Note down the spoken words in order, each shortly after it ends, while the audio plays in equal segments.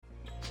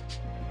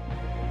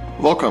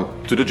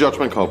Welcome to the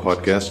Judgment Call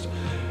podcast,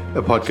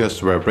 a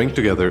podcast where I bring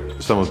together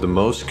some of the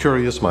most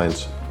curious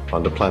minds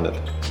on the planet.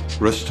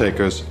 Risk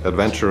takers,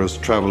 adventurers,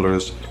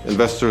 travelers,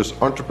 investors,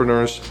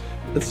 entrepreneurs,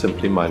 and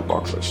simply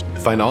mind-bogglers. To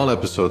find all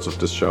episodes of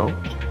this show,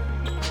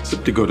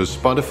 simply go to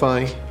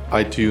Spotify,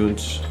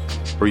 iTunes,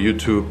 or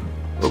YouTube,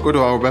 or go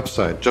to our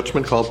website,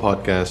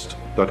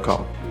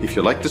 judgmentcallpodcast.com. If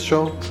you like this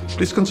show,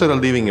 please consider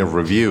leaving a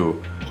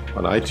review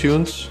on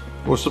iTunes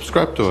or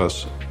subscribe to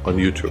us on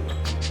YouTube.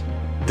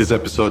 This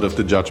episode of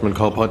the Judgment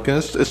Call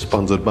podcast is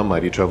sponsored by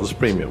Mighty Travels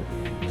Premium.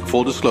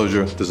 Full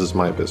disclosure, this is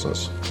my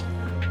business.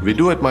 What we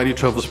do at Mighty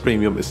Travels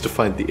Premium is to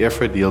find the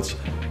airfare deals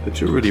that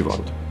you really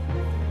want.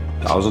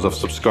 Thousands of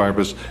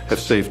subscribers have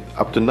saved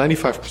up to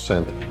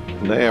 95%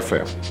 in their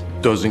airfare.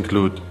 Those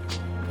include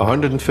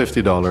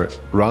 $150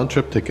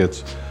 round-trip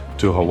tickets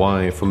to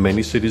Hawaii from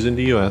many cities in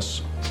the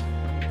US,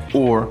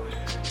 or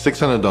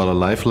 $600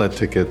 lie-flat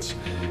tickets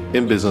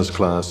in business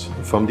class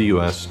from the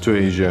US to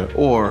Asia,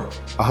 or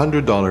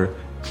 $100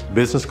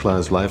 business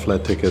class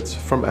lie-flat tickets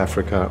from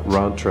Africa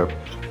round-trip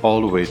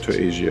all the way to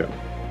Asia.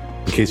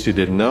 In case you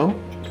didn't know,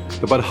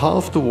 about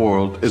half the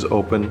world is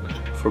open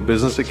for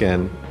business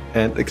again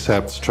and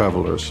accepts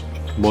travelers.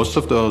 Most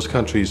of those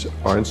countries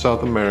are in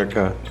South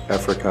America,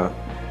 Africa,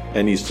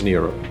 and Eastern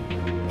Europe.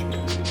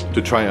 To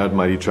try out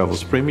Mighty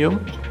Travels Premium,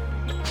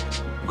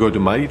 go to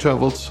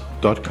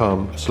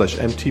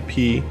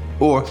mightytravels.com/MTP,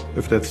 or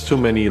if that's too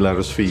many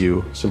letters for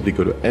you, simply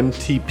go to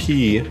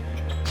MTP,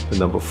 the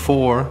number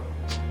 4,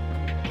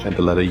 and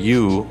the letter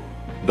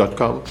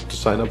U.com to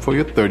sign up for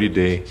your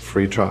 30-day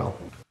free trial.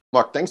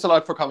 Mark, thanks a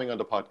lot for coming on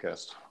the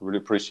podcast. Really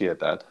appreciate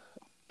that.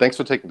 Thanks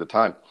for taking the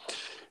time.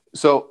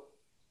 So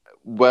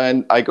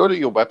when I go to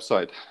your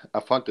website,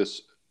 I found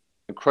this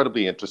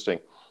incredibly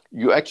interesting.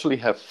 You actually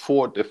have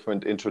 4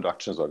 different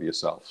introductions of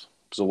yourself.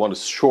 So one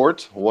is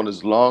short, one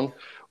is long,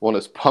 one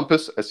is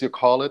pompous, as you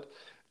call it,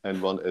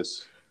 and one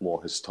is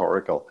more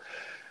historical.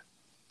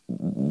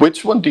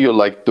 Which one do you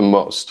like the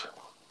most?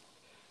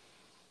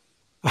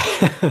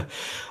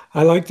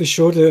 I like the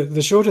shorter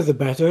the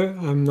better.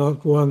 I'm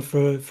not one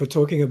for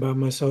talking about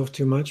myself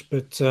too much,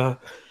 but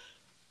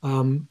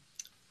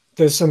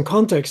there's some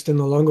context in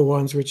the longer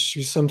ones which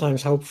is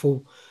sometimes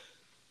helpful,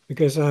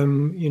 because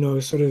I'm,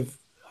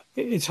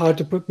 it's hard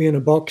to put me in a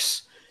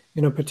box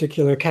in a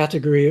particular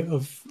category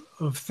of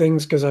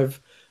things, because I've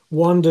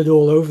wandered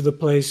all over the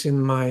place in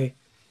my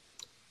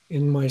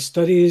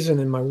studies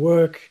and in my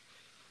work,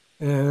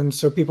 and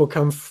so people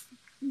come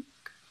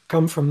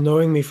from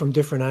knowing me from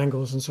different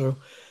angles, and so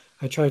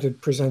I try to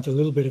present a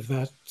little bit of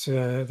that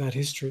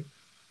history.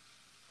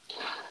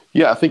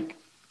 Yeah, I think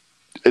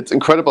it's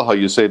incredible how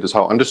you say this,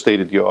 how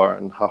understated you are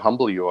and how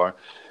humble you are.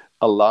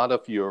 A lot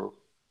of your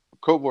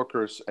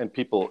co-workers and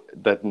people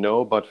that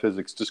know about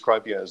physics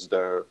describe you as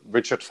the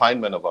Richard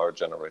Feynman of our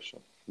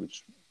generation,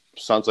 which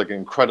sounds like an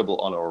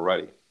incredible honor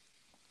already.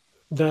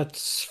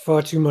 That's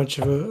far too much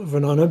of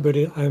an honor, but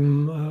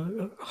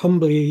I'm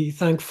humbly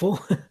thankful.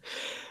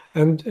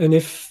 and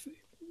if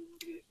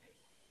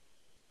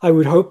I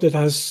would hope that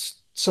has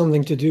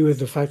something to do with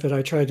the fact that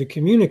I try to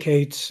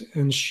communicate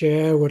and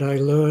share what I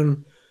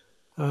learn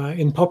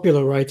in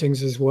popular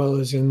writings as well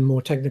as in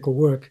more technical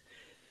work,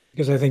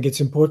 because I think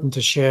it's important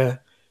to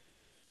share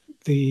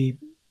the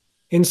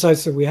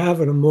insights that we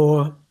have at a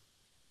more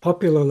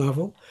popular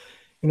level.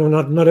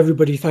 Not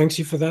everybody thanks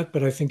you for that,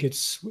 but I think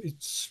it's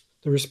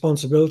the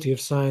responsibility of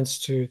science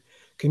to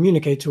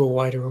communicate to a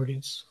wider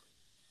audience.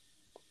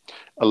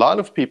 A lot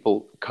of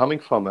people coming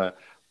from a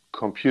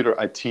computer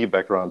IT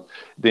background,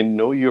 they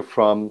know you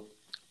from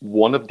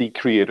one of the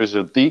creators,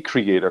 or the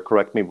creator,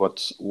 correct me,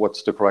 what's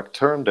the correct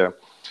term there,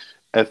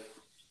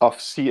 of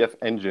CF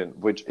Engine,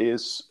 which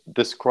is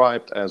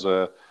described as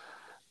a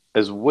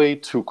way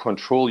to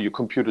control your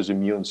computer's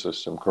immune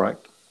system,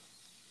 correct?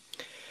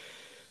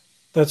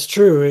 That's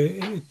true.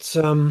 It's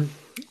it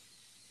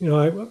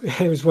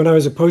was when I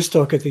was a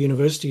postdoc at the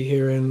university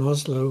here in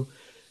Oslo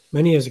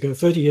many years ago,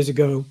 30 years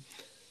ago.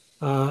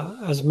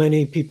 As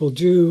many people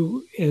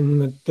do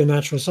in the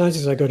natural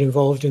sciences, I got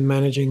involved in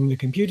managing the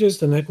computers,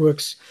 the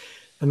networks,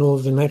 and all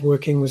of the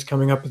networking was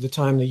coming up at the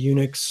time, the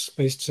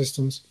Unix-based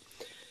systems.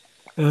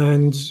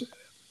 And,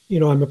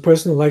 I'm a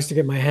person who likes to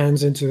get my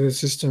hands into the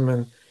system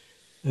and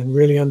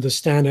really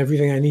understand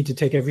everything. I need to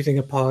take everything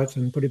apart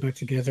and put it back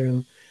together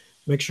and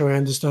make sure I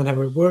understand how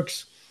it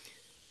works.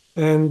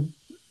 And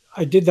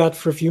I did that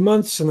for a few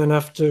months, and then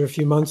after a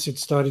few months, it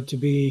started to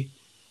be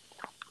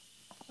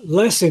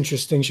less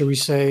interesting, shall we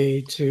say,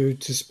 to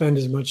spend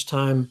as much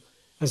time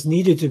as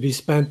needed to be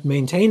spent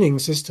maintaining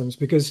systems,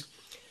 because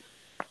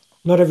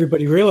not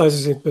everybody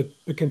realizes it, but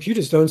the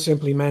computers don't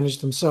simply manage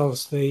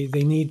themselves. They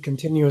need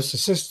continuous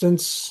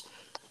assistance,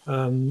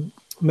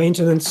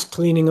 maintenance,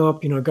 cleaning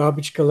up,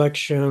 garbage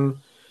collection,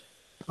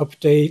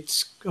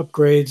 updates,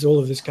 upgrades, all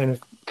of this kind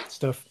of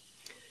stuff.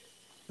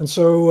 And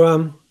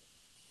so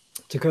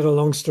to cut a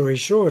long story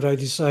short, I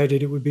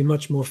decided it would be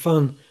much more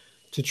fun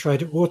to try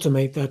to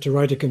automate that, to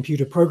write a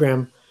computer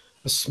program,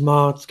 a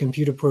smart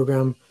computer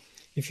program,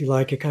 if you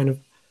like, a kind of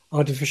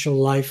artificial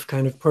life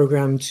kind of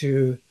program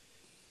to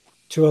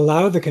to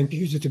allow the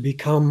computer to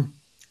become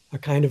a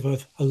kind of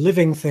a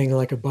living thing,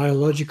 like a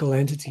biological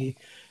entity,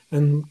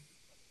 and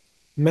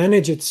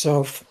manage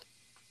itself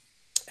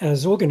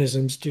as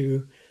organisms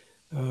do,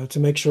 to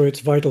make sure its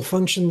vital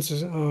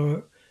functions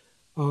are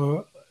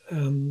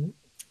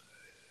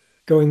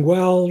going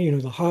well.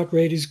 The heart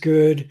rate is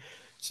good.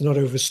 It's not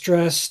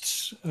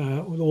overstressed.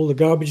 All the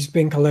garbage is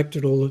being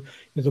collected. All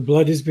the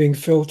blood is being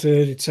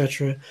filtered,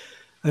 etc.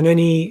 And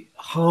any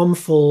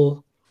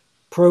harmful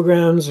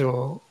programs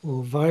or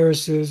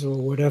viruses or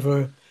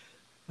whatever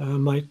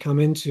might come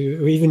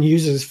into, or even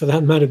users for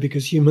that matter,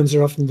 because humans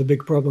are often the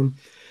big problem.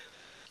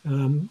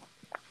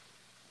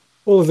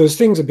 All of those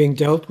things are being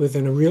dealt with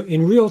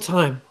in real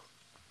time,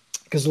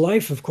 because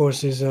life, of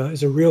course, is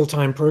a real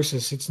time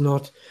process. It's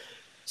not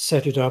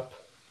set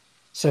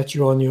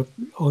you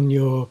on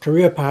your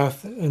career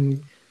path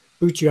and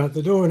boot you out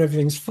the door and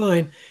everything's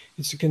fine.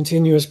 It's a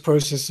continuous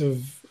process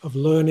of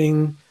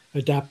learning,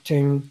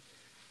 adapting,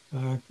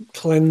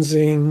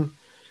 cleansing,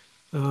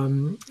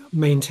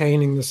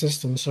 maintaining the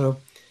system. So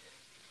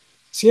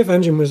CF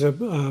Engine was a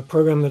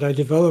program that I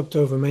developed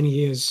over many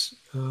years.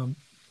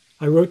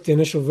 I wrote the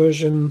initial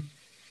version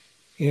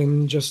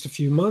in just a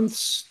few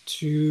months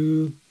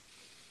to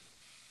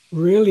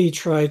really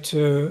try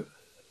to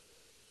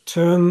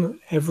turn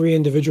every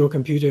individual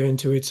computer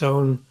into its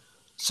own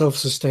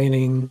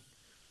self-sustaining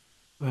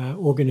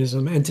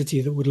organism,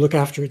 entity that would look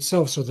after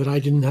itself, so that I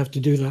didn't have to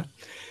do that.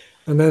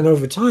 And then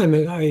over time,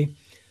 I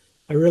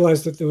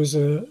realized that there was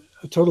a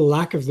total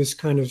lack of this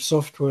kind of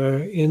software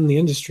in the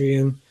industry,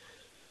 and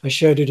I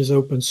shared it as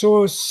open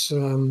source.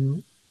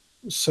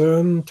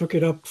 CERN took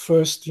it up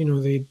first,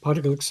 the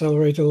particle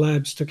accelerator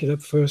labs took it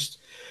up first,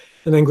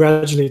 and then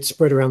gradually it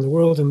spread around the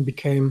world and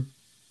became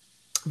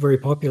very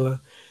popular.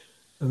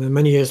 And then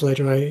many years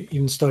later, I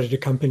even started a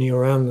company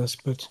around this,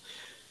 but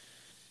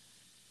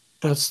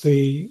that's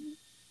the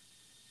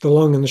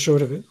long and the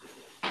short of it.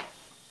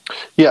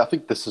 Yeah, I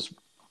think this is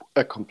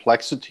a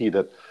complexity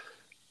that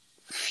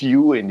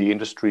few in the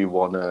industry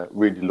want to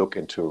really look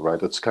into,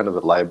 right? It's kind of a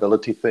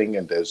liability thing,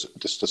 and there's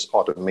just this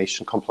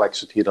automation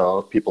complexity that a lot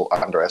of people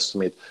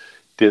underestimate.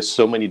 There's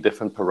so many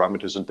different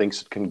parameters and things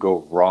that can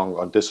go wrong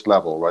on this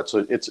level, right?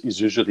 So it's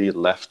usually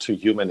left to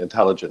human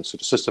intelligence, to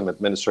the system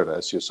administrator,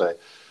 as you say,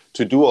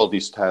 to do all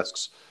these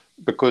tasks.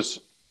 Because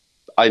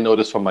I know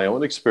this from my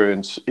own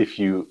experience, if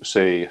you,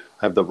 say,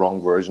 have the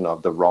wrong version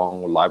of the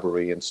wrong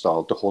library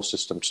installed, the whole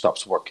system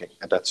stops working.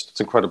 And that's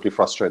incredibly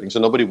frustrating. So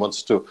nobody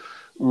wants to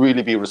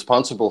really be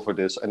responsible for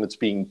this, and it's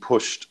being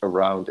pushed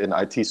around in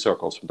IT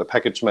circles. The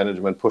package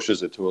management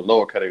pushes it to a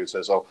lower category and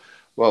says, oh,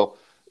 well,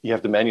 you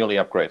have to manually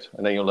upgrade.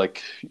 And then you're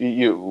like,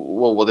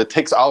 well, it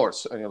takes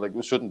hours. And you're like,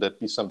 well, shouldn't that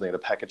be something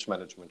that package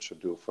management should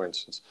do, for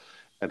instance?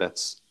 And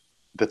that's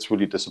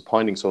really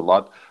disappointing. So a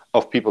lot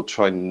of people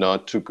try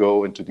not to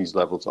go into these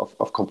levels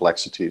of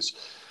complexities.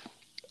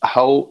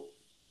 How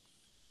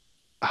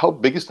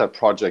big is that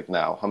project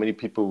now? How many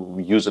people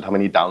use it? How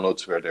many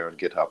downloads were there on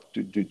GitHub?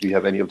 Do you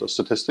have any of those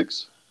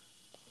statistics?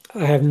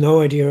 I have no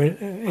idea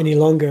any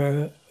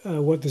longer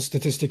what the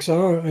statistics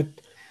are.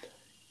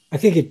 I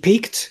think it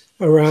peaked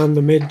around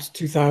the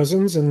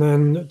mid-2000s, and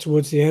then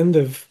towards the end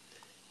of,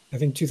 I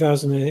think,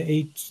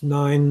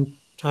 2008-9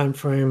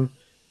 timeframe,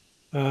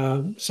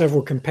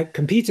 several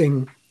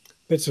competing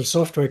bits of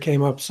software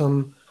came up,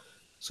 some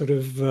sort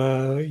of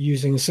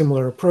using a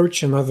similar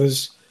approach, and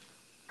others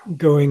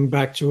going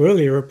back to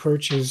earlier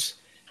approaches,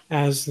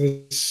 as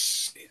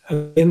this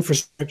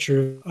infrastructure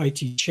of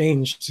IT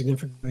changed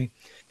significantly.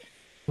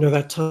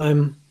 That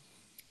time,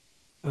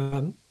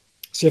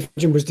 CF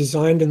Engine was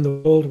designed in the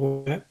world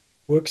where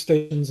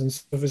workstations and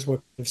servers were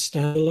kind of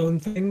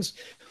standalone things.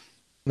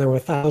 And there were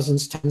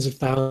thousands, tens of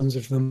thousands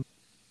of them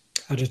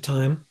at a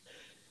time.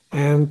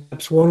 And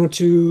perhaps one or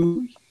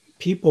two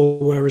people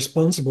were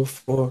responsible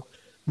for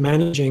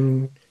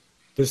managing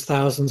those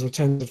thousands or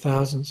tens of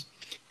thousands.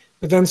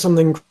 But then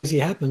something crazy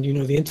happened.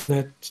 The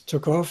internet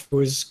took off. There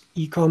was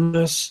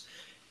e-commerce.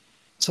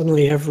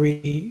 Suddenly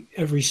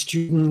every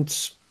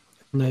student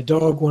and their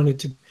dog wanted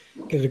to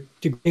get a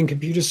degree in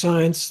computer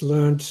science,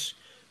 learned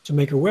to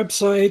make a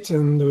website,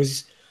 and there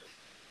was,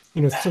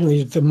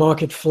 suddenly the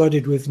market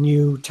flooded with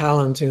new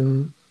talent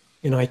in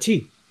IT.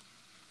 And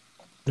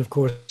of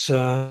course,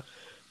 that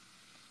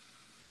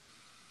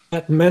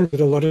meant that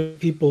a lot of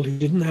people who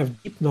didn't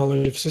have deep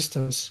knowledge of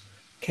systems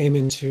came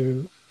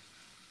into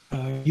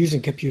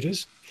using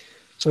computers.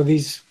 So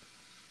these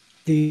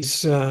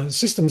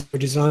systems were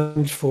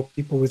designed for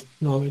people with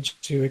knowledge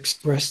to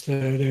express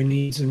their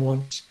needs and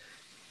wants.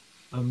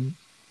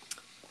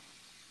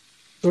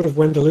 Sort of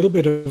went a little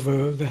bit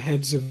over the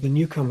heads of the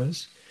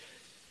newcomers.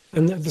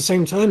 And at the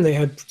same time, they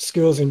had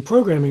skills in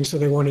programming, so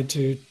they wanted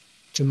to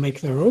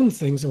make their own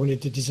things. They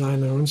wanted to design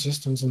their own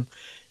systems and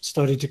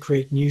started to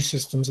create new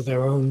systems of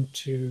their own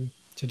to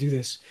do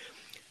this.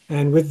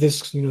 And with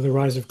this, the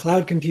rise of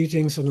cloud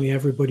computing, suddenly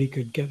everybody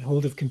could get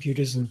hold of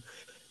computers and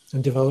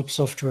develop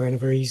software in a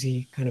very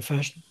easy kind of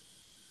fashion.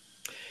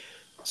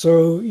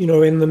 So,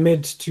 in the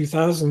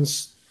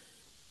mid-2000s,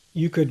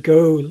 you could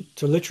go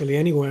to literally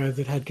anywhere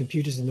that had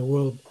computers in the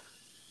world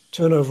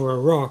turn over a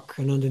rock,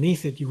 and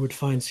underneath it, you would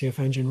find CF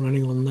Engine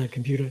running on that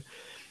computer.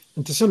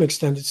 And to some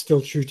extent, it's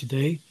still true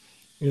today.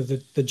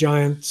 The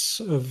giants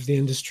of the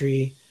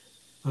industry,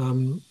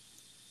 who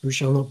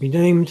shall not be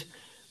named,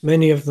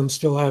 many of them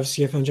still have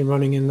CF Engine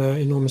running in the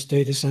enormous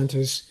data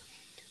centers.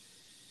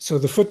 So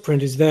the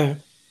footprint is there.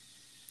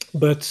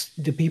 But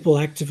the people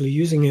actively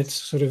using it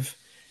sort of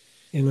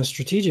in a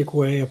strategic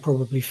way are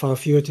probably far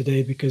fewer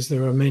today, because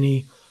there are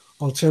many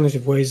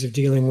alternative ways of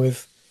dealing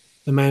with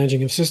the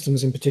managing of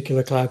systems, in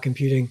particular cloud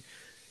computing.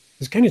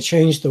 Has kind of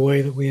changed the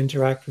way that we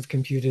interact with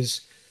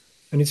computers.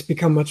 And it's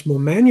become much more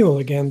manual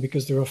again,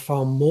 because there are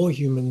far more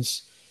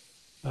humans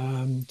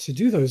to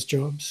do those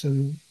jobs.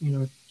 And,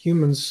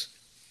 humans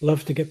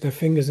love to get their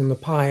fingers in the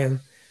pie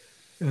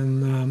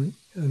and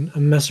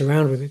mess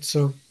around with it.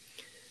 So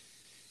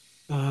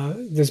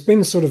there's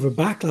been sort of a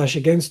backlash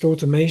against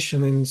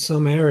automation in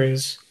some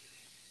areas,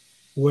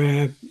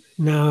 where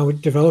now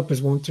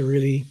developers want to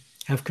really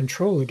have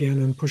control again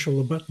and push all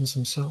the buttons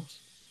themselves.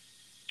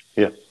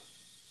 Yeah.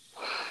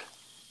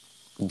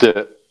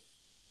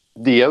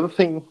 The other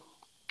thing,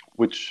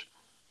 which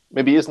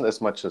maybe isn't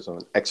as much as an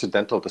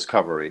accidental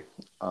discovery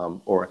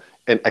or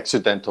an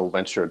accidental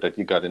venture that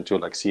you got into,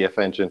 like CF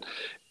Engine,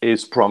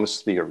 is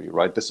promise theory,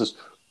 right? This is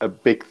a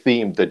big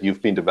theme that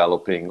you've been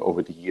developing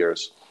over the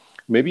years.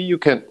 Maybe you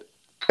can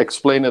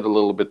explain it a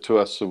little bit to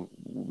us, so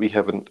we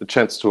have a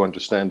chance to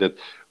understand it,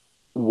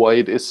 why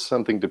it is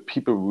something that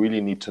people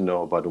really need to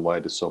know about and why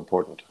it is so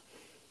important.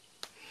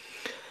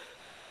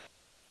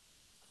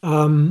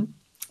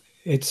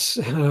 It's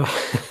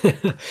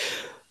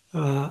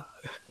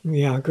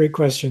yeah, great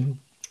question.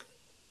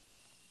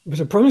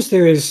 But a promise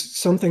theory is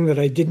something that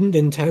I didn't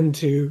intend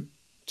to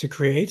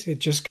create. It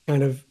just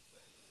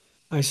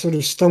I sort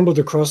of stumbled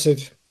across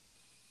it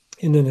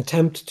in an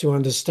attempt to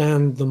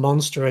understand the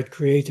monster I'd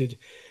created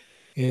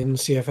in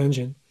CF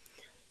Engine.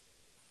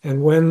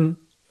 And when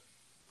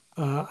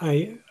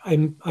I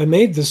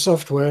made the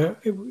software,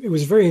 it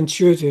was very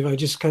intuitive. I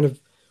just kind of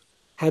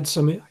had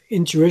some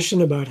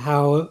intuition about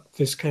how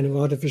this kind of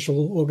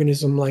artificial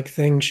organism-like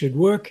thing should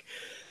work,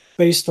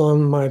 based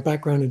on my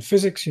background in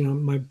physics.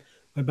 My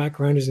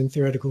background is in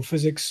theoretical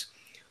physics,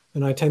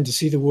 and I tend to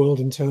see the world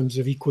in terms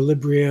of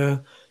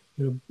equilibria,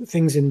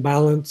 things in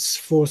balance,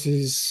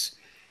 forces,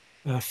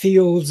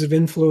 fields of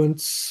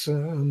influence,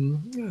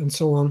 and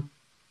so on.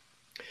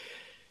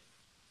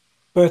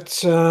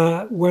 But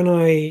when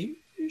I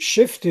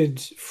shifted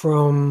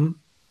from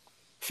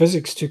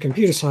physics to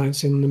computer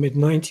science in the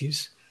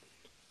mid-90s,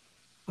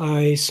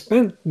 I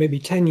spent maybe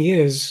 10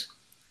 years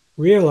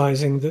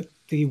realizing that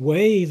the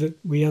way that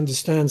we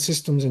understand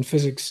systems in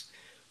physics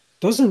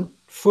doesn't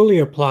fully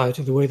apply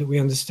to the way that we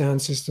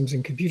understand systems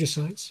in computer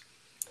science,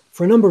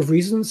 for a number of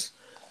reasons,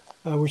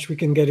 which we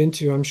can get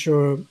into, I'm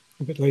sure,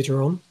 a bit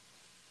later on.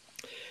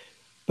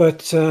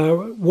 But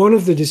one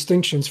of the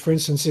distinctions, for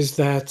instance, is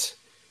that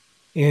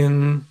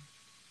in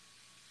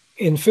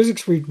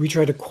physics, we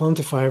try to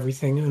quantify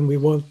everything, and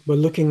we're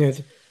looking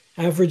at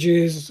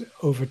averages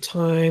over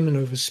time and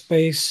over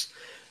space.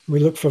 We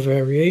look for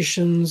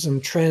variations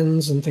and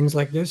trends and things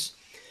like this.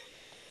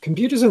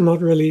 Computers are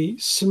not really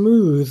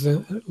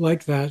smooth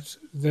like that.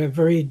 They're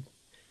very,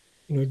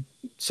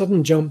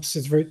 sudden jumps.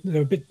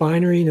 They're a bit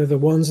binary, the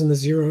ones and the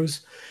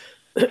zeros.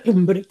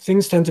 But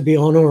things tend to be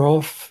on or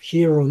off,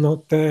 here or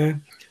not there,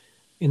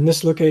 in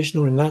this location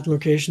or in that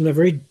location. They're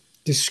very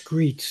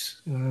discrete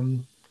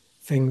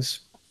things.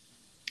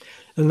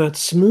 And that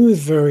smooth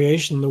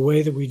variation, the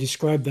way that we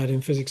describe that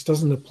in physics,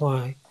 doesn't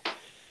apply.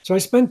 So I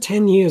spent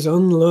 10 years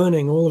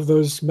unlearning all of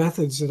those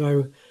methods that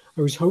I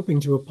was hoping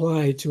to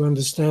apply to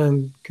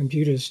understand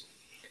computers.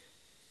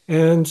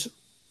 And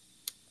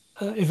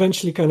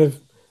eventually kind of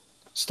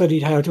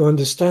studied how to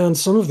understand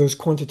some of those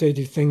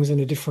quantitative things in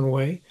a different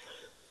way.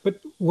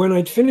 But when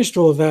I'd finished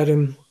all of that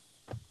and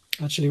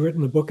actually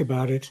written a book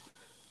about it,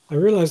 I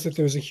realized that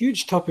there was a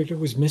huge topic that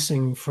was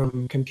missing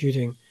from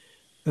computing,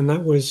 and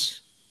that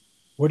was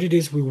what it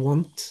is we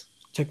want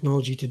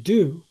technology to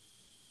do.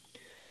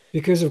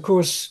 Because, of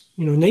course,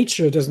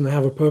 nature doesn't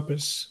have a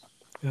purpose,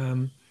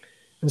 and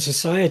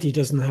society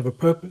doesn't have a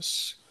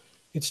purpose.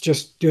 It's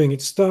just doing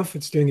its stuff,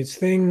 it's doing its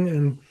thing,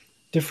 and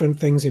different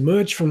things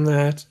emerge from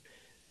that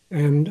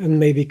and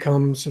may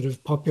become sort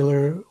of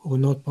popular or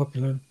not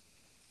popular.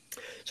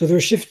 So there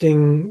are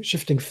shifting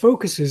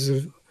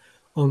focuses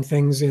on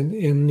things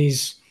in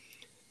these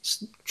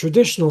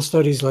traditional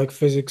studies like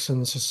physics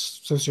and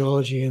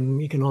sociology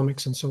and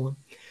economics and so on.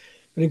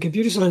 But in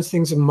computer science,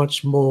 things are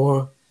much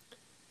more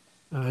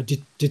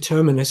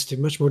deterministic,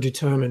 much more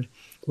determined.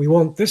 We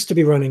want this to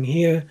be running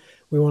here.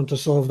 We want to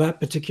solve that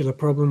particular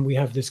problem. We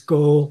have this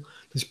goal,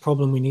 this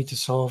problem we need to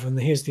solve, and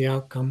here's the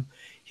outcome.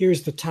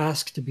 Here's the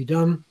task to be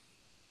done.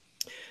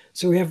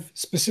 So we have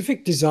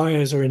specific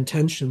desires or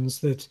intentions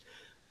that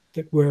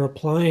we're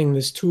applying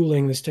this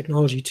tooling, this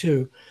technology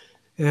to.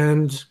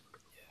 And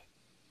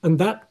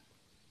that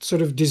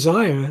sort of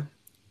desire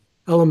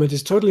element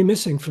is totally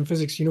missing from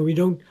physics.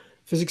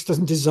 Physics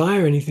doesn't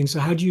desire anything.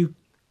 So how do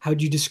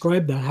you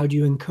describe that? How do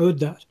you encode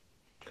that?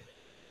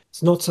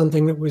 It's not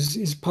something that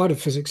is part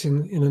of physics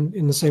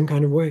in the same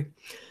kind of way.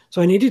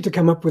 So I needed to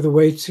come up with a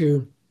way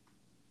to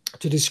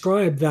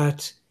describe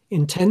that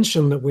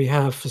intention that we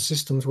have for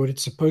systems, what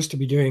it's supposed to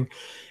be doing,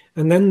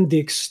 and then the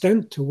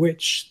extent to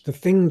which the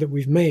thing that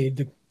we've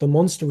made, the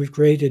monster we've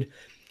created,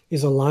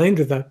 is aligned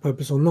with that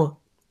purpose or not.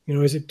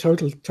 Is it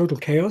total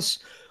chaos,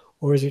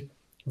 or is it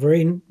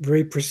very,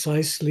 very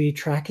precisely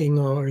tracking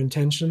our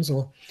intentions,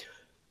 or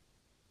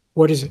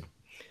what is it?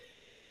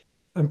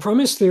 And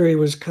promise theory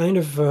was kind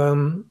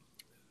of,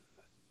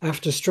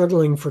 after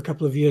struggling for a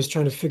couple of years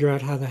trying to figure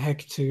out how the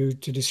heck to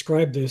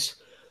describe this,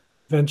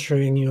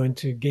 venturing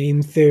into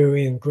game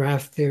theory and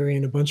graph theory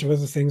and a bunch of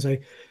other things,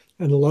 and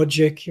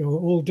logic,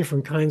 all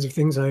different kinds of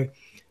things I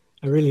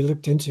really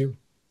looked into.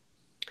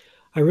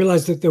 I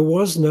realized that there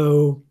was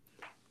no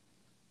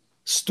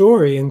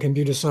story in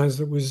computer science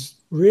that was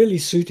really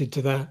suited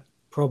to that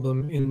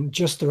problem in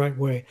just the right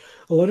way.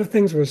 A lot of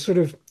things were sort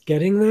of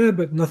getting there,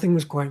 but nothing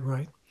was quite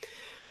right.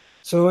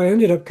 So I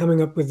ended up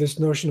coming up with this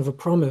notion of a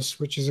promise,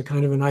 which is a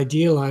kind of an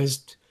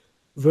idealized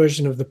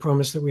version of the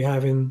promise that we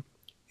have in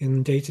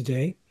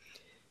day-to-day,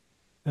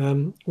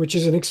 which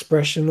is an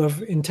expression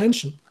of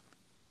intention.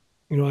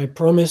 I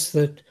promise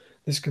that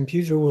this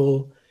computer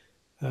will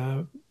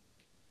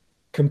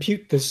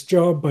compute this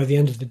job by the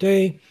end of the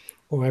day,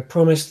 or I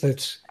promise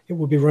that it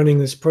will be running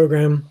this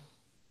program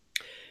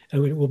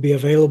and it will be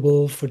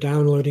available for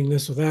downloading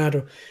this or that,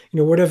 or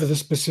whatever the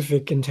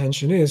specific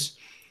intention is.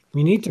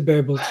 We need to be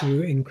able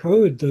to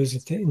encode those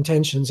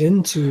intentions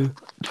into...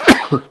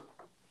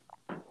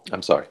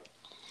 I'm sorry.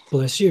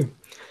 Bless you.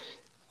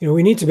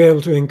 We need to be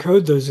able to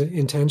encode those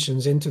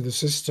intentions into the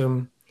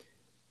system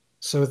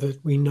so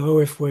that we know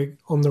if we're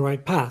on the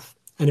right path.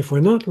 And if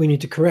we're not, we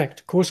need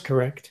to course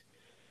correct.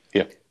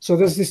 Yeah. So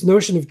there's this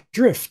notion of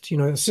drift.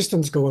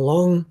 Systems go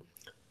along,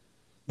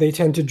 they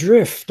tend to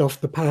drift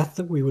off the path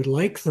that we would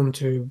like them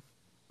to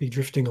be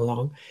drifting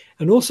along.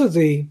 And also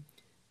they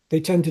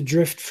tend to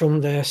drift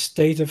from their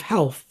state of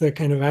health, their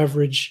kind of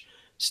average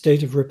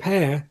state of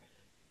repair,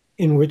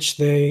 in which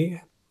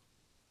they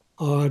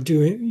are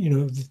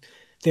doing,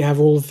 they have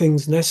all the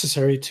things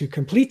necessary to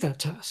complete that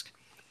task.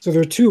 So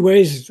there are two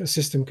ways a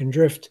system can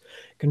drift.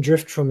 It can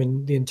drift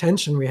from the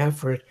intention we have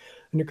for it,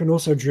 and it can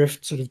also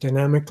drift sort of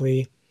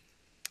dynamically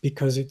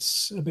because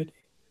it's a bit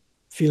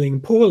feeling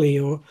poorly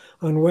or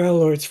unwell,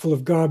 or it's full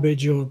of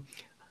garbage or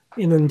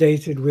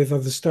inundated with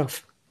other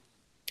stuff.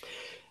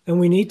 And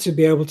we need to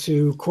be able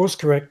to course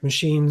correct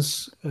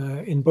machines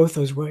in both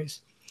those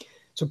ways.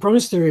 So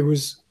promise theory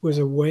was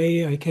a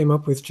way I came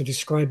up with to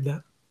describe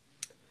that.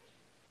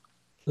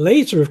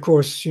 Later, of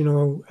course,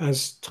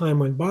 as time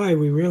went by,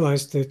 we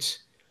realized that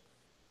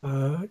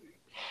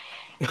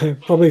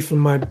probably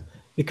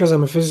because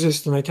I'm a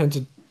physicist and I tend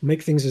to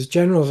make things as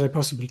general as I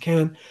possibly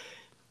can,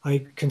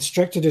 I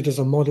constructed it as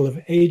a model of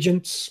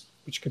agents,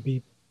 which could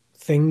be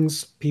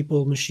things,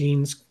 people,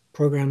 machines,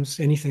 programs,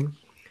 anything.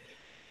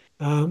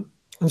 And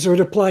so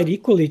it applied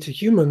equally to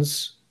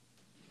humans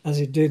as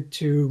it did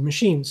to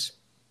machines,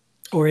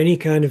 or any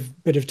kind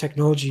of bit of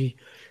technology.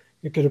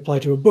 It could apply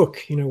to a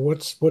book.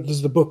 What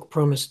does the book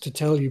promise to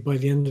tell you by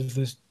the end of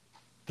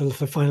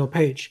the final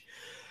page?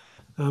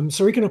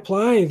 So we can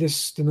apply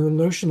the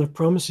notion of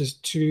promises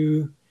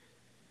to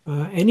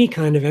any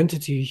kind of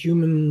entity,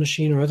 human,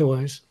 machine, or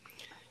otherwise.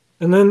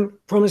 And then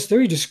promise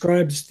theory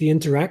describes the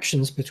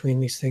interactions between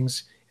these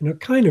things in a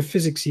kind of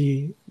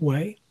physicsy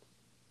way.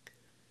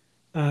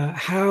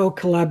 How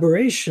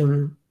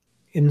collaboration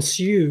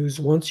ensues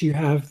once you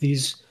have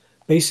these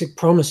basic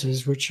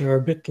promises, which are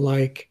a bit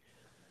like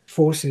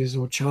forces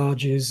or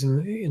charges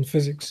in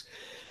physics,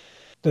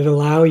 that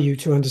allow you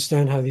to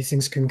understand how these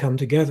things can come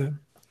together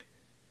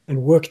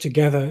and work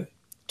together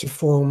to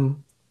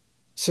form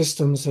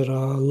systems that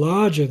are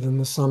larger than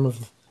the sum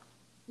of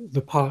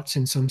the parts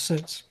in some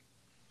sense.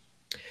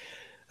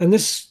 And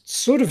this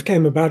sort of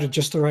came about at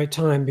just the right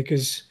time,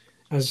 because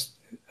as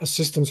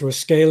systems were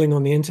scaling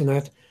on the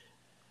internet,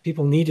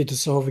 people needed to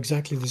solve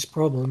exactly this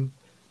problem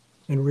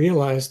and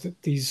realized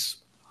that these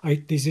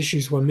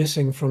issues were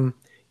missing from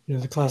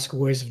the classical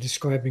ways of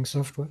describing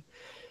software.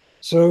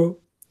 So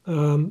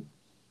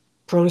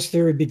promise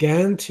theory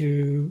began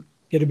to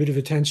get a bit of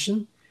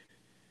attention,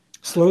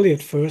 slowly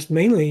at first,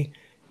 mainly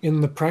in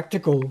the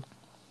practical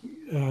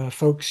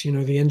folks,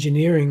 the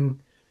engineering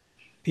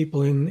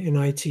people in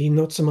IT,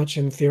 not so much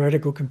in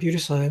theoretical computer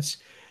science.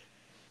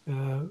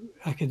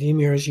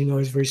 Academia, as you know,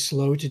 is very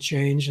slow to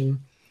change and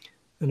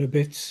a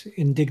bit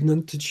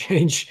indignant to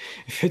change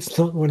if it's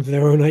not one of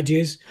their own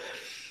ideas.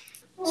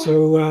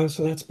 So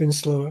that's been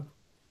slower.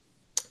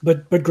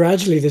 But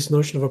gradually this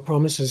notion of a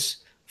promise has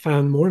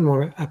found more and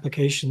more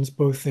applications,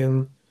 both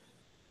in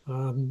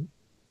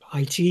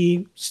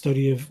IT,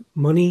 study of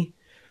money,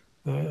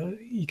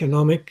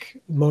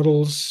 economic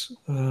models,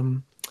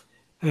 and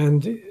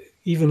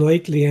even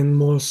lately in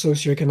more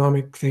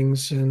socioeconomic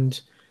things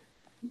and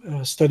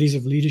studies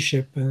of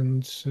leadership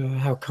and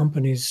how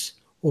companies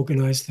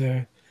organize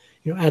their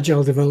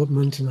agile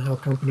development and how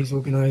companies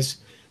organize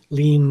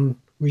lean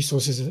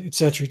resources, et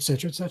cetera, et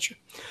cetera, et cetera.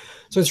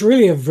 So it's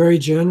really a very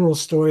general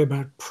story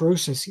about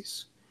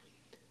processes.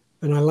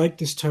 And I like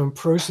this term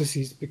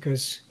processes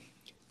because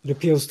it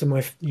appeals to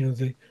my,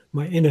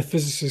 my inner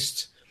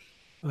physicist.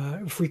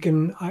 If we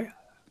can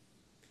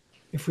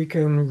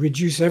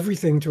reduce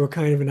everything to a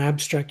kind of an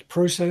abstract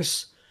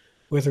process,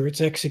 whether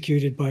it's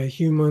executed by a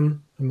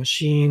human, a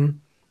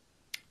machine,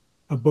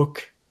 a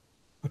book,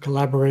 a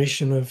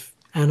collaboration of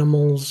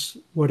animals,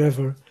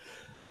 whatever,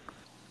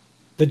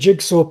 the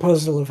jigsaw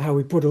puzzle of how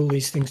we put all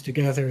these things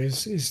together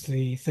is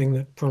the thing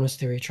that promise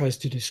theory tries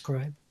to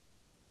describe.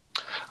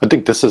 I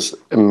think this is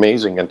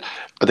amazing. And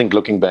I think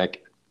looking back,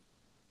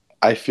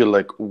 I feel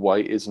like, why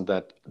isn't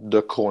that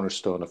the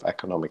cornerstone of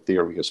economic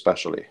theory,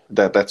 especially?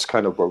 That's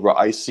kind of where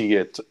I see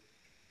it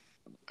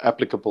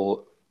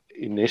applicable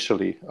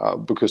initially,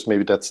 because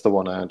maybe that's the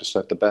one I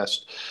understand the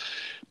best.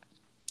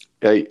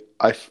 The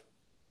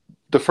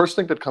first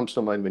thing that comes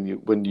to mind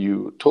when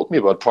you told me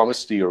about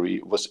promise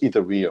theory was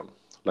Ethereum,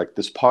 like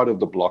this part of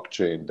the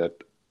blockchain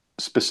that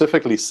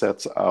specifically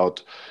sets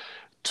out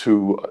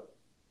to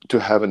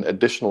have an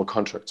additional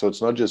contract. So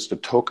it's not just the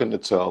token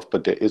itself,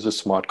 but there is a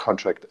smart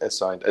contract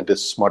assigned. And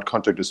this smart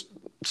contract is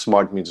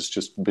smart means it's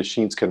just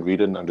machines can read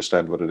it and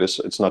understand what it is.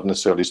 It's not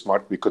necessarily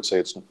smart. We could say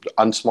it's the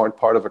unsmart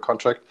part of a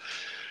contract,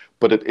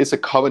 but it is a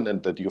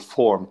covenant that you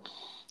form.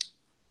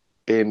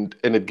 And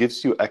it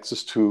gives you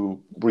access to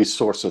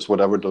resources,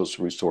 whatever those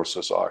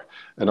resources are.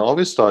 And I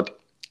always thought,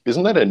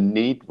 isn't that a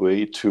neat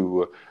way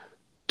to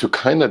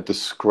kind of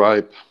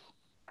describe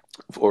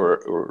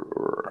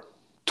or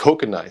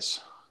tokenize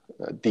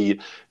the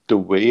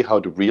way how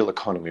the real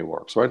economy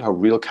works, right? How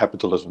real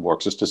capitalism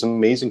works. It's this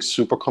amazing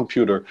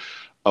supercomputer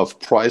of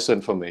price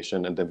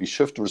information, and then we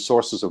shift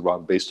resources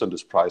around based on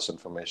this price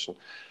information.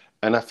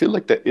 And I feel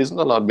like there isn't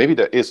a lot, maybe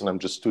there is, and I'm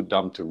just too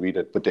dumb to read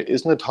it, but there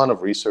isn't a ton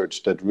of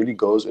research that really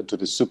goes into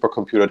this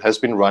supercomputer that has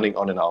been running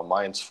on in our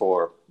minds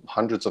for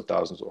hundreds of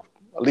thousands, or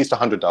at least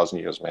 100,000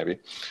 years maybe.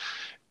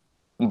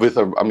 We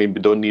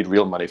don't need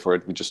real money for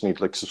it. We just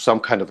need like some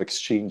kind of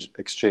exchange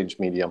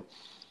medium.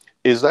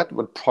 Is that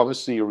what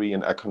promise theory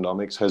in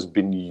economics has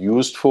been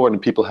used for,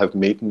 and people have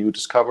made new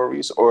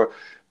discoveries? Or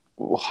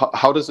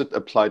how does it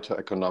apply to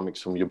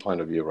economics from your point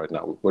of view right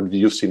now? What have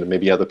you seen that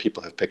maybe other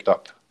people have picked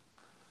up?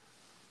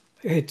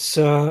 It's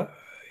a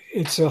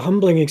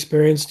humbling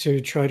experience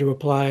to try to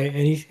apply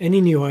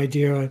any new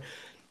idea.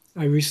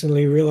 I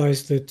recently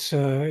realized that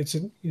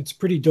it's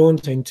pretty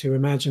daunting to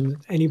imagine that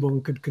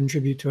anyone could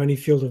contribute to any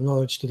field of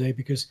knowledge today,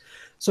 because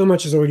so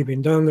much has already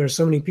been done. There are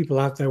so many people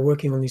out there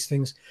working on these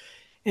things.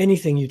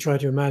 Anything you try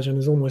to imagine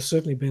has almost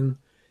certainly been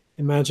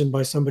imagined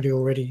by somebody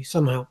already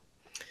somehow.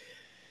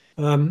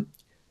 In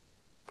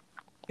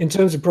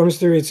terms of promise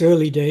theory, it's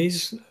early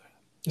days,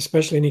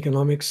 especially in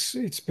economics.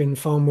 It's been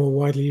far more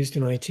widely used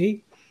in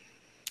IT.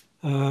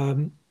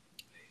 Let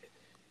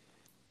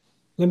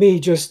me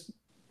just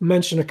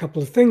mention a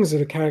couple of things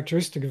that are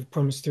characteristic of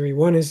promise theory.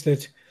 One is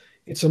that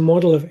it's a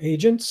model of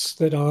agents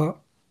that are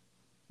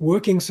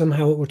working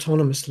somehow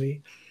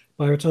autonomously.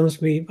 By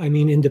autonomously, I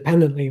mean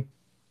independently.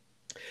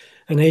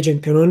 An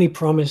agent can only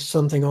promise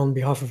something on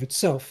behalf of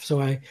itself. So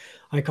I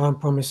can't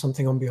promise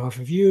something on behalf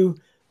of you,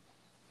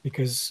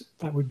 because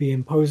that would be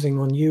imposing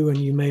on you, and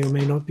you may or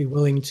may not be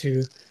willing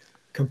to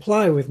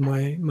comply with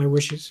my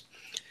wishes.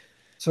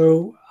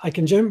 So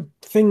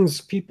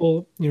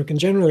people can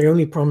generally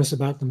only promise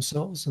about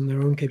themselves and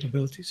their own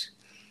capabilities.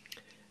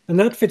 And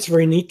that fits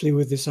very neatly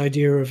with this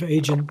idea of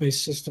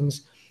agent-based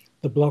systems,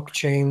 the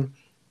blockchain,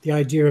 the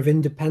idea of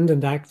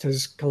independent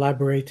actors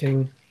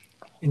collaborating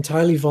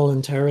entirely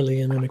voluntarily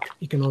in an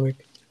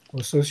economic or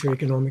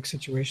socioeconomic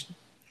situation.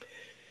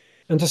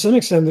 And to some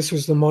extent, this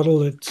was the model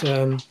that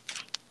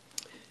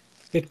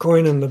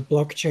Bitcoin and the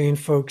blockchain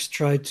folks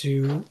tried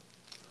to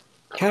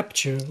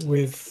capture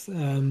with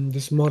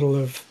this model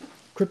of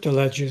crypto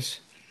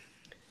ledgers.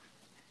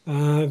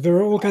 There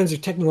are all kinds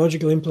of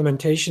technological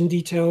implementation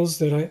details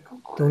that I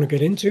don't want to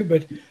get into,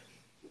 but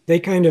they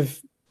kind of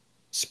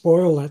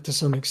spoil that to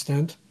some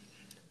extent.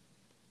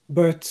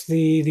 But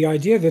the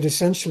idea that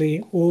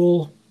essentially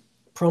all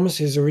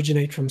promises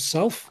originate from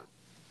self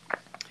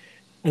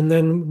and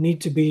then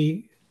need to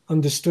be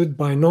understood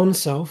by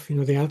non-self,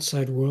 the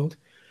outside world,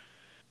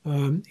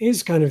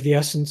 is kind of the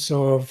essence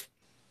of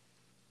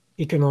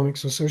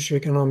economics or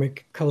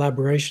socioeconomic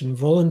collaboration,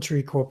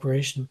 voluntary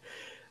cooperation.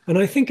 And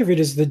I think of it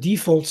as the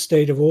default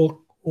state of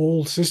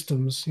all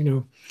systems.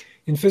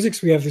 In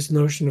physics, we have this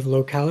notion of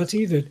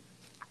locality, that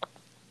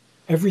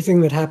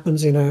everything that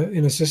happens in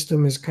a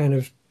system is kind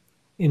of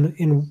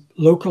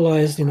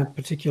localized in a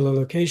particular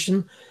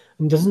location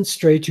and doesn't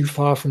stray too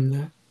far from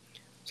that.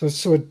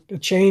 So a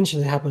change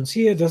that happens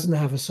here doesn't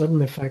have a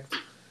sudden effect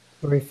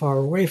very far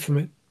away from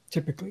it,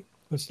 typically.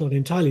 That's not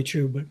entirely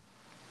true, but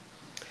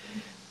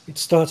it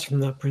starts from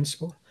that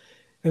principle.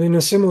 And in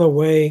a similar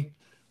way,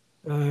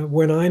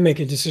 when I make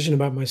a decision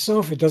about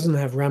myself, it doesn't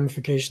have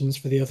ramifications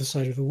for the other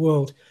side of the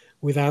world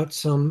without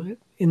some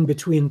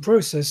in-between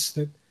process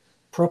that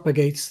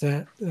propagates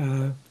that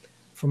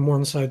from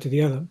one side to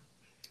the other.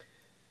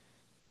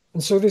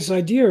 And so this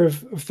idea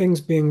of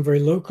things being very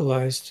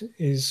localized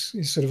is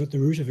sort of at the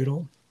root of it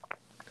all.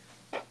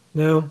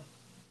 Now,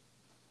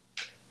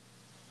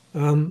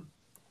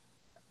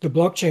 the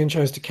blockchain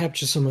tries to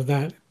capture some of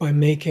that by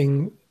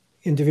making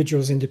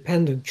individuals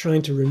independent,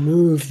 trying to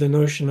remove the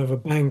notion of a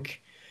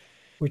bank,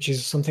 which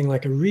is something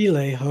like a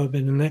relay hub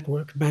in a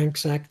network.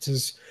 Banks act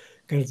as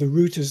kind of the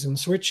routers and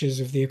switches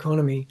of the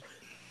economy.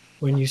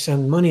 When you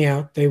send money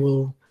out, they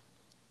will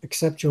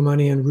accept your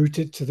money and route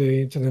it to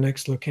the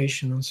next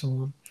location and so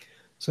on.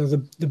 So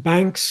the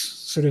banks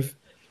sort of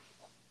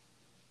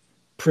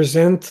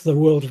present the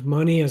world of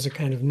money as a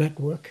kind of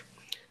network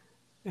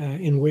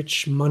in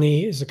which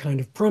money is a kind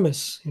of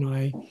promise.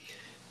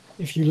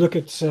 If you look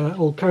at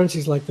old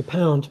currencies like the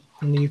pound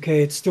in the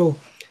UK, it still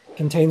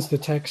contains the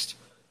text,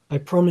 "I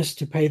promise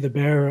to pay the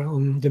bearer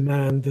on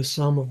demand the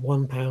sum of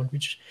 £1,"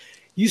 which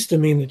used to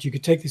mean that you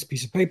could take this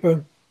piece of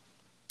paper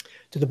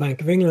to the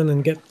Bank of England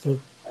and get the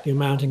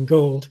amount in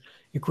gold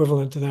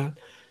equivalent to that.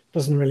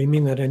 Doesn't really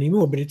mean that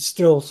anymore, but it's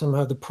still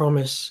somehow the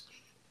promise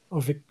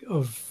of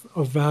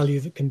value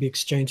that can be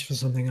exchanged for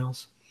something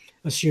else,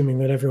 assuming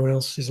that everyone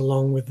else is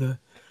along with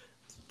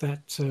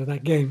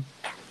that game.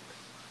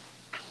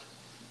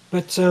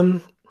 But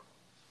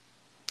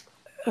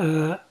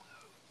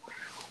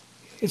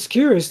it's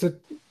curious that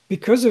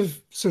because of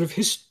sort of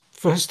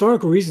for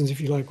historical reasons, if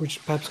you like,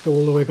 which perhaps go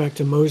all the way back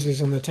to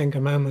Moses and the Ten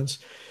Commandments,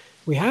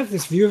 we have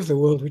this view of the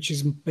world which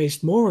is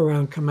based more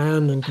around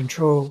command and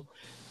control,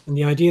 and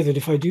the idea that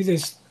if I do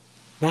this,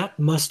 that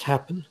must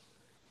happen.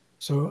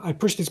 So I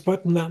push this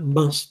button, that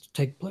must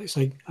take place.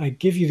 I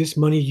give you this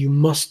money, you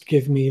must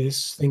give me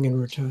this thing in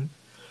return.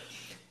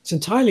 It's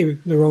entirely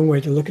the wrong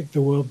way to look at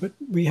the world, but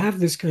we have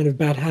this kind of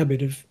bad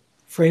habit of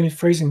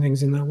phrasing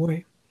things in that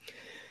way.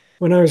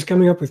 When I was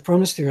coming up with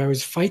promise theory, I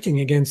was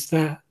fighting against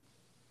that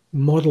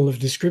model of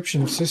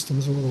description of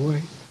systems all the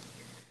way.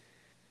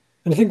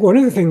 And I think one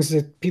of the things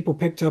that people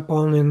picked up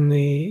on in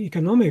the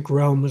economic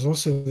realm was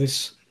also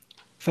this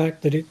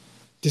fact that it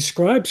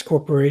describes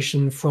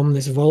cooperation from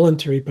this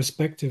voluntary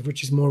perspective,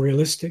 which is more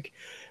realistic,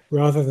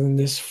 rather than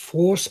this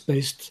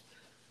force-based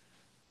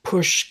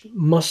push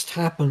must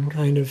happen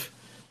kind of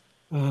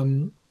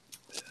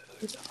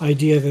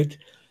idea that,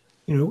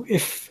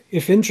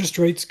 if interest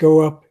rates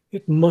go up,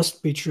 it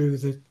must be true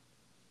that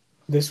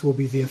this will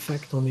be the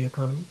effect on the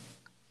economy.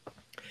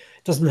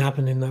 It doesn't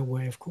happen in that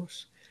way, of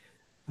course.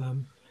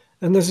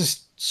 And there's a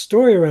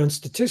story around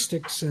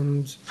statistics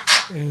and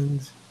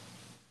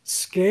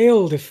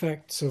scaled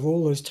effects of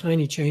all those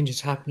tiny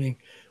changes happening,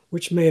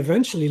 which may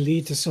eventually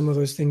lead to some of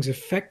those things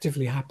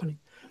effectively happening.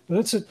 But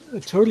that's a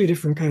totally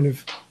different kind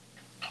of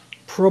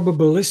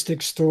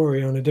probabilistic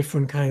story on a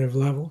different kind of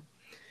level.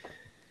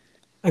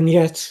 And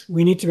yet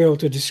we need to be able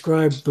to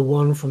describe the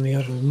one from the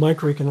other,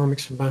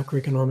 microeconomics from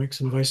macroeconomics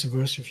and vice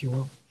versa, if you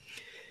will.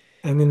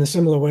 And in a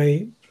similar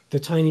way, the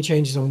tiny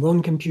changes on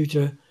one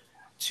computer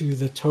to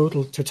the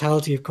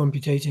totality of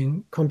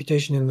computation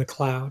in the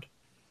cloud,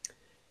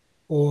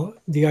 or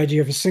the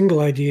idea of a single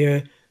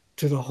idea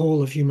to the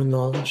whole of human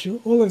knowledge.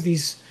 All of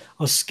these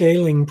are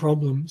scaling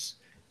problems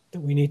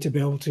that we need to be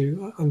able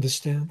to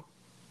understand.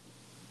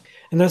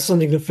 And that's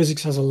something that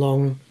physics has a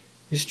long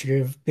history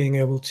of being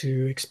able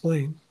to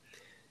explain.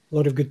 A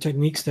lot of good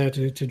techniques there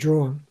to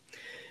draw on.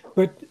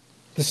 But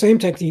the same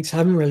techniques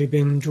haven't really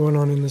been drawn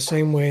on in the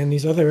same way in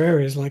these other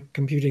areas like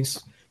computer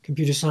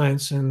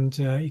science and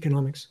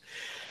economics.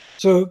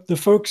 So the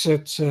folks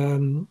at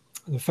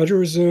the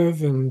Federal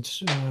Reserve and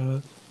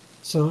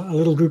so a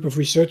little group of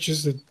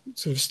researchers that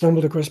sort of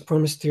stumbled across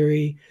promise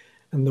theory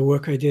and the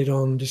work I did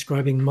on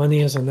describing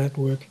money as a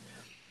network,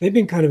 they've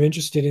been kind of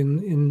interested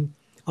in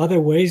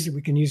other ways that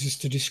we can use this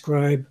to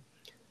describe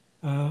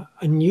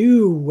a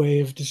new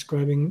way of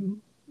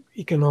describing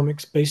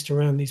economics based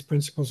around these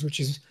principles, which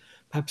is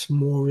perhaps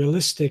more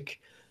realistic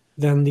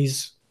than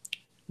these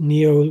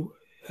neoclassical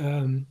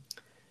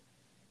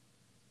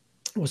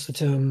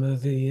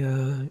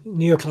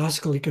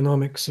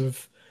economics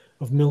of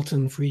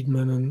Milton,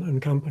 Friedman,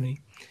 and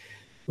company,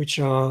 which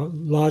are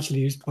largely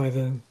used by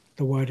the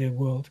wider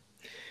world.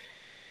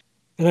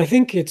 And I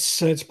think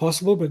it's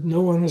possible, but no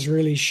one has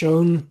really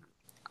shown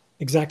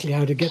exactly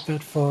how to get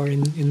that far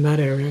in that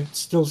area. It's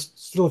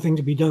still a thing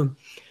to be done.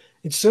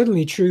 It's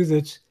certainly true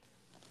that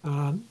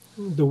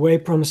the way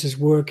promises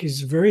work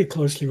is very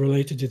closely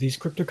related to these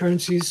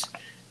cryptocurrencies.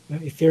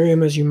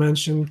 Ethereum, as you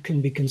mentioned,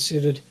 can be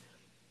considered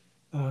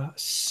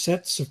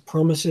sets of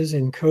promises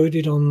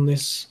encoded on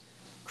this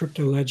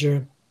crypto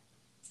ledger,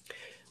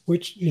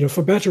 which,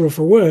 for better or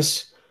for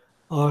worse,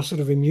 are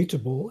sort of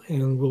immutable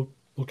and will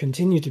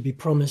continue to be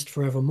promised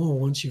forevermore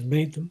once you've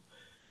made them,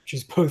 which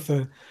is both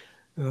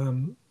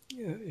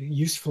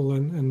useful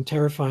and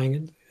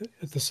terrifying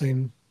at the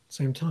same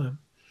time.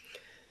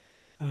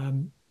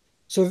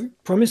 So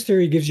promise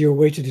theory gives you a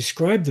way to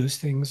describe those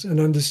things and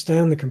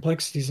understand the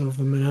complexities of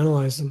them and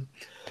analyze them.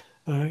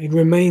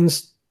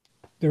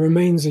 There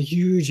remains a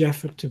huge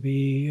effort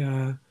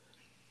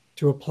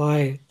to apply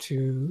it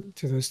to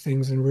those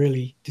things and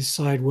really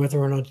decide whether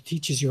or not it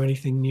teaches you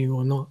anything new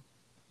or not.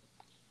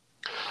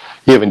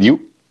 Yeah, when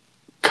you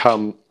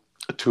come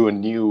to a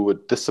new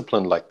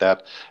discipline like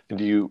that, and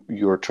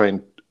you're a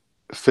trained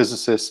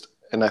physicist,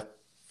 and I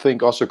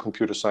think also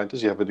computer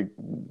scientist, you have a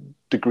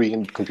degree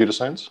in computer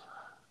science?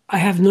 I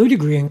have no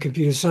degree in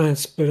computer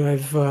science, but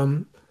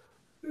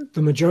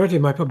the majority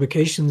of my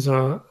publications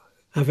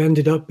have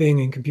ended up being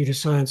in computer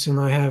science, and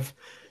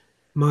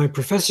my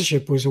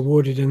professorship was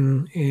awarded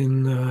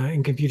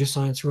in computer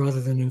science rather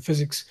than in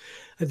physics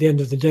at the end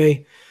of the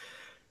day,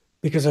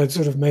 because I'd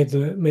sort of made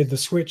the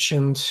switch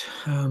and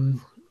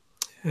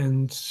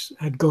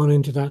had gone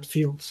into that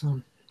field.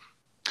 So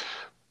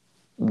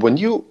when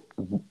you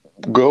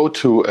go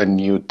to a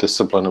new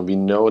discipline, and we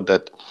know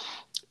that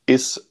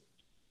is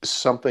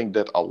something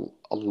that a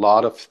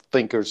lot of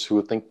thinkers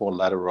who think more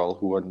lateral,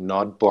 who are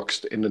not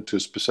boxed into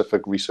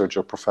specific research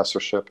or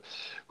professorship,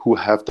 who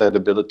have that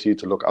ability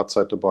to look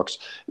outside the box,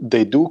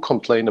 they do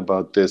complain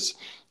about this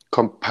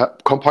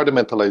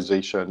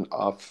compartmentalization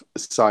of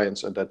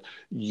science, and that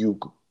you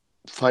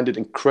find it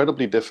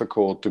incredibly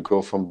difficult to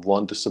go from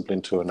one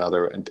discipline to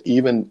another. And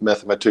even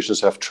mathematicians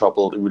have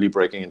trouble really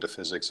breaking into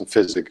physics, and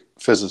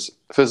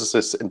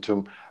physicists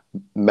into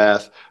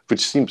math,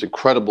 which seems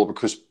incredible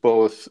because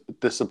both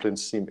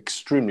disciplines seem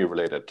extremely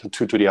related.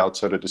 To the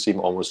outsider, they seem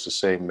almost the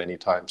same many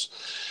times.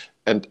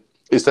 And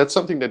is that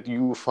something that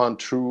you found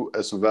true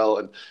as well?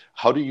 And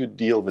how do you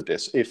deal with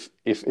this if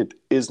it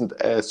isn't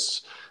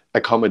as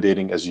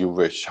accommodating as you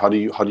wish? How do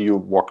you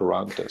walk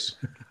around this?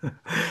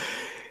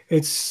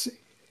 It's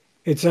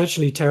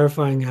actually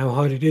terrifying how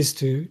hard it is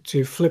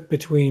to flip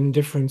between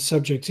different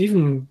subjects,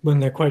 even when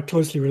they're quite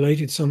closely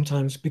related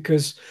sometimes,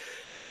 because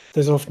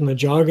there's often a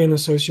jargon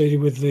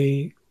associated with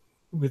the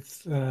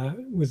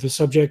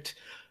subject,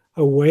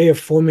 a way of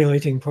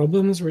formulating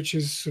problems which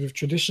is sort of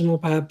traditional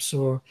perhaps,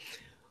 or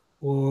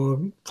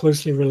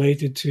closely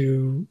related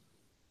to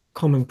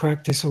common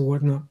practice or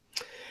whatnot.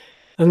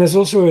 And there's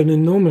also an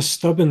enormous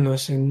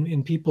stubbornness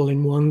in people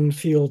in one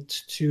field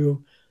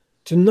to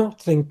not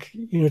think,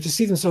 to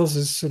see themselves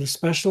as sort of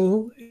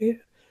special,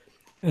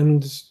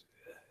 and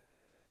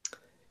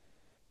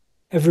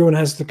everyone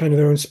has the kind of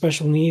their own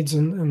special needs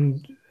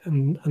and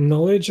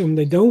knowledge, and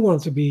they don't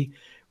want to be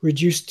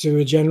reduced to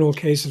a general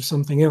case of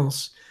something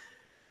else.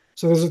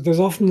 So there's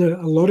often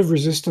a lot of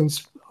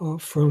resistance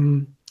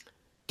from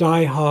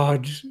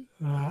die-hard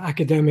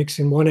academics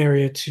in one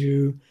area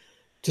to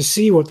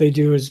see what they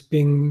do as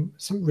being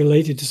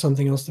related to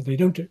something else that they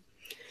don't do.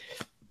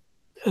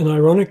 And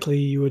ironically,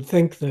 you would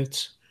think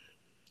that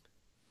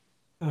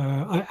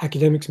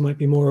academics might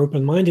be more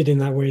open-minded in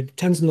that way. It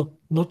tends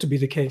not to be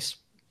the case.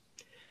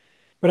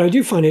 But I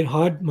do find it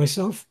hard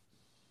myself.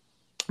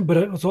 But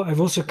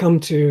I've also come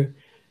to,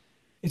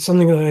 it's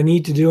something that I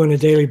need to do on a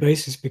daily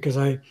basis, because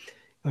I've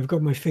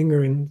got my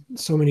finger in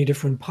so many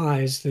different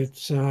pies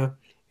that,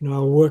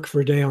 I'll work for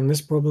a day on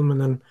this problem,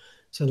 and then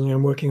suddenly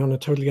I'm working on a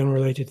totally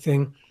unrelated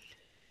thing,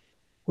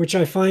 which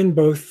I find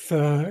both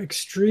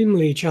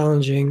extremely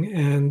challenging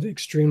and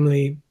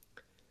extremely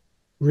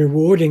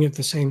rewarding at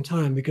the same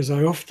time, because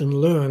I often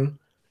learn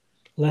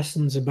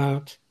lessons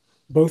about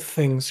both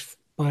things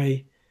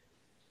by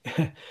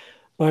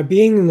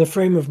being in the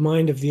frame of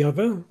mind of the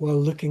other while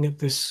looking at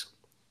this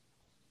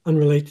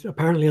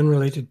apparently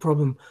unrelated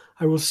problem.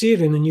 I will see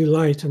it in a new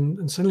light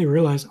and suddenly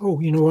realize, oh,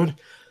 you know what?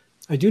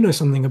 I do know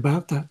something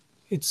about that.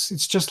 It's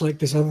just like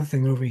this other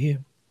thing over here.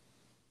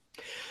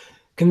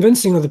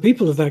 Convincing other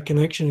people of that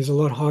connection is a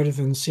lot harder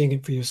than seeing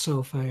it for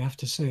yourself, I have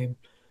to say.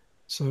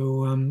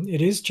 So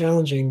it is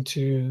challenging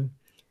to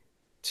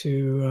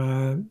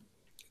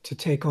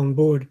take on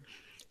board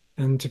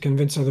and to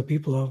convince other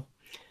people of.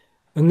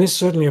 And this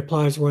certainly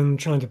applies when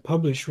trying to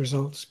publish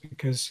results,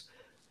 because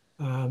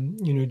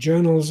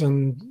journals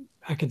and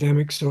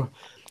academics, or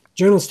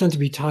journals tend to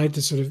be tied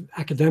to sort of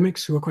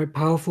academics who are quite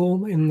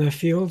powerful in their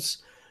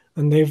fields,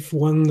 and they've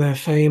won their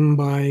fame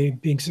by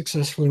being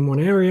successful in one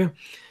area.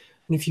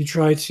 And if you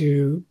try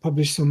to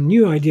publish some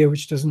new idea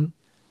which doesn't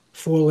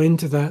fall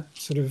into that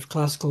sort of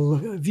classical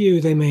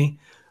view, they may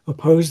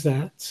oppose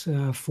that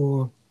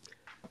for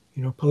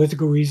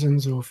political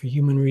reasons or for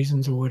human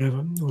reasons or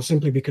whatever, or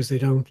simply because they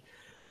don't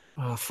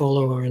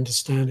follow or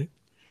understand it.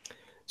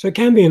 So it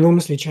can be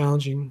enormously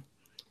challenging.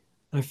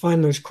 I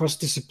find those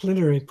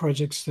cross-disciplinary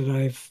projects that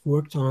I've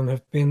worked on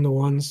have been the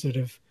ones that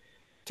have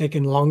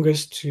taken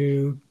longest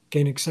to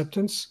gain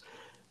acceptance,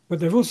 but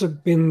they've also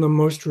been the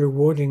most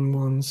rewarding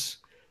ones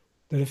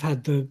that have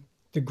had the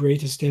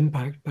greatest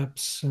impact,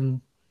 perhaps,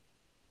 and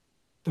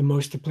the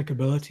most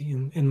applicability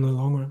in the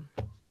long run.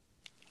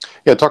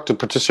 Yeah, I talked to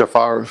Patricia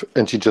Farr,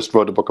 and she just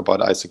wrote a book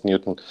about Isaac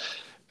Newton.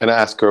 And I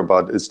asked her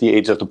about, is the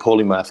age of the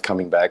polymath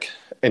coming back?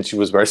 And she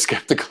was very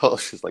skeptical.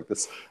 She's like,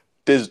 this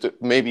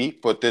maybe,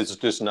 but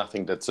there's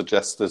nothing that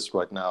suggests this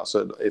right now.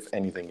 So if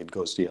anything, it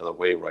goes the other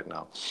way right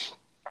now,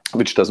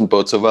 which doesn't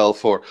bode so well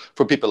for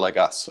people like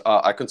us.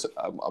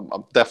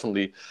 I'm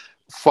definitely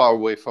far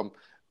away from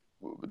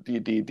the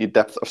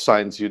depth of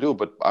science you do,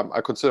 but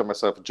I consider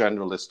myself a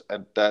generalist,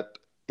 and that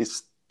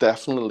is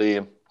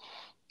definitely,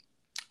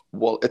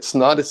 well, it's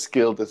not a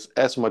skill that's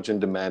as much in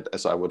demand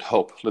as I would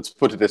hope. Let's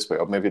put it this way,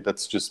 or maybe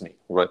that's just me,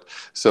 right?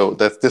 So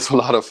there's a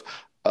lot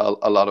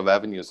of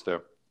avenues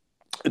there.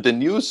 The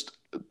newest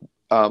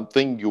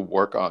thing you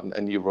work on,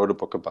 and you wrote a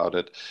book about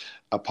it,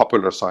 a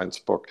popular science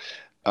book.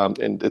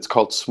 and it's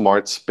called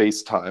Smart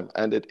Spacetime,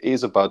 and it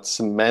is about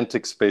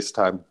semantic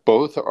spacetime.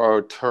 Both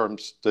are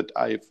terms that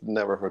I've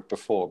never heard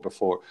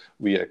before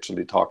we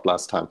actually talked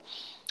last time.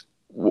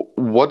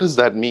 What does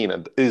that mean?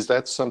 And is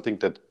that something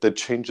that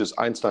changes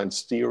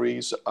Einstein's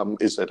theories?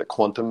 Is that a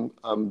quantum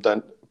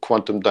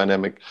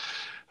dynamic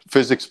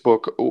physics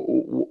book?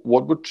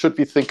 Should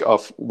we think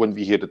of when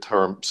we hear the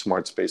term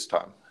smart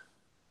spacetime?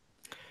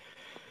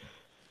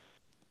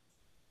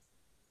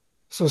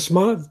 So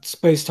smart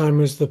spacetime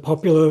was the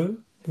popular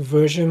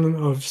version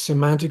of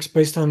semantic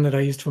spacetime that I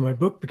used for my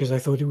book because I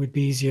thought it would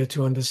be easier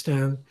to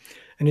understand.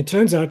 And it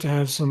turns out to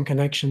have some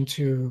connection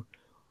to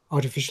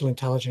artificial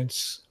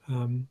intelligence,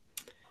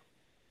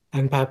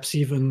 and perhaps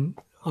even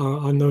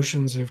our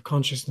notions of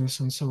consciousness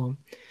and so on.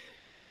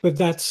 But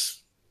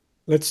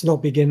let's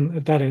not begin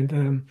at that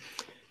end.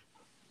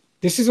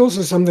 This is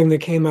also something that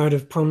came out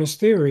of promise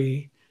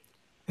theory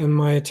and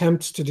my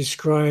attempts to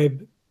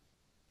describe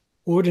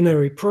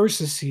ordinary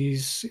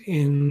processes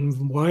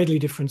in widely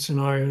different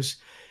scenarios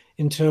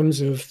in terms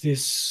of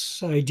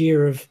this idea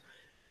of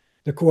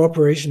the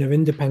cooperation of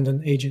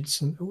independent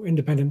agents and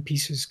independent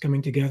pieces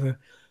coming together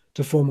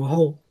to form a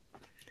whole.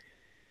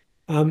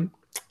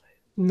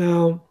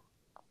 Now,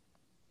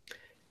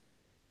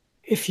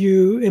 if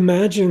you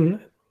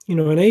imagine,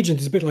 an agent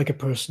is a bit like a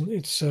person.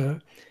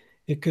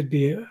 It could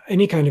be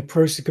any kind of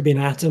process. It could be an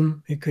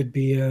atom. It could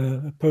be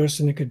a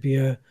person. It could be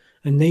a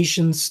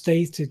nation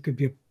state. It could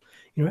be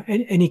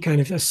any kind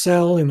of a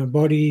cell in a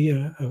body,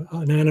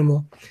 an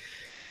animal.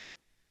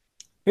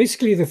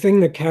 Basically, the thing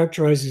that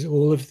characterizes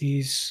all of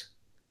these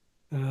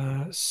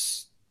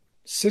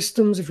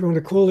systems, if you want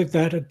to call it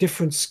that, at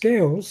different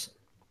scales,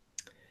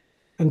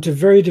 and to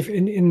very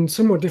different, in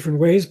somewhat different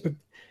ways, but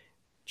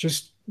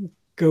just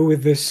go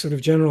with this sort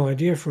of general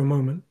idea for a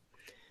moment.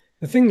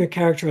 The thing that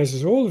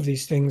characterizes all of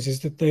these things is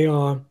that they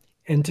are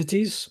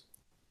entities,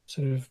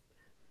 sort of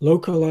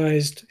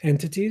localized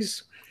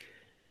entities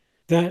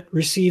that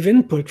receive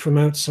input from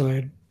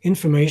outside,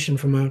 information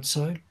from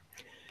outside,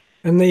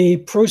 and they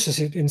process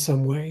it in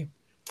some way.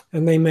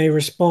 And they may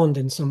respond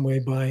in some way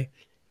by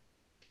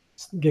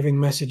giving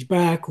message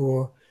back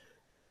or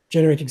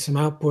generating some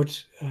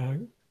output,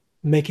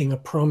 making a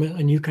promise,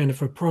 a new kind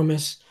of a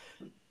promise,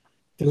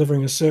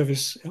 delivering a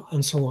service,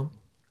 and so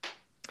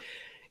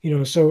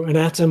on. So an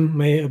atom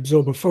may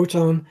absorb a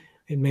photon,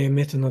 it may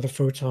emit another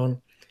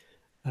photon,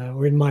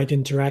 or it might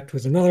interact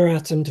with another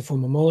atom to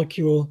form a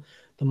molecule.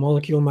 The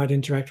molecule might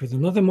interact with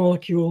another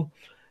molecule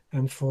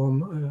and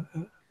form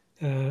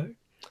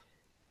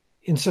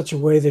in such a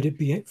way that it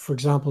be, for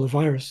example, a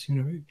virus.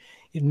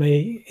 It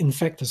may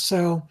infect a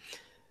cell.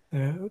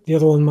 The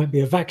other one might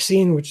be a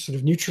vaccine, which sort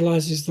of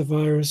neutralizes the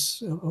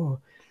virus, or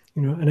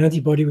an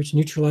antibody which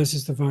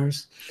neutralizes the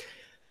virus.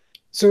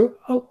 So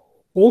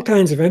all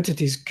kinds of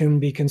entities can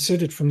be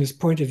considered from this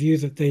point of view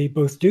that they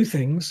both do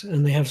things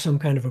and they have some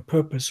kind of a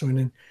purpose or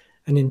an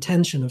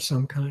intention of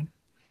some kind,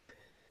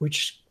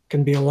 which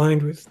can be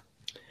aligned with.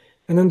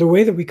 And then the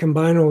way that we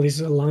combine all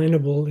these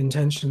alignable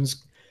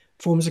intentions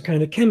forms a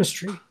kind of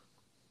chemistry,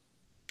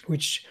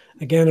 which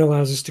again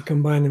allows us to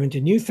combine them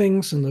into new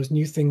things, and those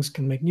new things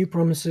can make new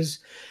promises.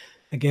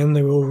 Again,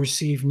 they will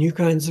receive new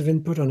kinds of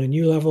input on a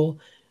new level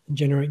and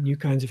generate new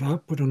kinds of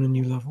output on a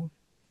new level.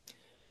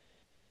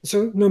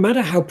 So no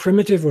matter how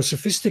primitive or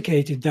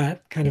sophisticated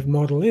that kind of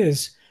model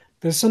is,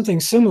 there's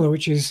something similar,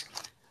 which is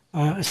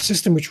a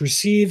system which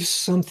receives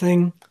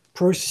something,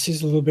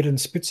 processes a little bit, and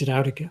spits it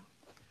out again.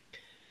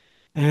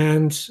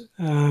 And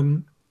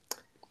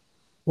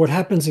what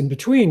happens in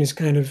between is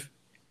kind of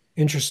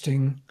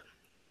interesting.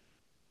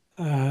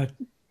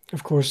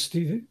 Of course,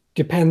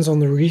 depends on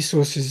the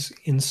resources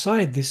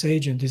inside this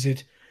agent. Does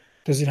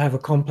it have a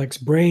complex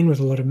brain with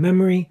a lot of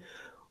memory,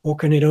 or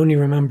can it only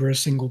remember a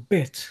single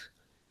bit,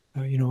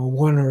 a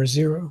 1 or a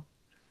 0?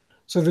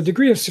 So the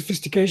degree of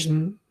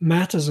sophistication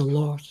matters a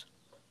lot.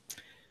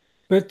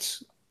 But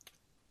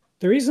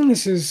the reason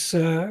this is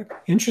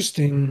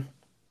interesting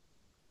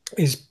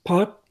is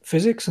part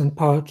physics and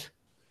part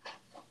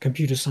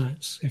computer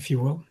science, if you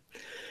will.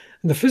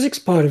 And the physics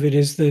part of it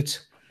is that,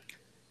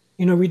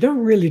 we don't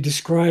really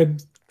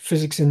describe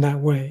physics in that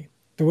way.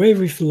 The way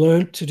we've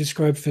learned to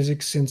describe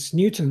physics since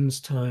Newton's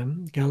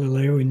time,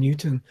 Galileo and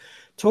Newton,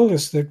 told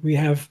us that we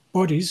have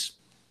bodies,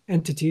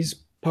 entities,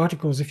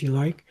 particles, if you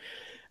like,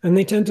 and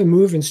they tend to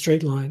move in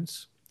straight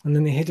lines. And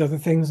then they hit other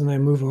things and they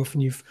move off,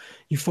 and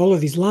you follow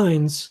these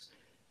lines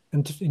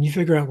and you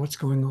figure out what's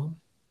going on.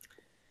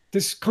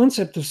 This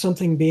concept of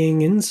something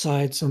being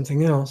inside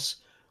something else,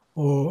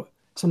 or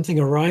something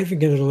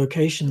arriving at a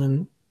location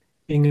and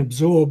being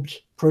absorbed,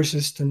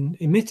 processed, and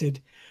emitted,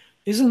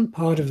 isn't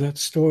part of that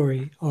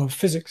story of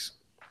physics.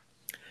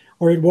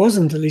 Or it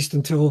wasn't, at least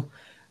until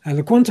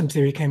the quantum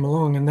theory came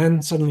along, and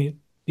then suddenly it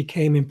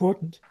became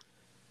important.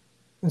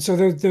 And so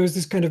there was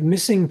this kind of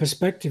missing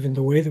perspective in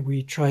the way that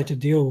we try to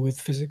deal with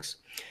physics.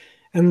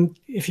 And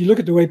if you look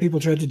at the way people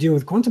tried to deal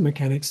with quantum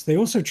mechanics, they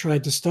also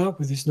tried to start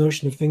with this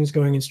notion of things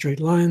going in straight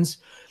lines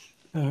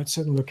at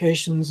certain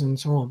locations and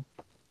so on.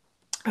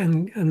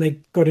 And they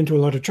got into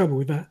a lot of trouble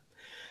with that.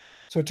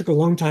 So it took a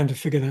long time to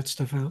figure that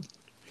stuff out.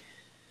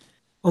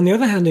 On the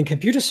other hand, in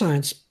computer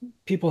science,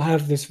 people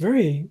have this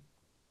very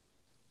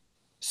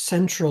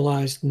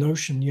centralized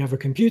notion. You have a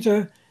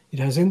computer, it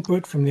has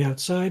input from the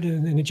outside,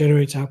 and then it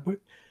generates output.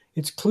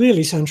 It's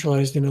clearly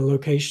centralized in a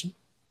location.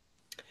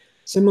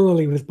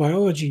 Similarly, with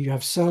biology, you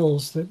have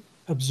cells that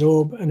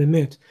absorb and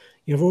emit.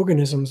 You have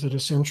organisms that are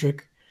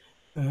centric,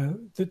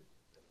 that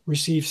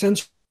receive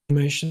sensory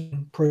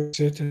information, process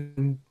it,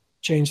 and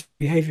change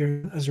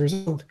behavior as a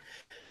result.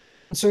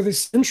 And so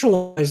this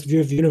centralized view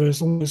of the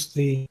universe, almost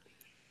this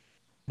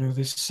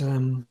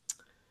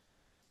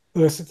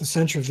Earth at the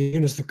center of the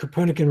universe, the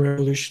Copernican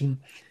revolution,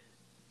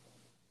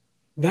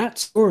 that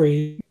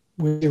story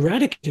was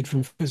eradicated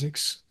from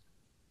physics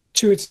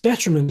to its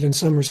detriment in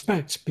some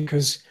respects,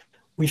 because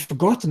we've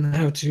forgotten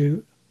how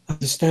to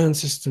understand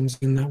systems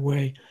in that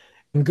way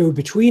and go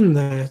between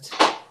that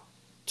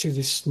to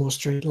this more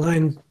straight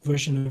line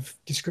version of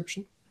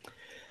description.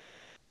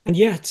 And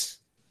yet,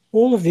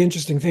 all of the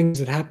interesting things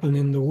that happen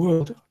in the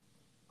world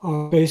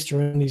are based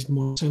around these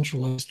more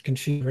centralized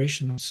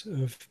configurations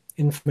of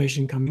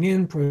information coming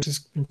in,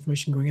 process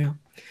information going out.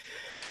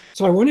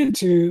 So I wanted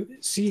to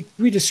see,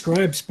 we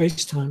describe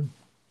space-time,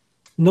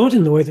 not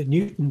in the way that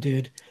Newton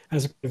did,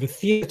 as a kind of a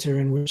theater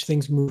in which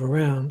things move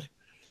around,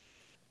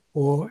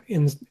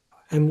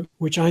 and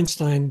which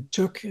Einstein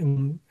took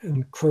and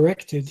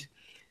corrected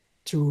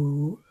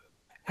to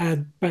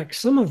add back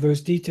some of those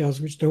details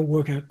which don't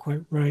work out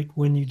quite right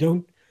when you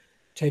don't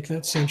take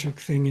that centric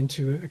thing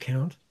into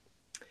account.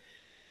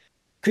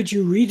 Could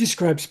you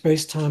redescribe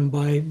space-time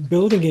by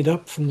building it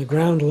up from the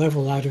ground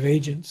level out of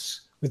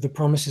agents with the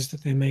promises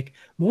that they make,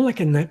 more like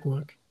a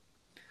network?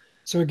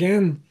 So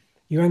again,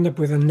 you end up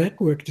with a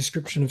network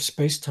description of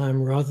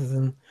space-time rather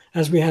than,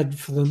 as we had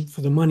for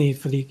the money,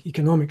 for the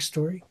economic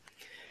story,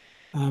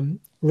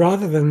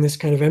 rather than this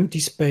kind of empty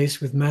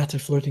space with matter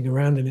floating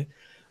around in it.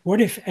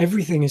 What if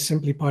everything is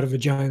simply part of a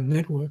giant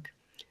network,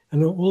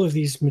 and all of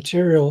these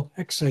material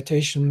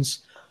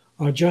excitations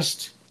are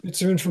just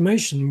bits of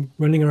information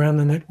running around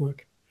the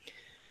network?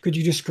 Could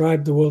you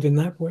describe the world in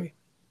that way?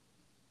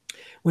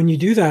 When you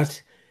do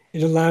that,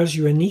 it allows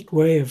you a neat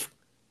way of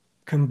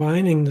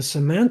combining the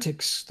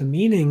semantics, the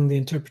meaning, the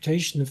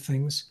interpretation of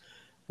things,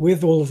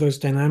 with all of those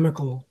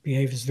dynamical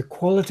behaviors. The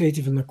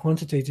qualitative and the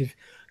quantitative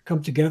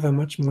come together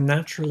much more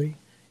naturally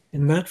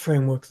in that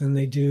framework than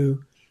they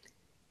do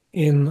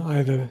in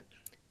either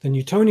the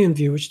Newtonian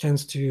view, which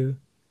tends to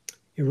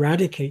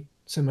eradicate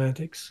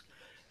semantics,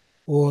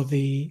 or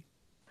the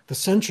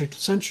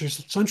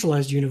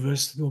centralized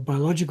universe, or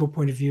biological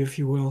point of view, if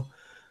you will,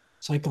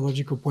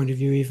 psychological point of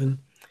view even,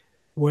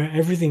 where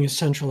everything is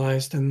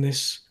centralized and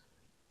this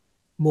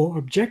more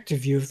objective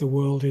view of the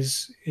world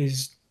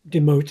is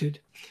demoted.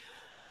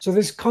 So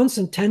this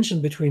constant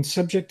tension between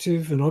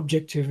subjective and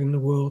objective in the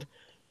world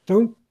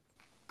don't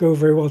go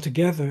very well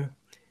together,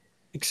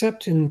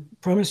 except in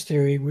premise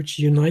theory, which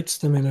unites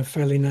them in a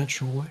fairly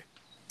natural way.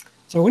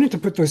 So I wanted to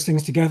put those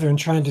things together and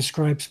try and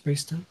describe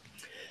spacetime.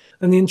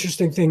 And the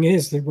interesting thing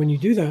is that when you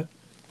do that,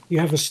 you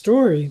have a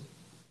story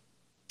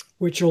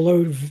which,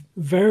 although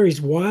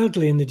varies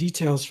wildly in the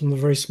details from the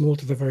very small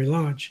to the very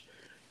large,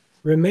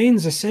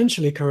 remains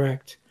essentially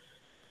correct,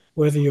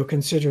 whether you're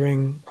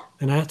considering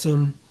an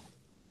atom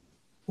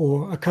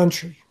or a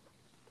country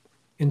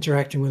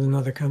interacting with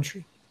another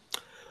country,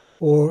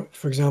 or,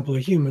 for example, a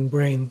human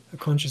brain, a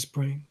conscious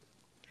brain.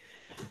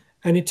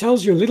 And it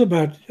tells you a little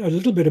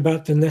bit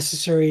about the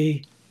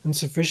necessary and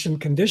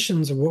sufficient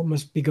conditions of what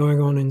must be going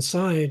on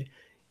inside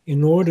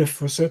in order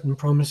for certain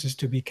promises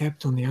to be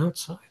kept on the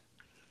outside,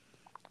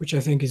 which I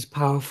think is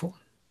powerful.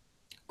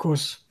 Of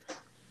course,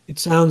 it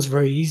sounds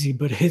very easy,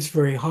 but it's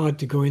very hard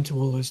to go into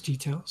all those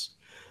details.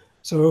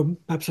 So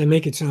perhaps I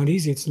make it sound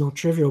easy. It's not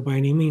trivial by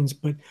any means,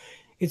 but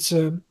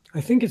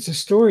I think it's a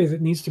story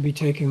that needs to be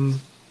taken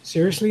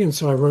seriously. And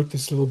so I wrote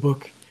this little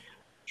book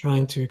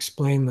trying to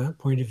explain that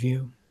point of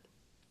view.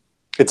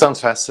 It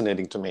sounds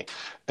fascinating to me.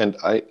 And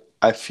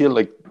I feel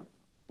like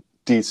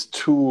these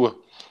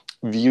two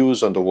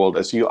views on the world,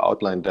 as you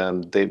outlined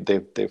them,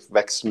 they've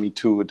vexed me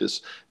too.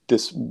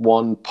 This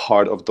one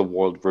part of the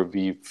world where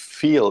we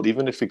feel,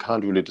 even if we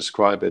can't really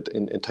describe it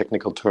in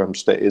technical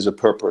terms, there is a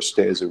purpose,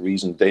 there is a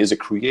reason, there is a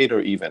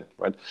creator even,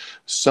 right?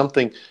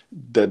 Something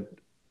that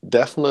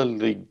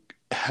definitely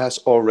has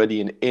already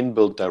an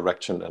inbuilt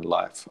direction in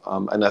life.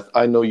 And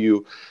I know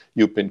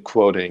you've been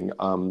quoting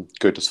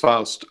Goethe's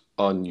Faust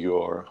on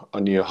your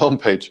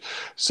homepage.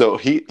 So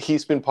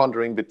he's been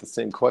pondering with the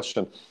same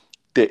question.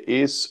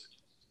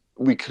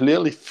 We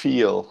clearly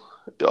feel,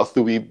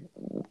 although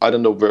I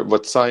don't know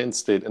what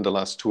science did in the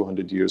last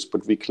 200 years,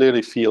 but we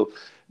clearly feel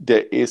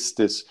there is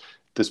this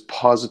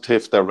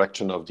positive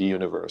direction of the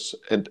universe,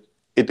 and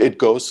it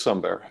goes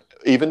somewhere.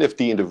 Even if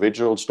the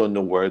individuals don't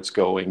know where it's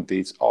going,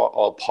 these are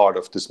all part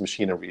of this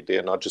machinery. They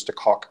are not just a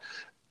cog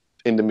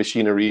in the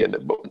machinery, and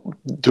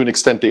to an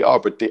extent they are,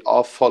 but they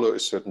all follow a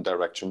certain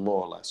direction,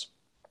 more or less.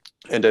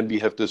 And then we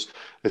have this,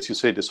 as you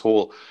say, this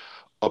whole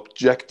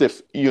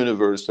objective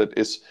universe that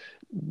is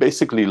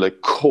basically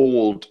like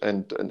cold,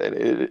 and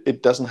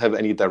it doesn't have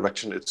any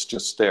direction. It's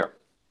just there.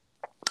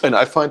 And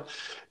I find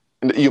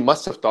And you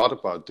must have thought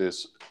about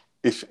this.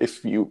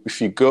 If you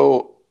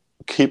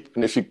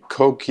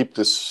keep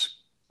this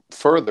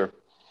further,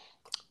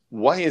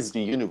 why is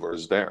the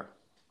universe there?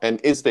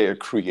 And is there a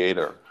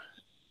creator?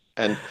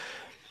 And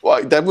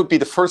well, that would be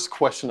the first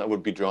question I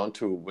would be drawn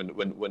to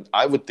when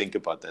I would think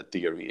about that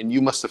theory. And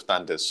you must have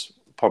done this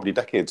probably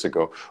decades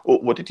ago.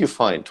 What did you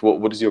find?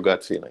 What is your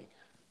gut feeling?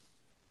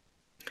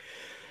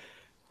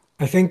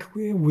 I think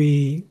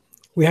we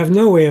have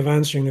no way of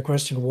answering the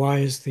question, why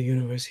is the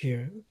universe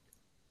here?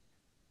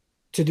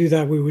 To do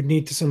that, we would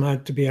need to somehow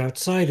to be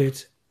outside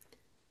it.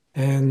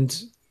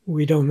 And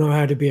we don't know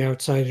how to be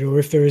outside it, or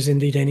if there is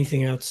indeed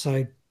anything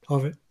outside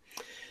of it.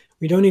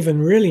 We don't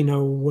even really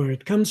know where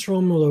it comes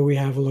from, although we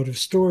have a lot of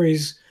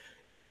stories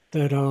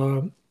that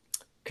are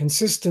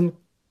consistent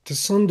to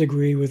some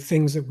degree with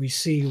things that we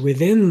see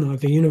within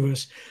the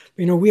universe.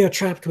 We are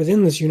trapped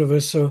within this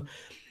universe, so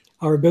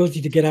our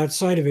ability to get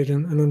outside of it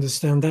and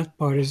understand that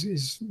part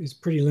is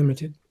pretty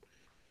limited.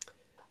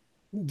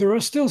 There are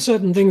still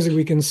certain things that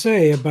we can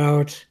say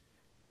about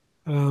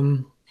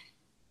how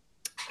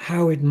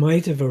it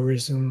might have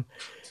arisen.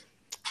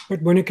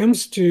 But when it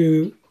comes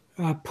to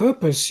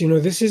purpose,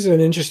 this is an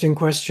interesting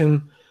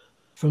question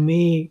for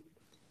me,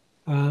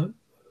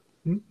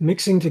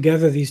 mixing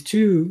together these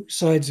two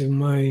sides of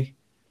my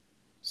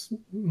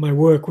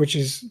work, which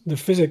is the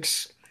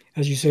physics,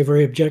 as you say,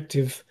 very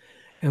objective,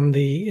 and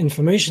the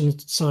information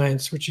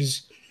science, which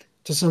is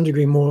to some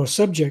degree more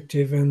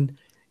subjective and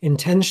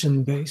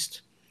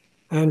intention-based,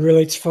 and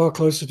relates far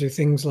closer to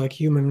things like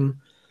human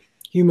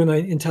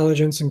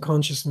intelligence and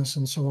consciousness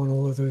and so on,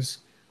 all of those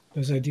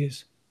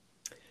ideas.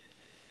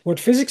 What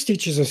physics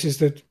teaches us is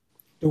that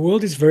the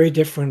world is very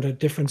different at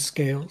different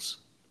scales.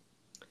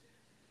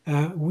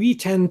 We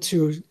tend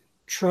to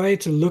try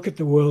to look at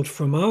the world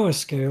from our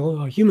scale,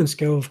 our human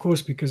scale, of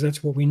course, because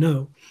that's what we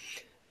know.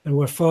 And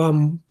we're far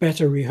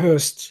better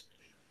rehearsed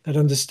at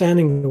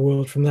understanding the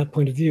world from that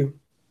point of view.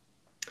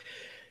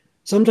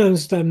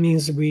 Sometimes that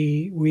means that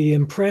we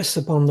impress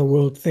upon the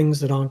world things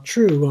that aren't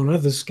true on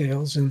other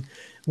scales, and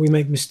we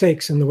make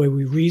mistakes in the way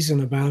we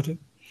reason about it.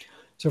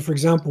 So, for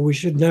example, we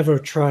should never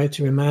try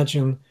to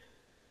imagine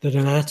that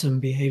an atom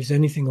behaves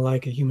anything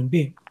like a human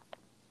being,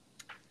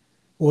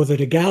 or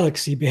that a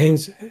galaxy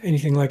behaves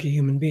anything like a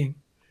human being.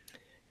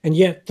 And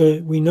yet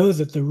we know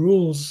that the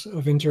rules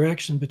of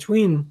interaction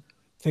between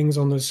things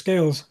on those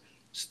scales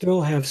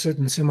still have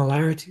certain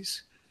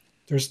similarities.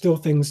 There are still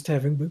things to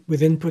have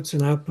with inputs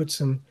and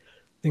outputs and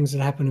things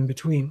that happen in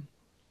between.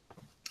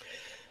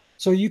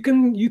 So you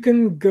can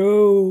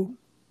to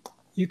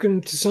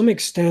some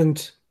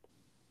extent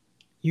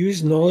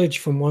use knowledge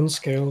from one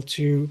scale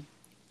to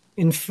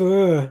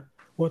infer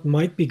what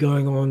might be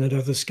going on at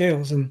other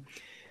scales. And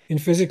in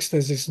physics,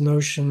 there's this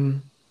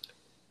notion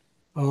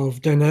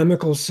of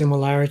dynamical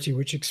similarity,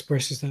 which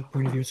expresses that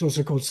point of view. It's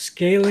also called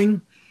scaling.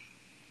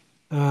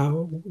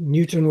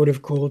 Newton would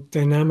have called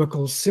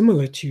dynamical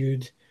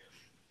similitude,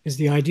 is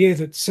the idea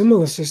that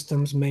similar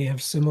systems may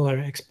have similar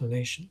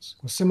explanations,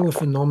 or similar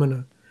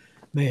phenomena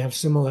may have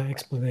similar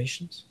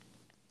explanations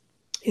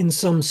in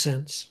some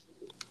sense.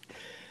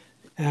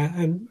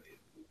 And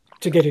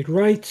to get it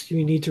right,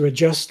 you need to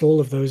adjust all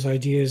of those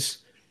ideas,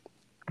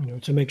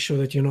 to make sure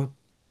that you're not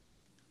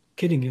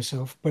kidding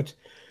yourself. But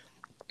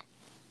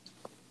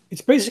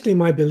it's basically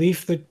my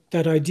belief that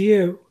that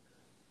idea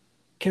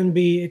can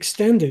be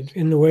extended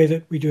in the way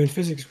that we do in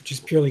physics, which is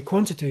purely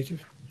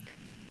quantitative,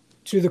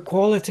 to the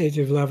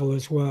qualitative level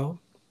as well,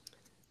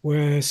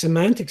 where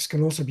semantics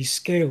can also be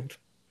scaled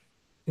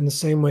in the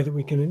same way that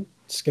we can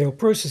scale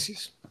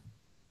processes.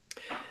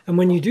 And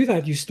when you do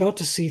that, you start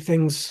to see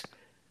things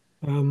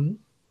in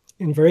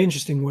very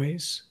interesting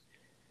ways.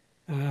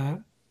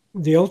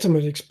 The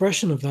ultimate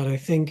expression of that, I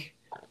think,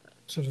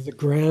 sort of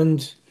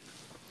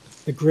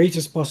the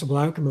greatest possible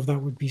outcome of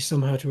that would be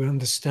somehow to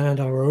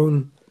understand our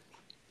own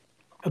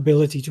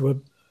ability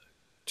to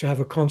have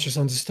a conscious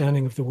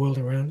understanding of the world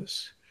around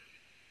us.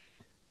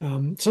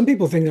 Some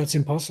people think that's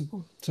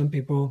impossible. Some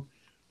people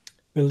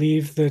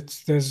believe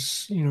that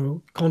there's,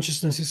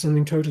 consciousness is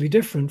something totally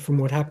different from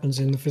what happens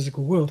in the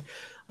physical world.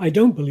 I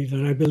don't believe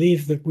that. I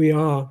believe that we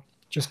are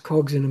just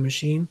cogs in a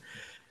machine,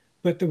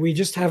 but that we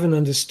just haven't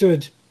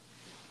understood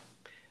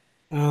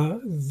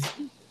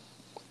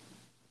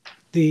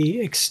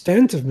the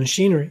extent of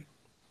machinery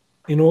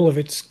in all of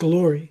its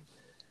glory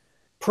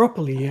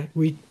properly yet.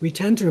 We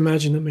tend to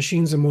imagine that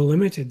machines are more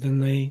limited than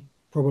they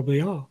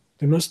probably are.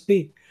 They must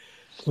be.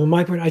 From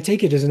my point, I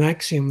take it as an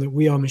axiom that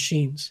we are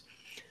machines,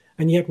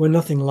 and yet we're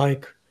nothing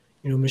like,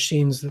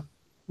 machines that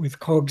with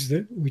cogs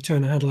that we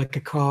turn a handle like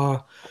a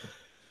car.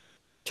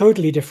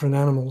 Totally different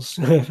animals,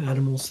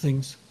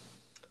 things.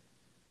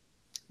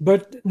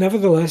 But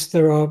nevertheless,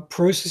 there are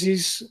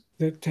processes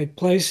that take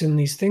place in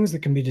these things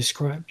that can be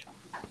described.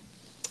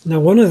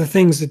 Now, one of the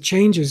things that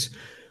changes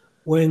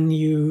when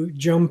you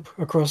jump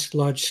across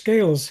large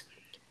scales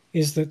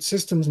is that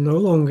systems no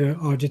longer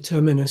are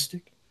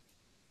deterministic.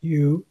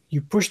 You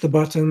push the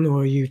button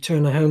or you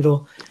turn a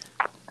handle,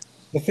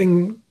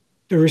 the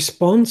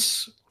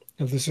response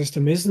of the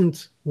system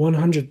isn't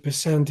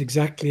 100%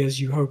 exactly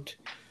as you hoped.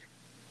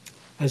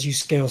 as you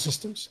scale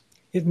systems.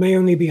 It may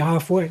only be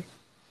halfway,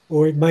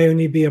 or it may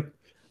only be a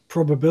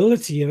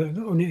probability,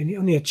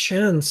 only a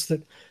chance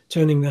that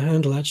turning the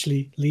handle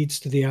actually leads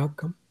to the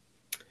outcome.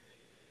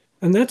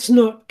 And that's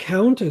not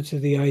counter to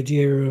the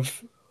idea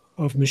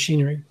of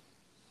machinery.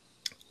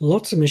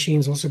 Lots of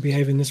machines also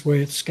behave in this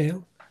way at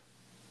scale.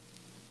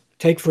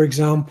 Take, for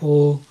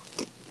example,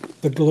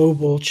 the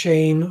global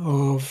chain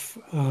of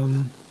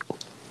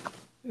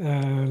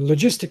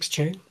logistics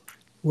chain,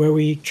 where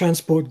we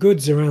transport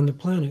goods around the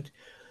planet.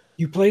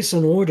 You place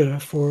an order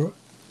for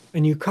a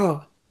new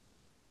car,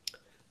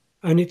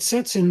 and it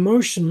sets in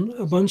motion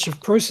a bunch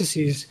of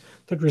processes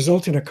that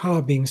result in a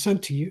car being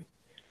sent to you.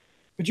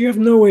 But you have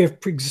no way of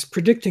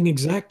predicting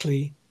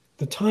exactly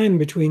the time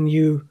between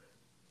you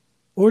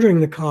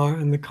ordering the car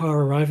and the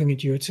car arriving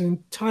at you. It's an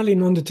entirely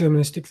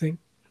non-deterministic thing.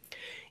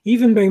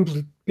 Even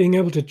being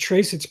able to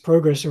trace its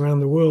progress around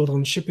the world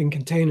on shipping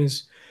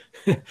containers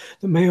that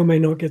may or may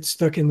not get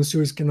stuck in the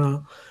Suez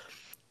Canal,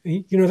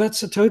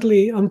 that's a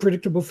totally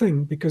unpredictable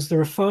thing because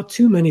there are far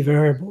too many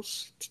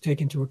variables to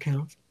take into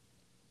account.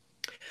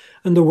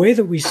 And the way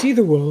that we see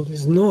the world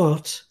is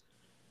not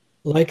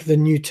like the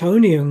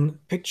Newtonian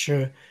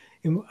picture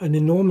in an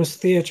enormous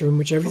theater in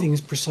which everything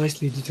is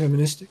precisely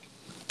deterministic.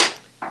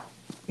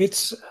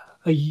 It's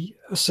a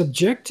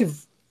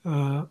subjective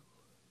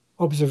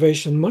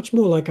observation, much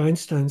more like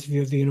Einstein's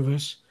view of the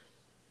universe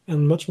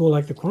and much more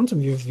like the quantum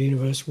view of the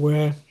universe,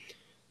 where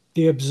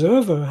the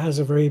observer has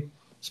a very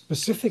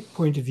specific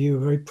point of view, a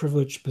very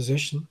privileged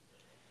position,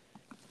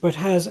 but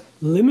has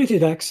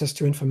limited access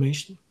to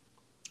information.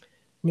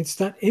 And it's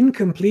that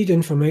incomplete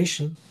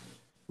information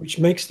which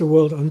makes the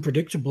world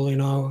unpredictable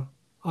in our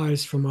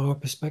eyes from our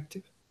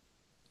perspective.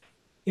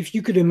 If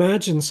you could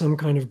imagine some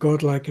kind of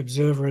godlike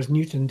observer as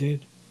Newton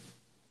did,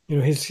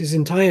 his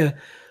entire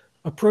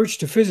approach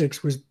to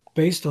physics was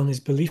based on his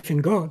belief in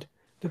God,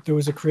 that there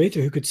was a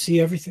creator who could see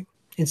everything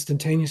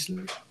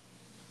instantaneously.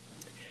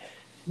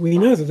 We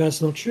know that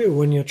that's not true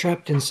when you're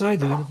trapped inside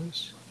the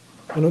universe.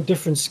 And on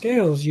different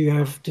scales, you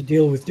have to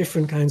deal with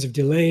different kinds of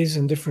delays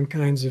and different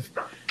kinds of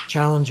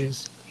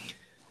challenges.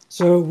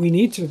 So we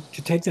need to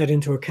take that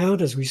into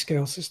account as we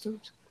scale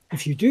systems.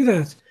 If you do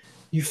that,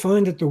 you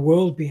find that the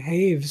world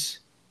behaves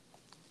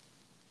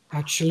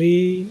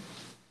actually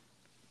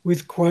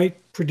with quite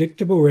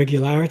predictable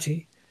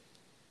regularity.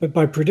 But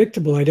by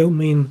predictable, I don't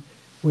mean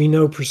we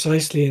know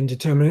precisely and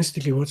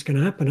deterministically what's going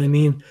to happen. I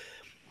mean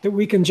that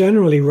we can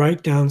generally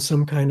write down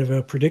some kind of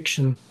a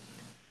prediction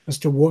as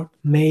to what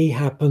may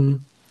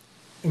happen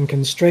and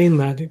constrain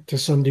that to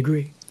some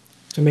degree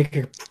to make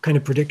a kind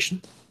of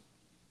prediction.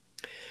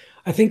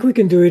 I think we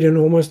can do it in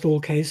almost all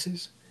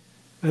cases.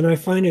 And I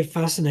find it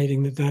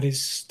fascinating that that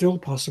is still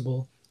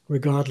possible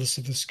regardless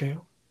of the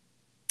scale.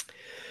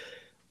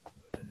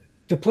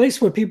 The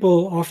place where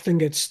people often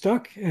get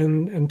stuck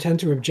and tend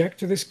to object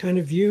to this kind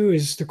of view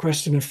is the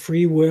question of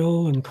free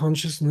will and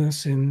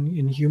consciousness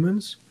in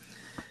humans.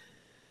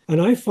 And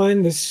I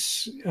find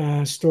this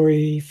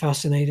story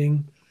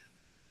fascinating.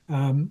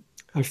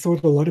 I've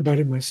thought a lot about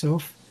it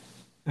myself,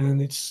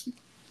 and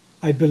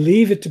I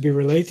believe it to be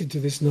related to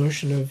this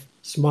notion of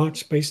smart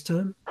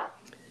spacetime,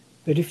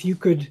 that if you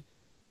could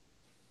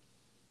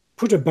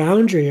put a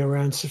boundary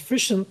around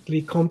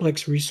sufficiently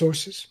complex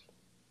resources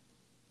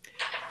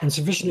and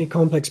sufficiently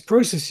complex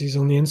processes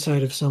on the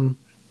inside of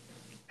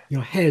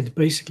your head,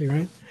 basically,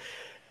 right?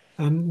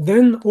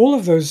 Then all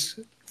of those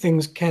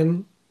things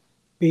can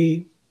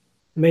be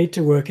made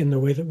to work in the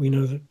way that we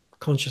know that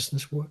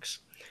consciousness works.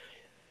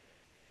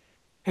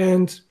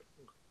 And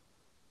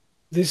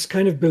this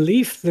kind of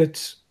belief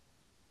that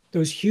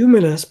those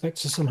human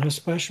aspects are somehow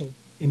special,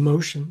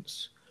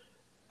 emotions,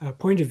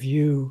 point of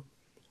view,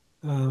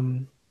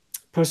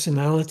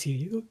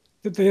 personality,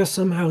 that they are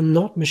somehow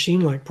not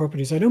machine-like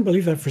properties. I don't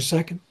believe that for a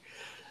second.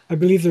 I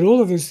believe that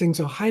all of those things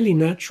are highly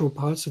natural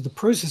parts of the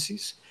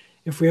processes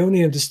if we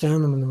only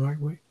understand them in the right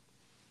way.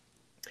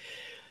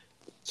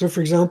 So,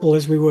 for example,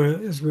 as we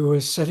were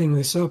setting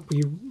this up,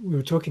 we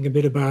were talking a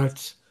bit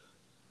about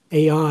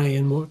AI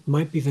and what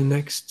might be the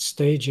next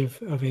stage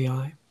of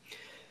AI.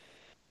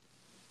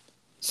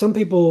 Some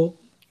people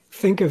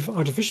think of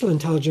artificial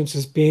intelligence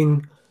as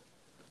being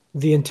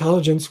the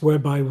intelligence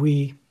whereby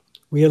we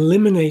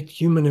eliminate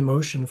human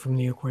emotion from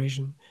the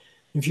equation.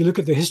 If you look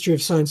at the history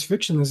of science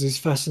fiction, there's this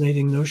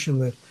fascinating notion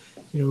that,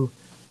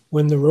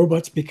 when the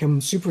robots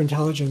become super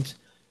intelligent,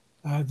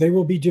 they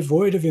will be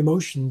devoid of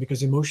emotion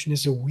because emotion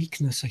is a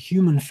weakness, a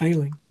human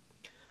failing.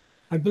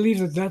 I believe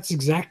that that's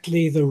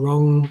exactly the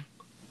wrong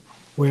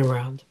way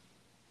around,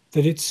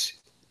 that it's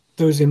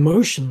those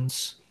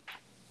emotions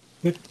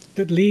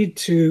that lead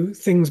to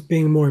things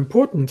being more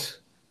important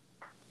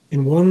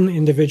in one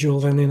individual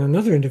than in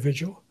another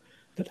individual,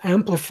 that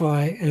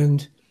amplify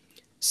and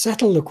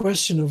settle the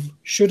question of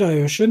should I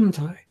or shouldn't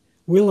I,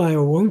 will I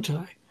or won't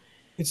I.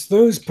 It's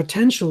those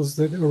potentials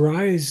that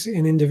arise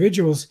in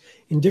individuals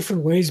in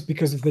different ways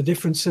because of the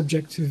different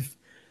subjective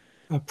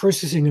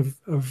processing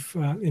of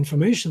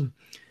information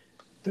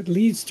that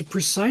leads to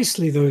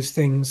precisely those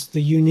things,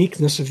 the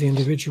uniqueness of the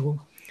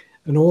individual,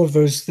 and all of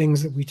those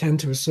things that we tend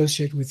to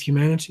associate with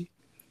humanity.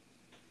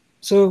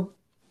 So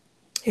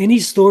any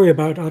story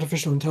about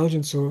artificial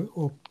intelligence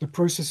or the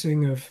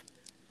processing of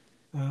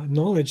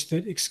knowledge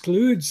that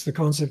excludes the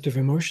concept of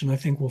emotion, I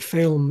think will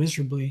fail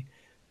miserably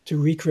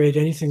to recreate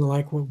anything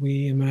like what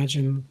we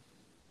imagine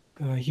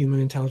human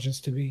intelligence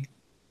to be.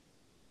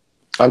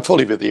 I'm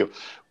fully with you.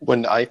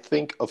 When I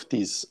think of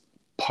these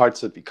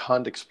parts that we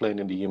can't explain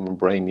in the human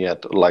brain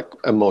yet, like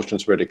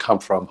emotions, where they come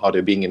from, how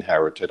they're being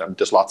inherited, and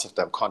there's lots of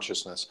them,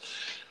 consciousness,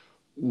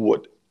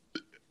 what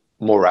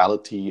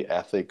morality,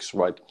 ethics,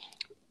 right?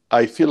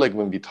 I feel like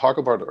when we talk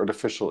about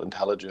artificial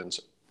intelligence,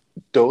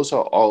 those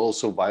are all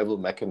survival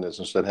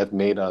mechanisms that have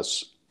made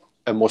us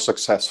a more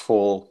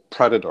successful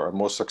predator, a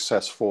more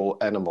successful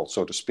animal,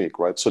 so to speak,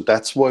 right? So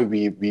that's why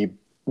we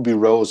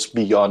rose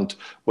beyond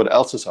what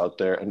else is out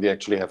there, and we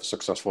actually have a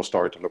successful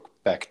story to look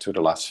back to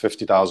the last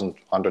 50,000,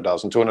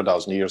 100,000,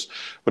 200,000 years,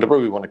 whatever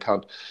we want to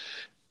count.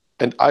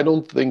 And I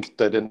don't think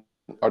that in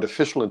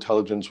artificial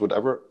intelligence,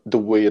 whatever the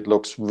way it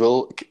looks,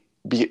 will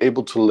be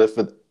able to live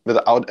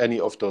without any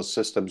of those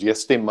systems.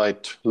 Yes, they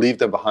might leave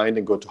them behind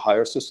and go to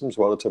higher systems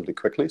relatively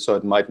quickly. So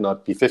it might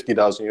not be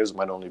 50,000 years, it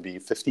might only be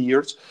 50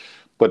 years.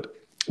 But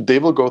they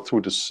will go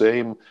through the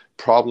same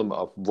problem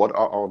of what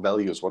are our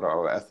values, what are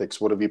our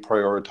ethics, what do we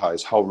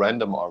prioritize, how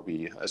random are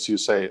we, as you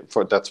say,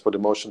 that's what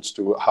emotions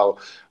do, how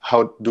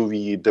do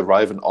we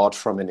derive an ought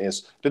from an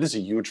is. That is a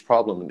huge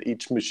problem, and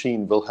each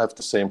machine will have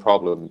the same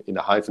problem in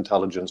a hive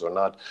intelligence or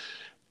not.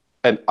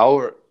 And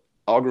our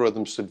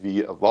algorithms that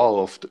we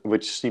evolved,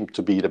 which seem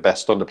to be the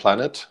best on the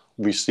planet,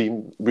 we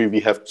seem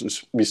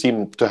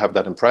to have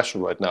that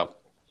impression right now.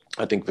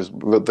 I think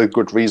with a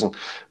good reason,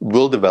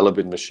 will develop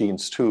in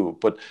machines too.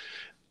 But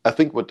I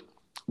think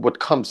what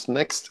comes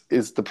next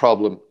is the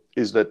problem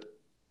is that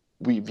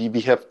we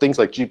have things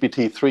like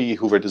GPT-3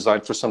 who were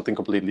designed for something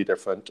completely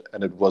different,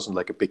 and it wasn't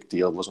like a big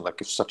deal. It wasn't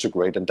like such a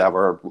great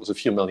endeavor. It was a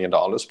few $1 million,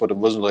 but it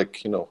wasn't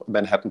like, a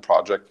Manhattan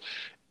Project.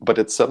 But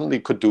it suddenly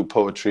could do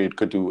poetry, it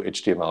could do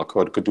HTML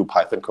code, it could do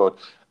Python code,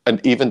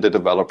 and even the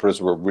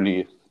developers were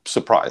really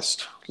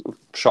surprised,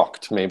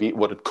 shocked maybe,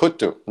 what it could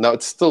do. Now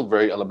it's still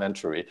very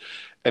elementary,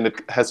 and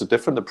it has a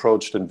different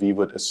approach than we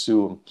would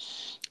assume.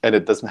 And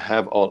it doesn't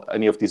have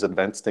any of these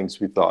advanced things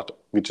we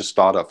just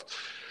thought of.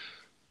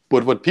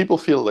 But what people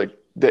feel like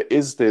there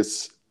is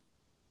this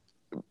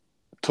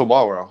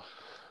tomorrow,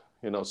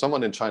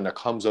 someone in China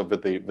comes up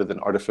with an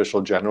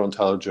artificial general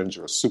intelligence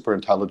or a super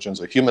intelligence,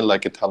 a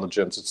human-like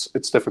intelligence.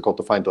 It's difficult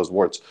to find those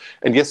words.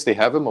 And yes, they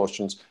have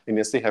emotions, and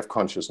yes, they have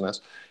consciousness,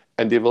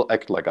 and they will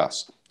act like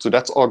us. So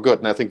that's all good,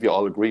 and I think we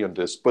all agree on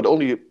this. But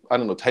only,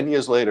 10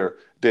 years later,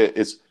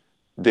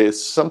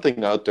 there's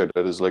something out there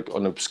that is like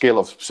on a scale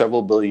of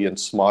several billion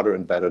smarter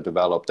and better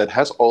developed, that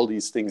has all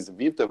these things that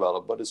we've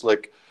developed, but it's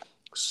like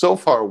so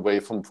far away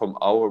from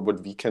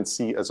what we can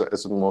see as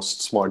the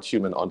most smart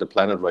human on the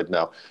planet right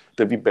now,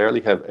 that we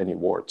barely have any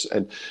words.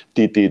 And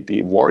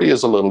the worry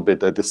is a little bit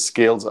that this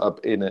scales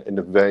up in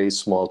a very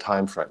small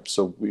time frame.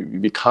 So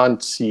we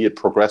can't see it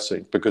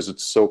progressing because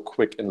it's so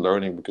quick in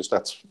learning, because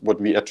that's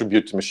what we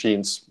attribute to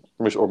machines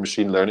or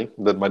machine learning.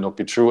 That might not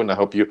be true, and I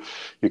hope you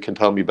can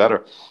tell me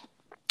better.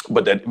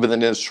 But that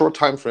within a short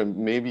time frame,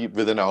 maybe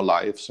within our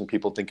lives, and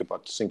people think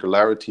about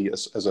singularity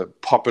as a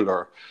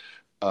popular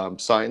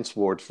science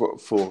word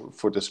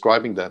for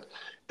describing that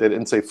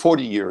in, say,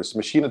 40 years,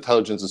 machine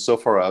intelligence is so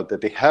far out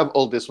that they have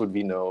all this what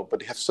we know, but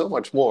they have so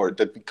much more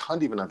that we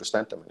can't even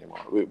understand them anymore.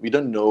 We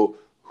don't know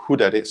who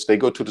that is. They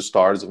go to the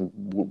stars, and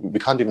we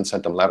can't even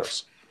send them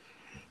letters.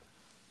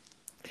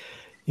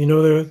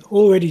 There are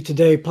already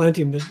today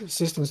plenty of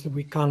systems that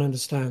we can't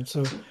understand.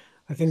 So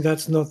I think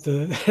that's not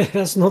the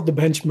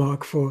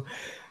benchmark for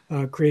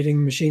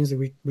creating machines that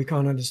we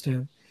can't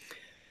understand.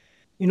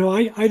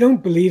 I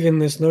don't believe in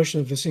this notion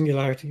of the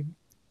singularity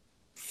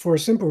for a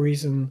simple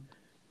reason,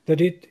 that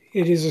it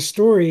is a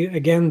story,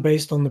 again,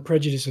 based on the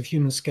prejudice of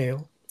human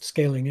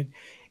scaling.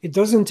 It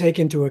doesn't take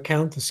into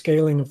account the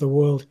scaling of the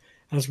world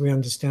as we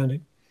understand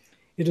it.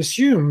 It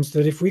assumes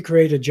that if we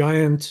create a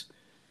giant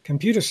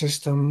computer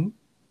system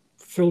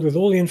filled with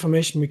all the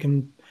information we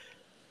can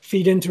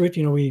feed into it,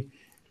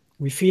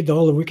 we feed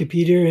all the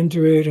Wikipedia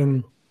into it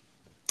and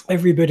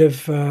every bit of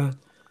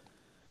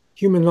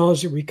human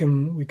knowledge that we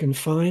can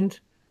find,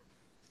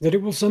 that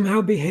it will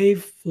somehow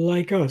behave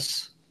like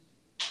us.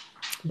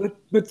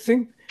 But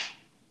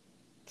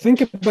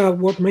think about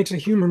what makes a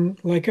human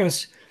like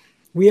us.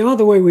 We are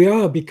the way we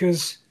are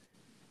because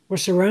we're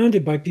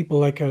surrounded by people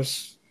like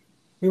us.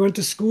 We went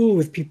to school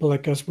with people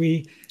like us.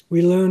 We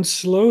learned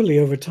slowly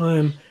over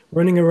time,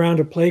 running around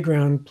a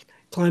playground,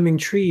 climbing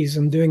trees,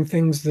 and doing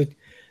things that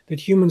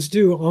humans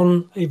do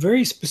on a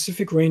very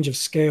specific range of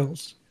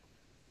scales.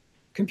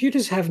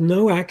 Computers have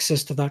no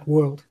access to that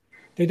world.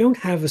 They don't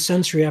have a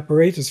sensory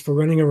apparatus for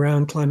running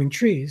around climbing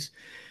trees.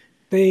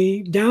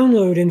 They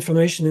download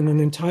information in an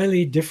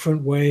entirely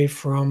different way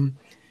from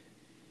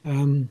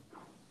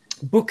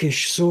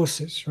bookish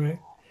sources, right?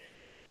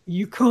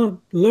 You can't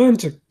learn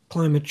to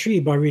climb a tree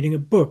by reading a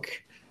book.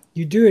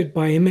 You do it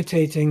by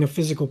imitating a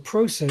physical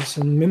process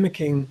and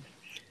mimicking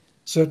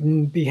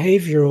certain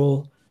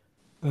behavioral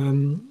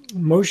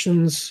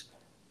motions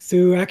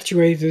through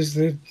actuators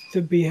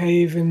that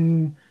behave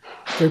in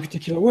a very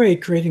particular way,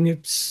 creating a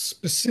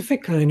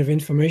specific kind of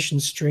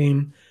information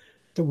stream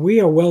that we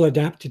are well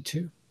adapted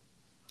to.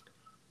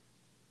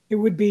 It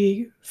would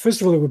be, first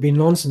of all, it would be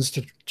nonsense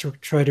to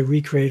try to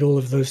recreate all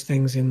of those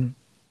things in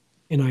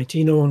IT.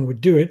 No one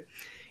would do it.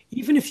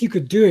 Even if you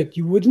could do it,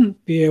 you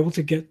wouldn't be able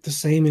to get the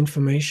same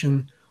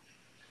information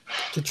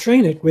to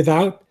train it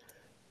without,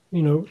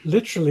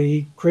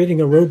 literally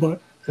creating a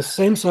robot the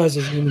same size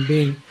as a human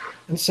being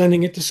and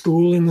sending it to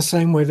school in the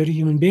same way that a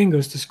human being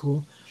goes to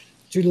school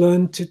to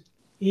learn to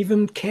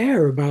even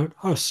care about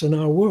us and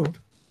our world.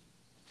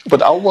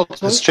 But our world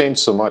has changed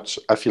so much.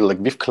 I feel like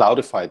we've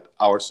cloudified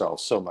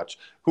ourselves so much.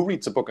 Who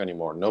reads a book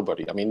anymore?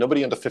 Nobody. I mean,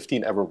 nobody under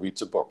 15 ever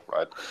reads a book,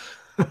 right?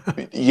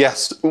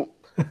 Yes.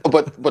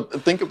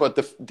 But think about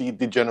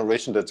the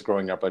generation that's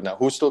growing up right now.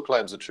 Who still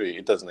climbs a tree?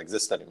 It doesn't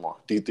exist anymore.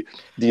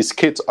 These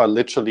kids are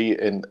literally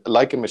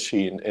like a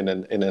machine in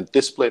a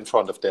display in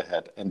front of their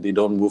head, and they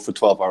don't move for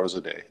 12 hours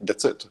a day.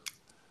 That's it.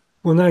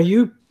 Well, now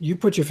you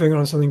put your finger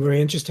on something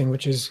very interesting,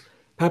 which is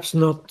perhaps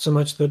not so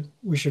much that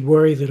we should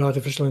worry that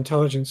artificial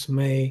intelligence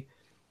may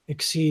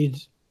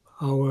exceed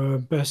our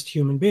best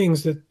human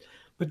beings,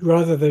 but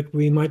rather that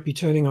we might be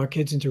turning our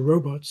kids into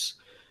robots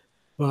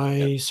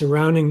by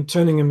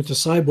turning them into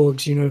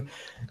cyborgs,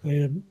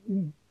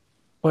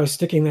 by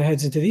sticking their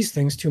heads into these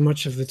things too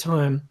much of the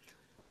time,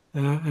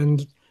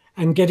 and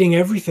getting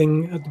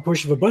everything at the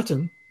push of a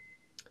button,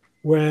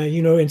 where,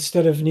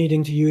 instead of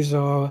needing to use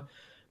our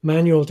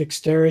manual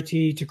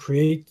dexterity to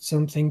create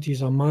something, to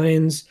use our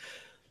minds,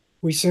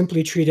 we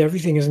simply treat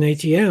everything as an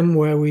ATM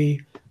where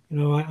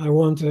I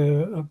want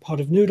a pot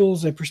of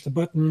noodles, I push the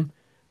button,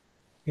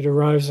 it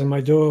arrives on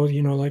my door,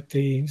 like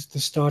the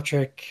Star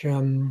Trek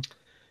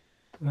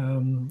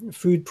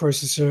food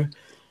processor.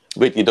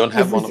 Wait, you don't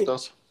have one of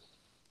those?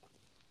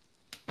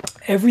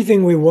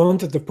 Everything we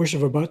want at the push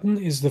of a button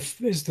is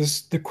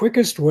the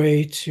quickest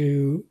way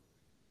to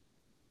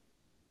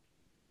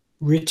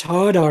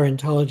retard our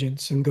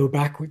intelligence and go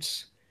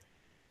backwards.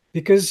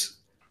 Because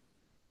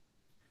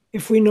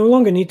if we no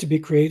longer need to be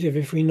creative,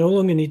 if we no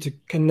longer need to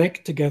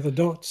connect together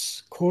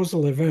dots,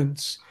 causal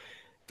events,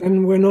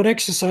 then we're not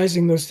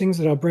exercising those things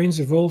that our brains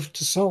evolved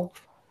to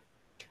solve.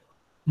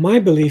 My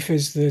belief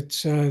is that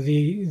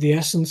the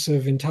essence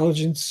of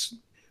intelligence,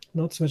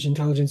 not so much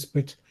intelligence,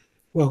 but,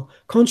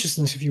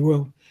 consciousness, if you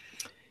will,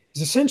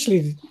 is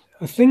essentially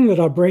a thing that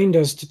our brain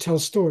does to tell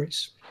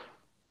stories.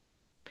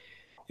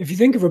 If you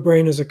think of a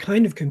brain as a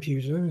kind of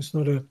computer, it's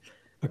not a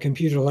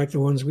computer like the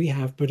ones we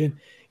have, but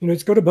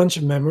it's got a bunch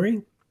of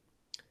memory,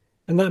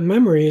 and that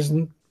memory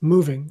isn't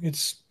moving.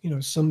 It's,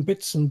 some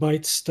bits and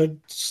bytes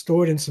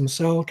stored in some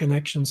cell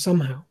connection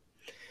somehow.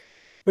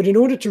 But in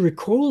order to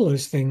recall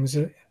those things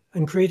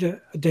and create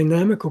a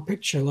dynamical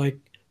picture, like,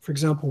 for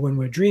example, when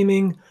we're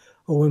dreaming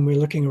or when we're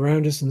looking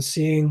around us and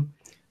seeing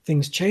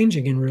things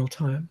changing in real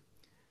time,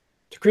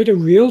 to create a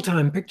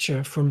real-time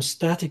picture from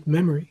static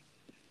memory,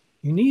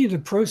 you need a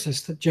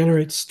process that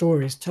generates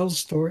stories, tells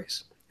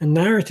stories, a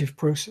narrative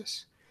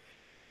process.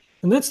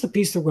 And that's the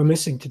piece that we're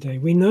missing today.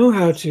 We know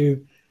how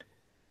to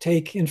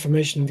take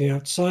information from the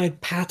outside,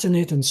 pattern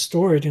it, and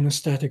store it in a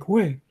static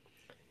way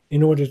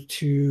in order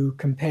to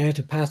compare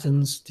to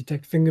patterns,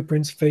 detect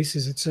fingerprints,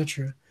 faces,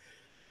 etc.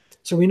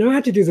 So we know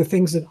how to do the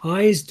things that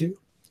eyes do,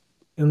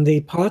 and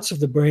the parts of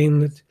the brain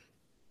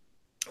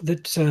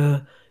that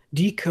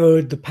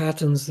decode the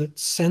patterns that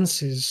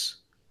senses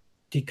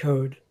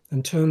decode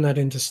and turn that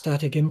into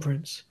static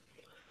imprints.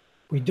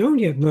 We don't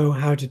yet know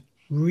how to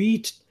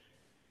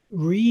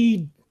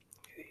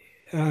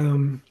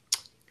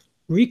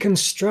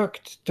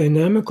reconstruct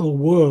dynamical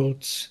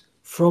worlds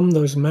from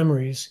those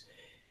memories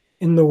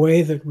in the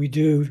way that we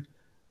do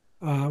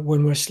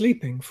when we're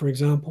sleeping, for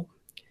example.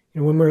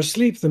 When we're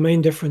asleep, the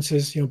main difference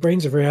is,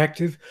 brains are very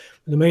active,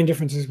 but the main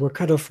difference is we're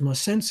cut off from our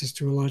senses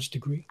to a large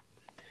degree.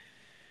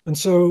 And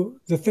so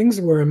the things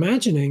that we're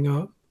imagining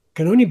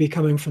can only be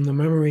coming from the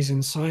memories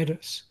inside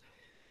us.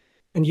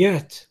 And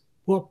yet,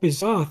 what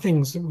bizarre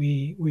things that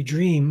we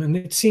dream, and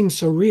it seems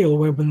so real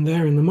when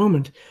they're in the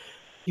moment.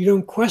 You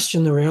don't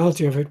question the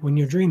reality of it when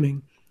you're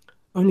dreaming.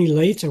 Only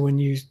later, when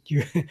you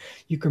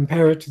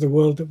compare it to the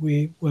world that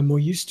we're more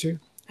used to,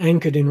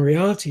 anchored in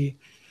reality,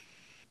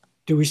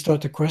 do we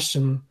start to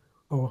question,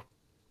 oh,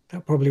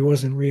 that probably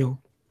wasn't real.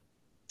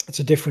 It's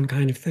a different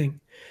kind of thing.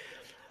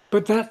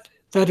 But that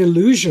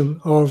illusion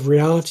of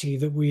reality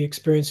that we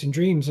experience in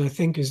dreams, I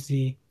think, is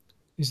the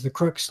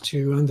crux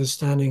to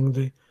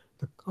understanding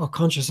our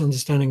conscious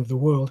understanding of the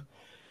world.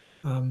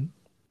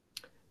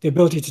 The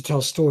ability to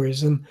tell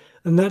stories, and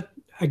that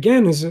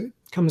again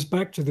comes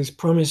back to this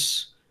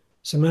promise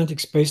semantic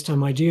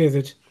spacetime idea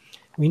that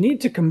we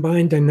need to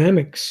combine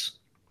dynamics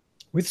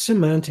with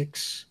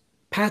semantics,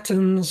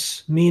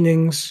 patterns,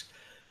 meanings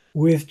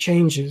with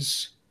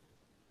changes.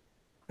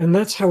 And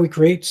that's how we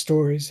create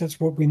stories. That's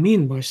what we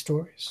mean by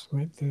stories,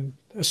 right?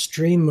 A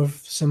stream of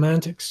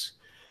semantics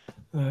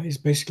is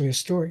basically a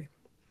story.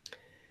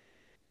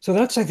 So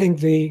that's, I think,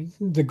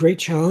 the great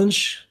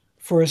challenge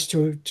for us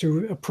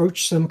to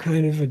approach some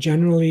kind of a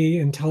generally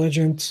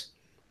intelligent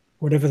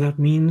whatever that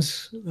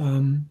means,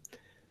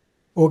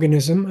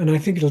 organism. And I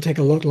think it'll take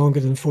a lot longer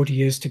than 40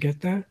 years to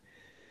get there,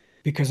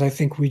 because I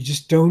think we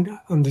just don't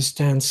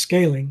understand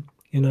scaling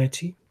in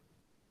IT.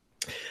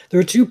 There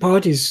are two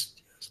parties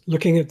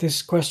looking at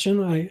this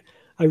question.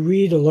 I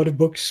read a lot of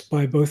books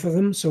by both of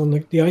them. So on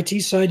the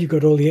IT side, you've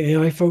got all the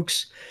AI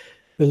folks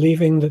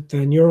believing that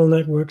the neural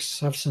networks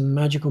have some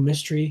magical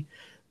mystery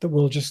that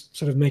will just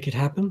sort of make it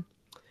happen.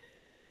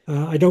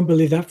 I don't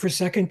believe that for a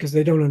second, because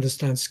they don't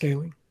understand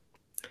scaling.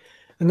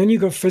 And then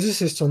you've got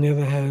physicists, on the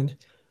other hand,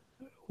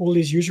 all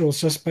these usual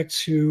suspects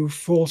who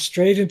fall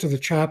straight into the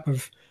trap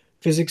of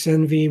physics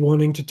envy,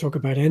 wanting to talk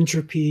about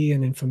entropy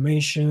and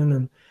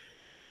information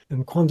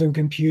and quantum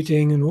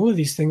computing and all of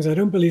these things. I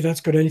don't believe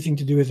that's got anything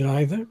to do with it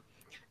either,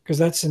 because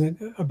that's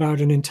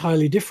about an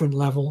entirely different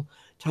level,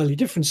 entirely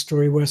different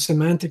story, where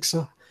semantics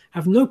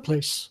have no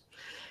place.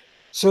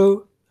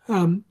 So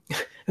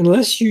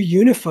unless you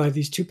unify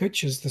these two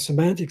pictures, the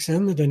semantics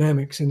and the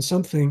dynamics, in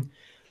something,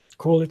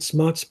 call it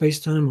smart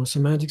spacetime or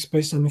semantic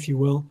spacetime, if you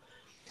will,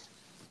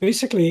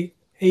 basically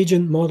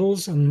agent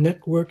models and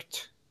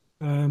networked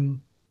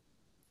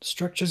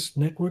structures,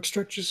 network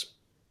structures,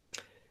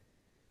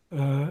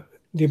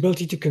 the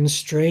ability to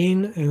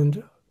constrain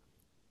and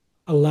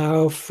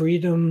allow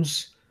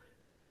freedoms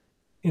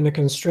in a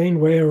constrained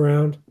way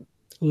around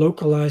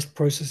localized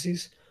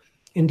processes,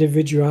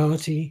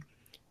 individuality,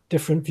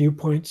 different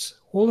viewpoints,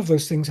 all of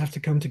those things have to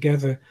come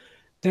together.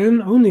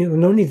 Then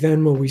only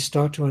then will we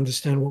start to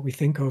understand what we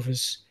think of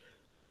as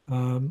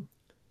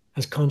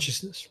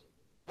consciousness.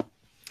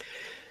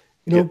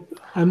 You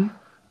know,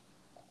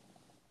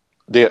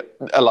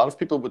 a lot of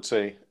people would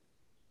say,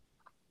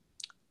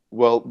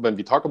 well, when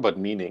we talk about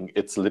meaning,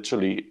 it's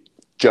literally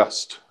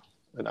just,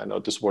 and I know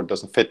this word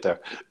doesn't fit there,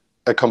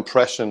 a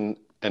compression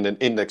and an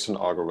indexing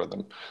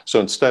algorithm. So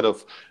instead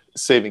of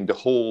saving the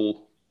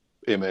whole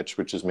image,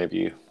 which is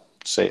maybe,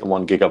 say,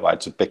 1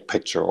 gigabyte, a big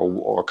picture,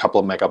 or a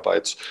couple of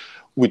megabytes,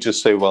 we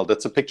just say, well,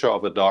 that's a picture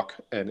of a dog,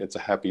 and it's a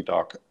happy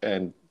dog,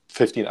 and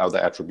 15 other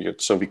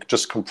attributes. So we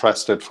just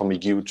compressed it from a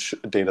huge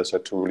data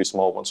set to a really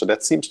small one. So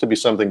that seems to be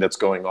something that's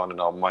going on in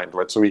our mind,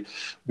 right? So we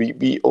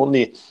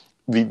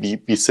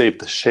save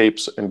the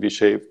shapes, and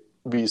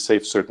we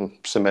save certain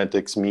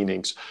semantics,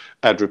 meanings,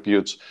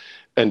 attributes,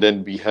 and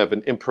then we have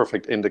an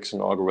imperfect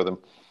indexing algorithm.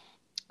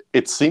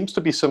 It seems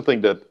to be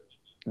something that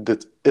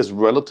is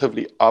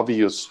relatively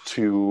obvious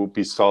to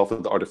be solved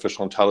with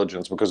artificial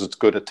intelligence, because it's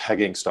good at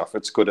tagging stuff.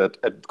 It's good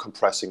at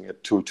compressing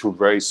it to a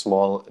very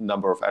small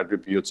number of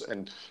attributes.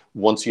 And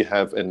once you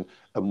have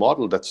a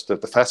model, that's the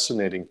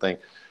fascinating thing.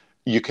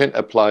 You can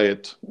apply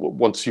it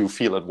once you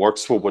feel it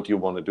works for what you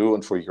want to do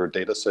and for your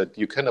data set.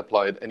 You can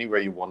apply it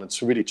anywhere you want.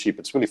 It's really cheap.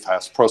 It's really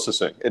fast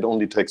processing. It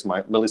only takes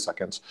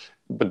milliseconds.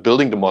 But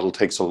building the model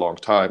takes a long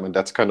time. And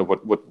that's kind of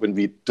what when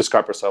we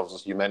describe ourselves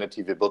as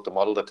humanity, we build the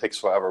model that takes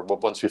forever.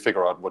 But once we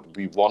figure out what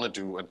we want to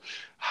do and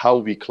how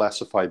we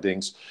classify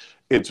things,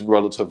 it's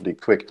relatively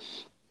quick.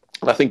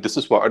 And I think this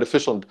is why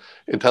artificial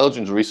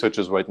intelligence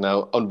researchers right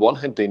now, on one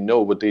hand, they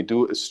know what they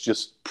do is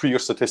just pure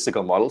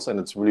statistical models, and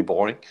it's really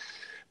boring.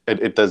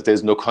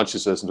 There's no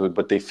consciousness into it,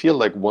 but they feel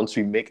like once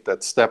we make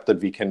that step that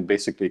we can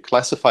basically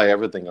classify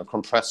everything and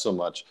compress so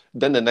much,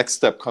 then the next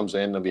step comes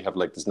in and we have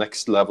like this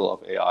next level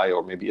of AI,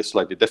 or maybe a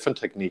slightly different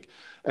technique.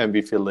 And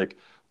we feel like,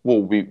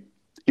 well,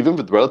 even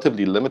with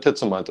relatively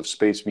limited amount of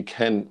space, we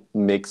can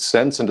make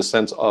sense in the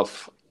sense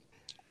of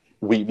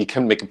we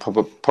can make a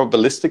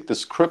probabilistic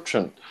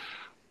description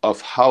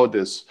of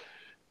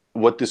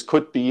what this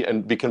could be,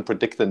 and we can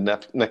predict the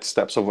next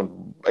steps. So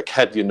when a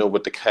cat, you know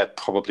what the cat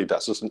probably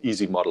does. It's an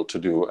easy model to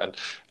do. And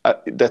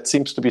that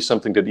seems to be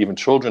something that even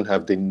children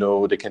have. They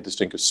know they can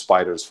distinguish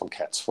spiders from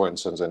cats, for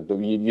instance. And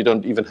you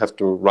don't even have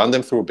to run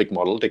them through a big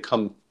model. They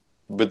come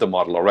with the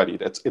model already.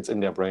 It's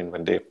in their brain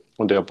when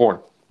they are born.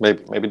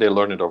 Maybe they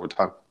learn it over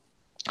time.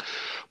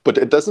 But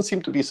it doesn't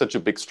seem to be such a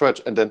big stretch.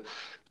 And then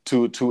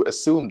to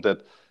assume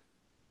that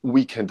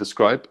we can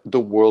describe the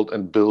world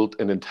and build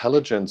an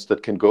intelligence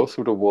that can go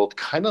through the world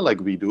kind of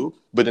like we do,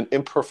 but an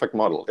imperfect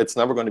model. It's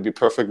never going to be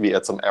perfect. We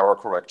add some error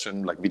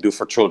correction like we do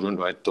for children,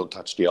 right? Don't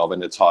touch the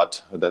oven, it's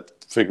hot.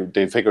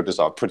 They figured this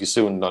out pretty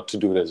soon, not to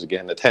do this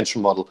again.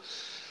 Attention model.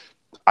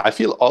 I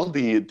feel all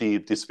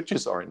the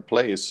switches are in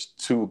place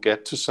to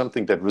get to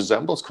something that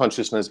resembles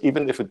consciousness,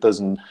 even if it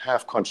doesn't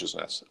have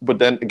consciousness. But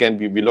then again,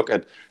 we look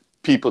at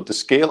people, the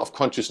scale of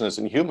consciousness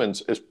in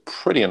humans is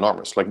pretty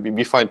enormous. Like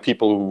we find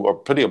people who are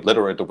pretty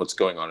obliterated of what's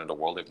going on in the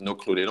world. They have no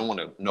clue. They don't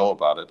want to know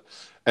about it.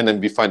 And then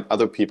we find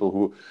other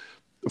people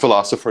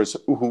philosophers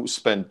who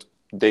spend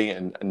day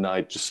and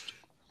night just,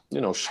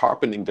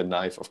 sharpening the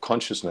knife of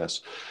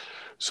consciousness.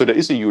 So there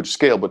is a huge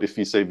scale. But if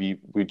we say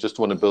we just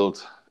want to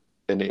build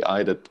an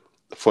AI that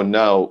for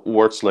now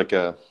works like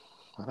a,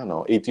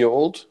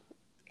 8-year-old,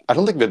 I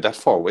don't think we're that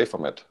far away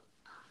from it.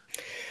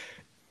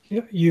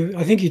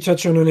 I think you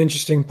touched on an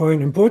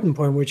important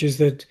point, which is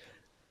that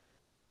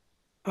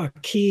a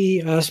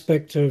key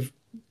aspect of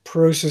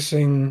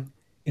processing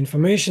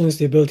information is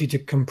the ability to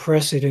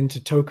compress it into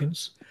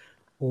tokens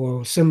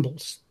or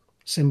symbols,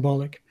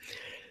 symbolic.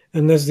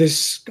 And there's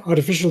this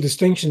artificial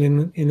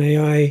distinction in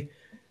AI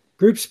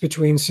groups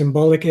between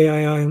symbolic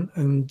AI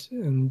and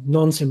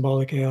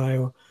non-symbolic AI,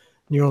 or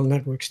neural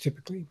networks,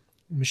 typically,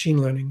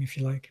 machine learning, if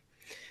you like.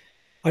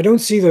 I don't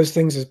see those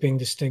things as being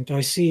distinct.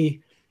 I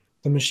see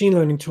the machine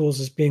learning tools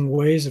as being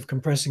ways of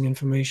compressing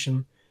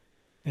information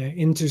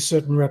into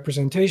certain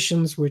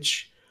representations,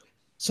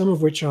 some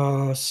of which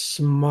are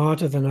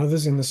smarter than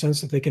others in the sense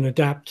that they can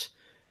adapt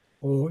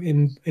or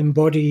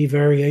embody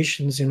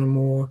variations in a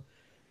more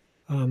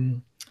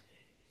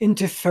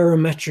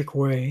interferometric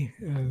way.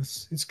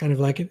 It's kind of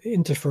like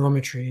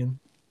interferometry.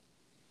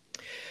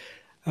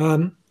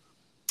 And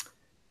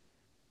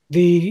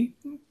the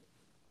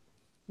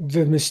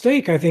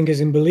mistake, I think,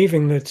 is in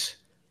believing that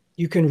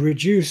you can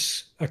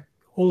reduce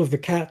all of the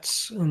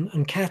cats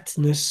and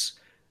catness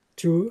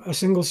to a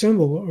single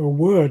symbol or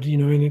word,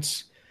 and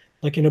it's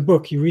like in a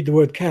book, you read the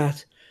word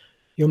cat,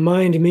 your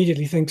mind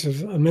immediately thinks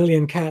of a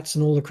million cats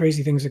and all the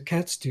crazy things that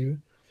cats do.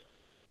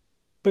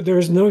 But there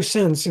is no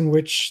sense in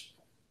which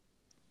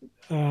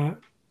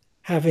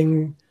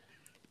having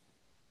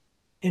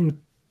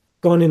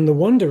gone in the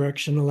one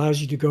direction allows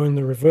you to go in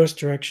the reverse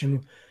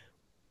direction.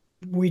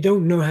 We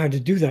don't know how to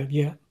do that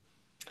yet.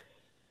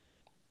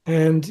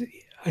 And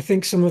I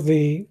think some of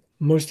the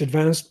most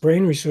advanced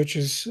brain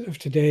researchers of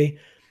today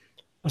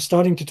are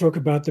starting to talk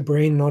about the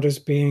brain not as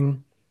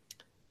being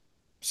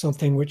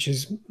something which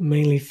is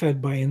mainly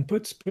fed by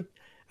inputs, but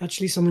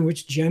actually something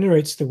which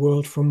generates the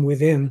world from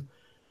within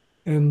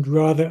and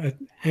rather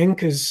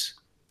anchors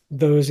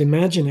those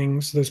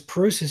imaginings, those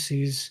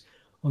processes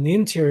on the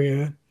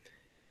interior,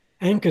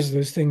 anchors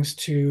those things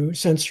to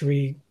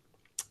sensory,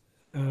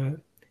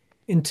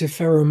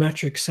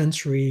 interferometric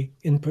sensory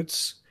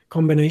inputs,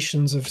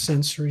 combinations of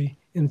sensory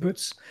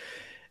inputs,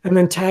 and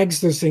then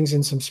tags those things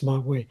in some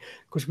smart way.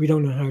 Of course, we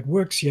don't know how it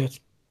works yet.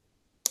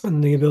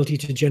 And the ability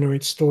to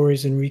generate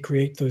stories and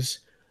recreate those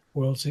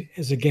worlds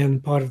is,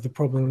 again, part of the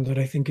problem that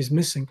I think is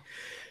missing.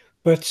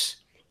 But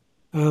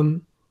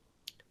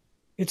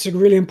it's a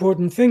really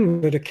important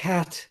thing that a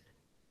cat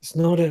is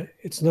not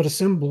a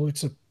symbol.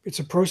 It's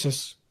a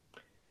process.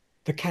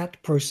 The cat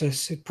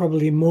process, it's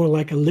probably more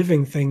like a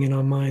living thing in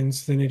our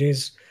minds than it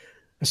is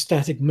a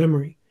static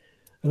memory.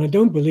 And I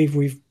don't believe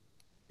we've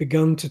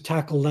begun to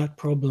tackle that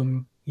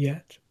problem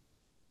yet.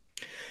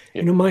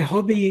 Yeah. My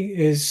hobby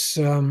is,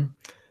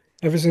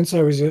 ever since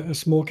I was a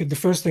small kid, the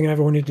first thing I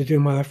ever wanted to do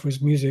in my life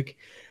was music.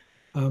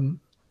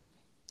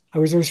 I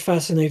was always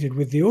fascinated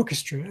with the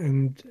orchestra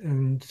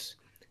and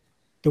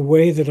the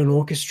way that an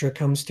orchestra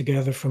comes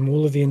together from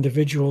all of the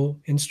individual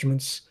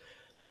instruments.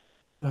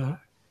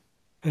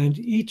 And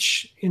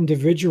each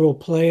individual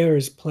player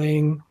is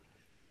playing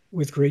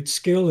with great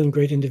skill and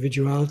great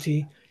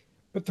individuality.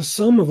 But the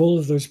sum of all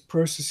of those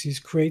processes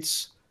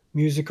creates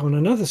music on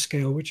another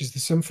scale, which is the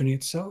symphony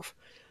itself.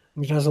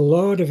 And it has a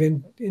lot of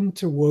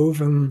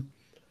interwoven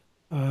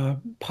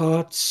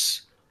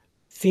parts,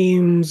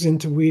 themes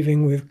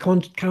interweaving with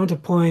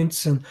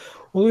counterpoints, and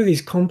all of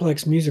these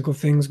complex musical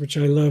things, which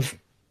I love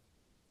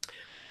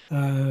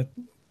to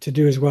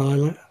do as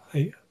well.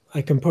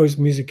 I compose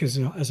music as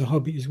a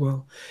hobby as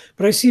well.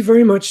 But I see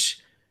very much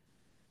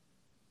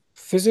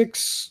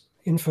physics,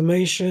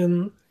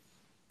 information,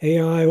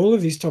 AI, all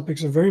of these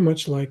topics are very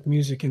much like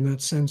music in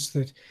that sense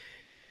that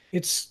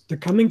it's the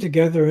coming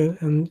together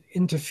and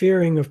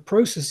interfering of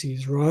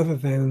processes rather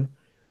than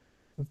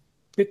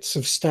bits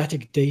of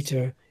static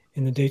data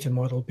in the data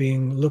model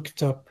being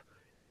looked up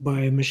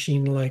by a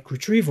machine-like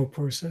retrieval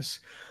process.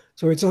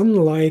 So it's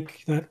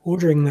unlike that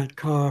ordering that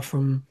car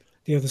from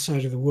the other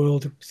side of the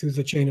world through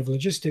the chain of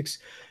logistics.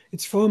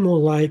 It's far more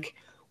like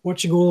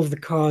watching all of the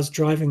cars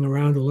driving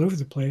around all over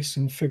the place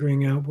and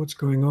figuring out what's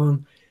going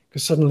on,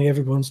 because suddenly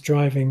everyone's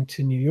driving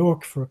to New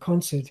York for a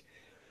concert.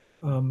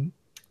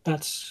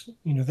 That's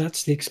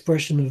the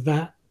expression of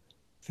that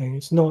thing.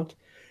 It's not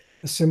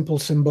a simple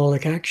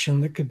symbolic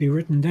action that could be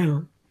written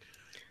down.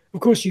 Of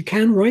course, you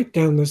can write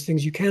down those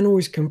things. You can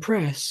always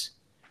compress.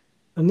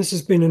 And this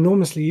has been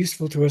enormously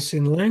useful to us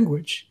in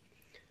language.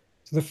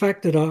 So the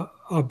fact that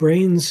our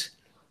brains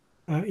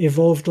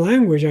evolved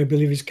language, I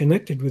believe, is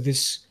connected with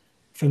this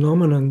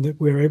phenomenon that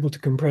we're able to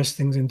compress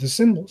things into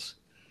symbols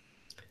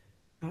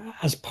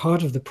as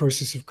part of the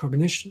process of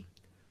cognition.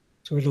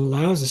 So it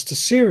allows us to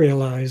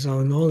serialize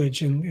our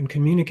knowledge and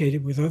communicate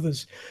it with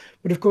others.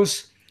 But of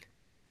course,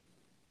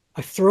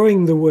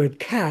 throwing the word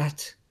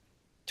cat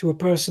to a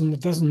person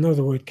that doesn't know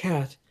the word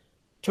cat,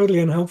 totally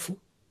unhelpful.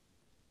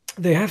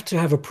 They have to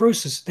have a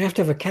process. They have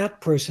to have a cat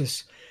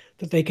process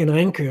that they can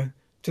anchor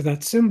to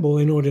that symbol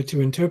in order to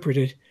interpret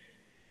it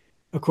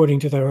according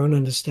to their own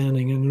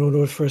understanding and in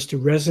order for us to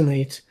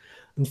resonate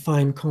and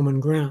find common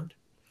ground.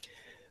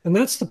 And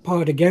that's the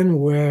part, again,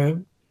 where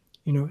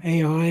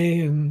AI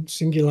and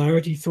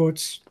singularity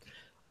thoughts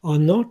are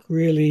not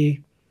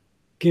really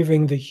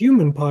giving the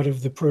human part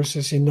of the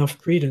process enough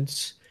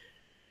credence.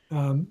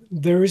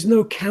 There is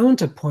no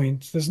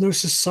counterpoint. There's no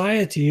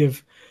society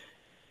of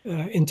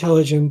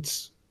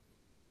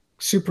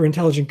super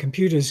intelligent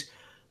computers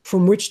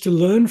from which to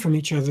learn from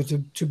each other,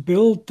 to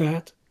build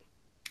that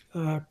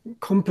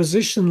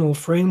compositional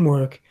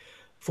framework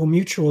for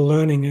mutual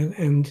learning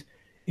and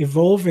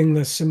evolving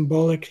the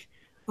symbolic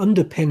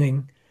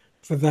underpinning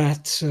for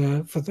that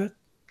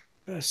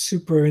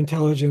super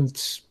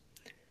intelligence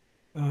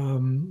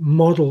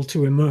model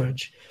to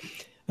emerge.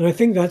 And I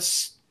think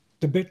that's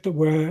the bit that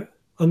we're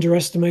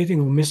underestimating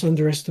or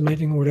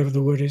misunderestimating, or whatever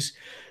the word is.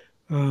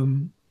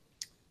 And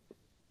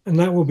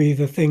that will be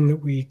the thing that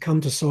we come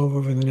to solve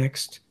over the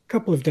next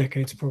couple of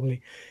decades,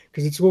 probably,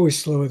 because it's always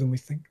slower than we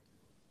think.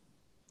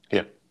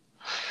 Yeah.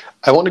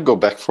 I want to go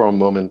back for a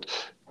moment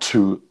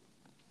to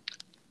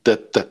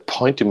that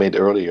point you made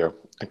earlier,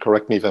 and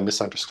correct me if I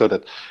misunderstood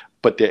it,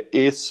 but there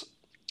is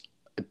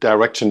a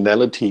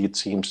directionality, it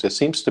seems. There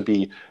seems to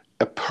be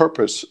a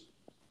purpose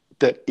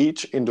that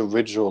each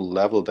individual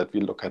level that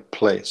we look at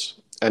plays.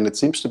 And it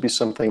seems to be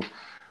something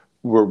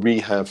where we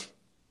have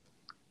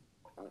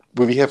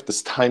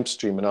this time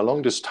stream, and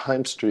along this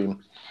time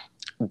stream,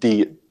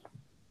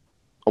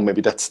 or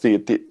maybe that's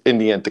the in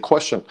the end the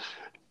question,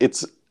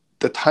 it's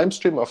the time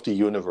stream of the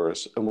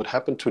universe and what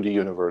happened to the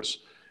universe.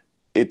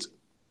 It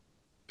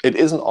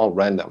isn't all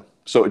random.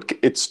 So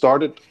it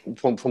started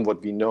from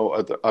what we know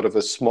out of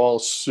a small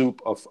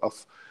soup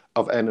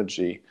of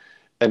energy,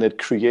 and it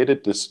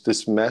created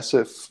this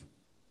massive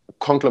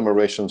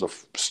conglomerations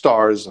of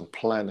stars and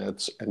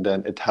planets and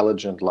then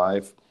intelligent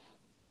life.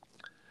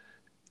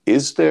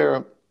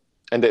 There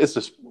is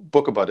this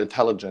book about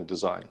intelligent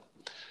design.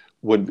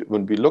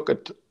 When we look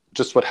at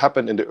just what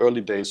happened in the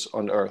early days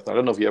on Earth, I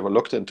don't know if you ever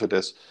looked into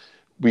this,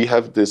 we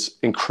have this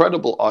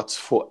incredible odds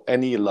for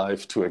any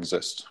life to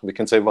exist. We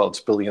can say, well,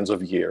 it's billions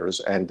of years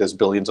and there's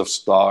billions of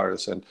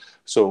stars. And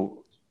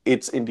so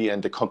it's in the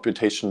end a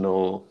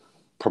computational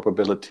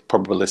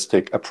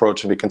probabilistic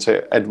approach. And we can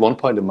say at one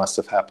point it must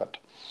have happened.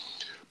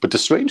 But the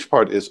strange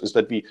part is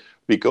that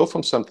we go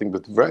from something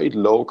with very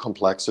low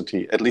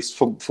complexity, at least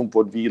from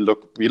what we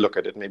look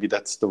at it. Maybe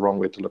that's the wrong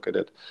way to look at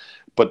it.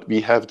 But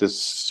we have this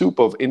soup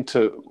of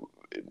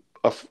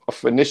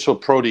initial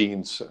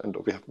proteins, and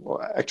we have,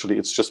 well, actually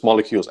it's just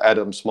molecules,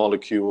 atoms,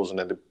 molecules, and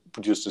then they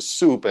produce the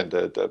soup and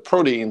the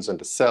proteins and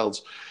the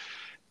cells.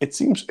 It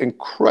seems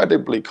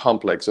incredibly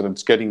complex, and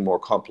it's getting more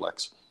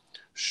complex.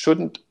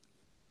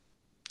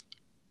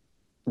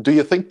 Do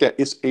you think there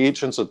is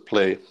agents at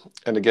play?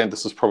 And again,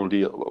 this is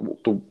probably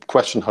the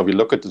question how we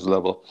look at this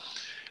level.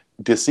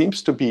 There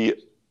seems to be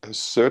a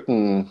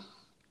certain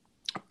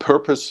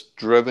purpose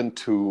driven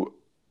to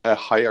a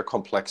higher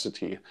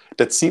complexity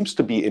that seems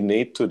to be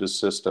innate to the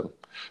system.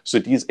 So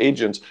these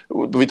agents,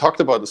 we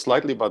talked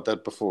slightly about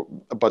that before,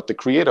 about the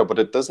creator, but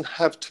it doesn't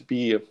have to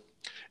be,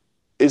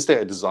 is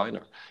there a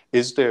designer?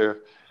 Is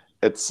there,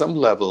 at some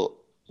level,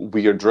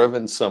 we are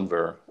driven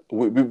somewhere?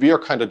 We are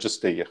kind of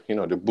just the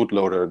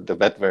bootloader, the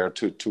wetware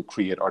to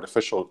create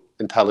artificial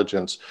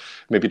intelligence.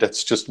 Maybe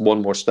that's just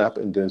one more step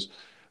in this.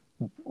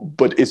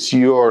 But it's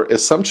your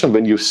assumption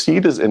when you see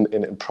this in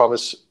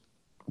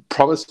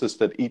promises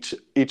that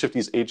each of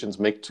these agents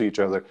make to each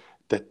other,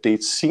 that they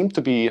seem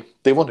to be,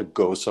 they want to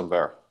go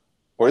somewhere?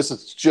 Or is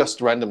it just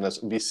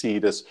randomness and we see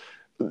this,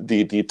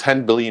 the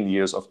 10 billion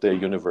years of the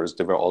universe,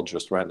 they were all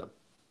just random?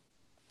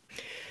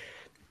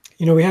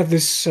 We have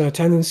this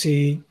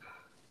tendency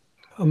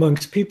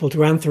amongst people to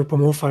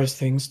anthropomorphize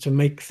things, to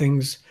make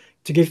things,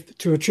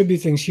 to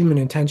attribute things human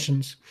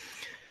intentions.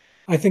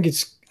 I think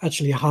it's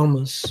actually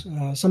harmless.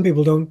 Some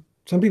people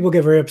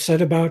get very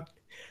upset about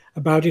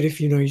it if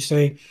you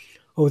say,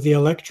 oh, the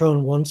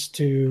electron wants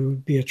to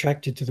be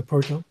attracted to the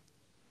proton.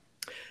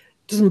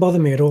 It doesn't bother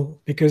me at all,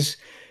 because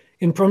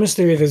in promise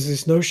theory there's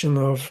this notion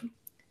of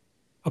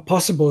a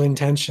possible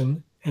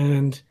intention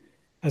and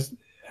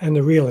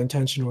a real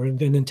intention, or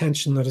an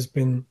intention that has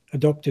been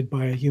adopted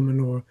by a human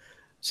or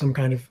some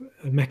kind of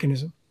a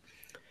mechanism.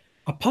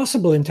 A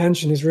possible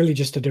intention is really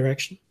just a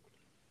direction.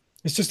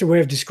 It's just a way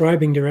of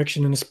describing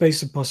direction in a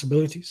space of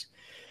possibilities.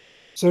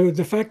 So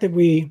the fact that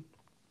we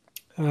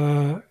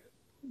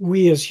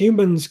as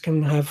humans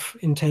can have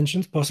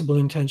intentions, possible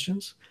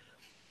intentions,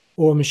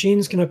 or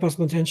machines can have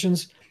possible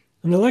intentions,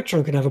 an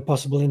electron can have a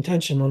possible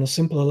intention on a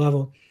simpler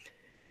level.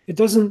 It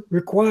doesn't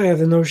require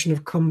the notion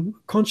of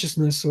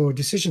consciousness or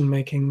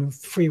decision-making,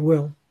 free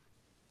will.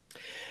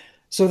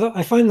 So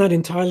I find that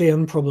entirely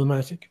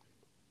unproblematic.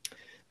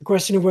 The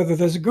question of whether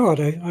there's a God,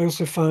 I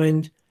also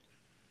find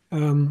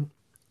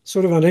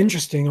sort of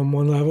uninteresting on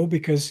one level,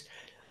 because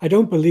I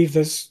don't believe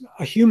there's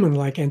a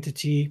human-like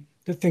entity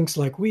that thinks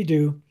like we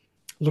do,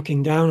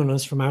 looking down on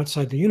us from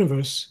outside the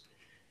universe,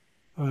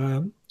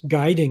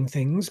 guiding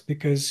things,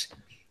 because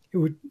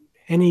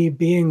any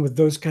being with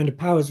those kind of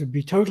powers would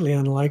be totally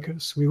unlike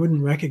us. We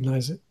wouldn't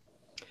recognize it.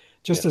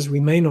 Just as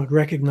we may not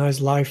recognize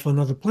life on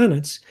other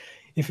planets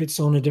if it's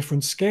on a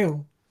different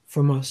scale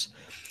from us.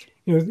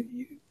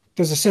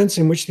 There's a sense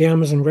in which the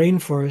Amazon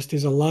rainforest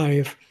is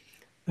alive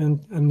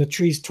and the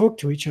trees talk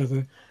to each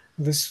other.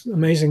 This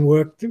amazing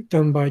work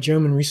done by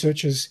German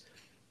researchers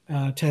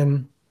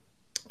 10,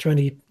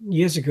 20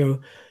 years ago,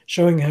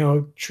 showing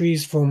how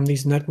trees form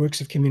these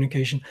networks of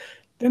communication.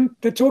 Then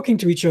they're talking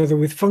to each other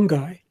with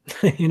fungi.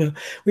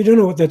 We don't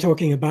know what they're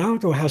talking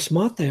about or how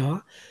smart they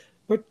are,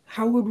 but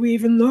how would we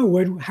even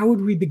know? How would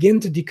we begin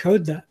to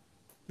decode that?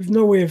 We've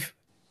no way of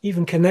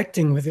even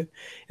connecting with it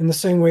in the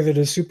same way that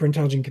a super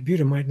intelligent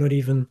computer might not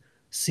even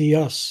see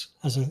us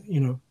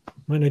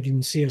might not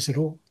even see us at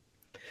all.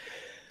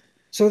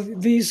 So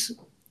these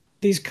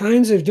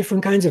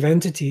different kinds of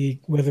entity,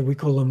 whether we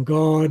call them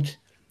God,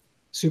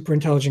 super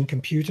intelligent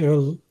computer,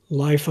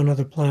 life on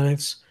other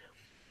planets,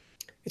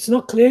 it's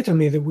not clear to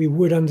me that we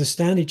would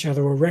understand each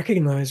other or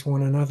recognize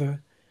one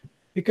another,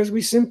 because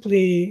we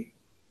simply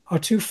are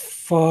too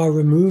far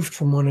removed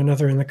from one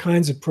another in the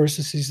kinds of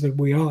processes that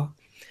we are.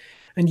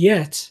 And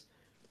yet,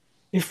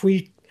 if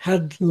we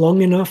had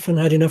long enough and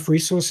had enough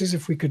resources,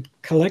 if we could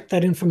collect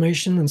that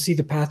information and see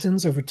the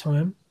patterns over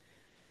time,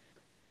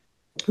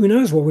 who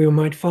knows what we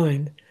might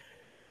find?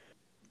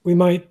 We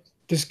might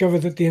discover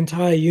that the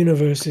entire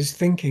universe is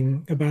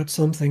thinking about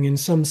something in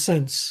some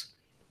sense.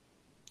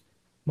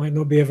 Might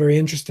not be a very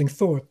interesting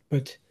thought,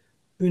 but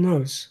who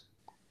knows?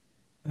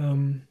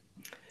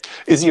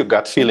 Is your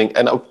gut feeling,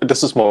 and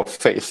this is more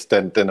faith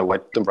than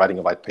writing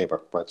a white paper,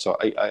 right? So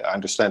I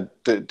understand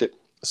the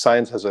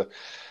science has a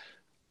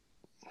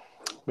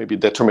maybe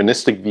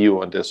deterministic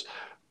view on this.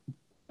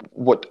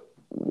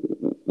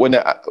 When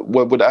I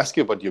would ask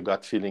you about your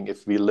gut feeling,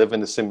 if we live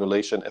in a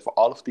simulation, if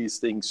all of these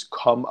things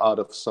come out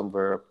of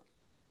somewhere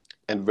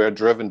and we're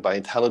driven by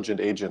intelligent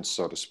agents,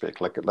 so to speak,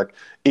 like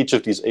each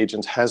of these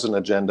agents has an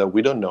agenda,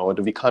 we don't know it,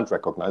 we can't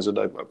recognize it,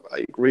 I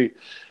agree.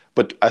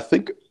 But I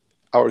think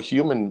our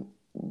human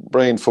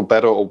brain, for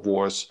better or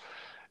worse,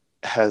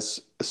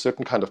 has a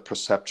certain kind of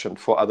perception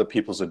for other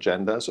people's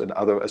agendas, and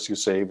other, as you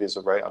say, is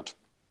a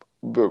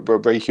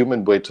very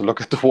human way to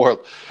look at the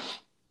world.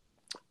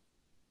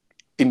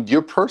 In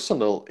your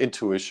personal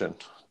intuition,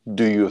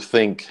 do you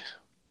think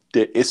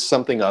there is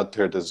something out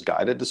there that's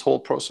guided this whole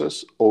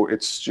process, or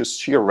it's just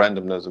sheer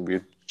randomness and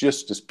we're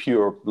just this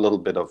pure little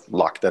bit of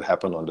luck that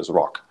happened on this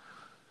rock?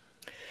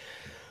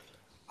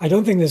 I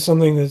don't think there's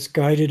something that's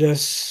guided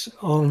us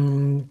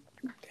on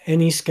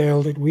any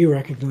scale that we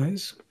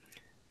recognize.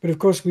 But of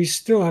course, we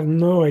still have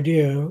no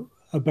idea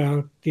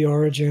about the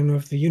origin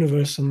of the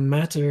universe and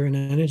matter and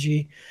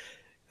energy,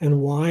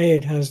 and why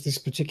it has this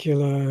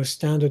particular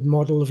standard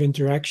model of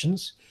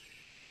interactions.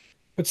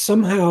 But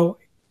somehow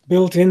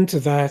built into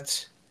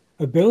that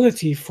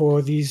ability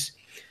for these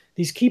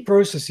key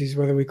processes,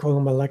 whether we call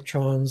them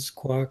electrons,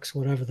 quarks,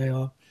 whatever they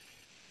are,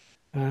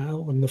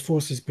 and the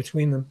forces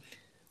between them,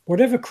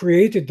 whatever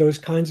created those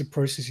kinds of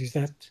processes,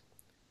 that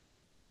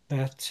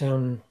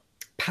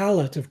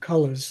palette of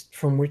colors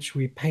from which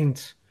we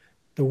paint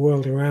the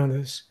world around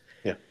us,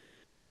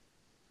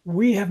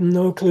 we have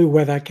no clue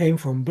where that came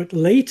from. But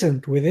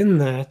latent within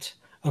that,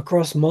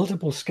 across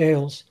multiple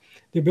scales,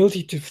 the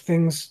ability to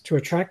things to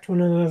attract one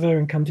another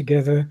and come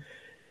together,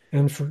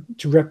 and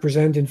to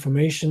represent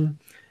information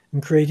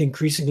and create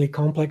increasingly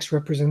complex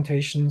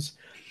representations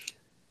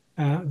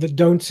that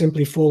don't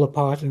simply fall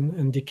apart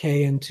and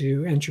decay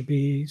into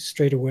entropy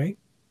straight away.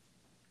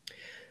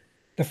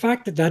 The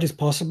fact that that is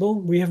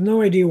possible, we have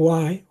no idea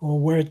why or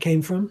where it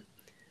came from,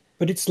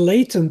 but it's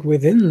latent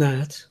within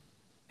that,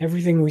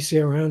 everything we see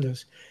around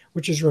us,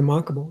 which is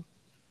remarkable.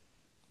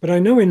 But I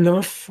know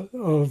enough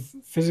of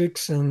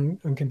physics and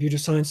computer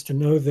science to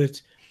know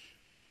that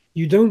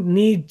you don't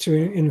need to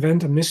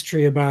invent a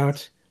mystery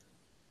about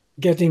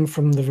getting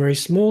from the very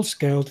small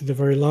scale to the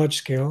very large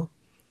scale.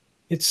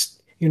 It's,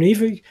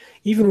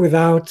 even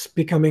without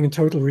becoming a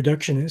total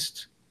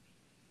reductionist,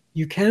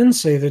 you can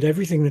say that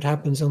everything that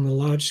happens on the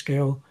large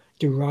scale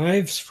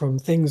derives from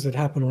things that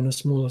happen on a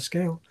smaller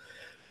scale.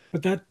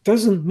 But that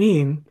doesn't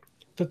mean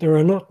that there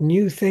are not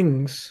new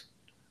things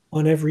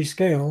on every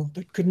scale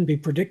that couldn't be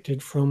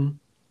predicted from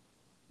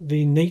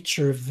the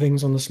nature of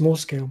things on the small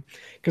scale.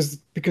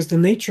 Because the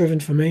nature of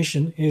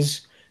information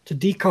is to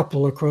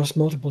decouple across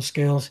multiple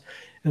scales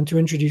and to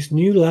introduce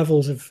new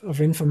levels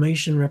of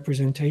information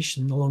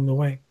representation along the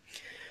way.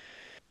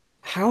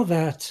 How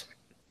that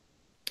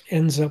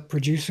ends up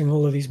producing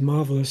all of these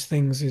marvelous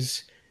things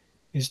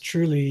is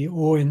truly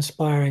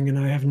awe-inspiring, and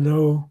I have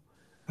no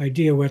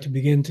idea where to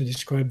begin to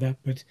describe that.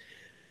 But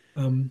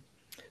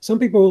some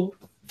people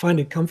find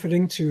it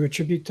comforting to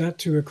attribute that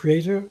to a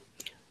creator.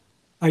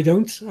 I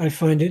don't. I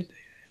find it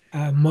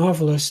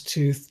marvelous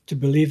to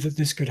believe that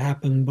this could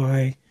happen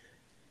by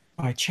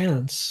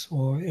chance,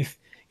 or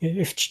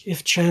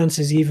if chance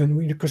is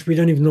even, because we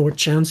don't even know what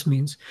chance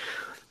means.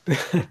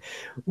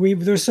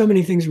 There's so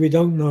many things we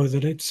don't know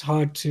that it's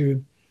hard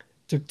to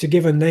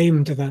give a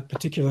name to that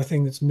particular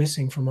thing that's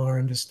missing from our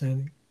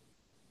understanding.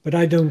 But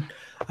I don't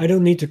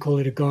need to call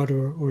it a god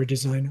or a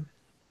designer.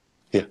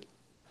 Yeah.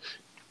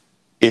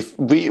 If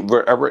we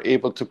were ever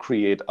able to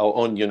create our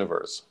own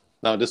universe,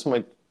 now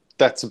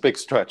that's a big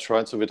stretch,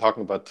 right? So we're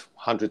talking about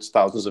hundreds,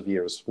 thousands of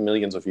years,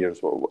 millions of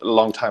years, a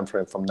long time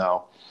frame from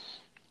now.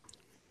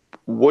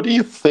 What do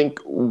you think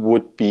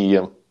would be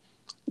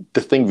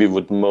the thing we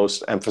would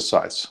most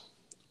emphasize?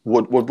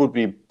 What would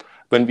be,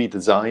 when we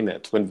design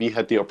it, when we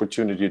had the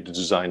opportunity to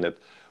design it,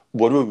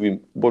 what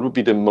would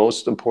be the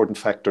most important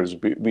factors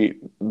we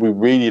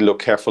really look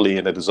carefully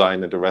in the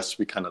design, and the rest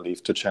we kind of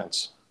leave to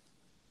chance?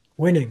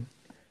 Winning.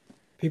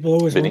 People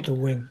always want to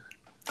win.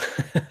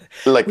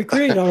 Like, We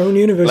create our own like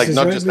universes,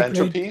 not right? just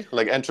entropy.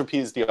 Like entropy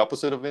is the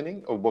opposite of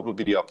winning, or what would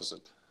be the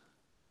opposite?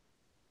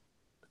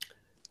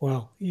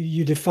 Well,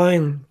 you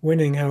define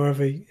winning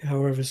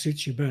however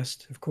suits you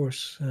best, of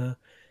course.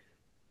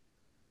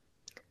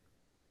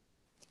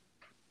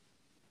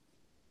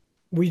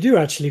 We do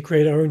actually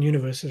create our own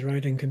universes,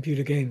 right, in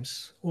computer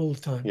games all the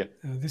time. Yeah.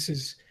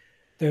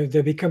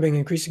 They're becoming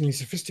increasingly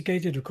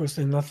sophisticated. Of course,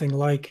 they're nothing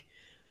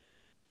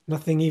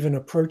even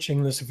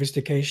approaching the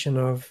sophistication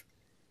of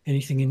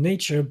anything in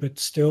nature, but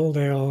still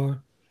there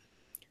are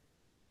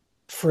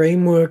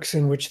frameworks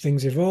in which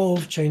things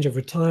evolve, change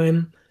over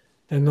time.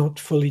 They're not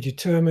fully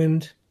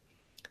determined.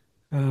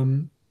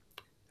 And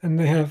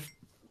they have,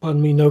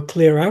 pardon me, no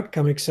clear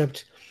outcome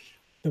except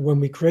that when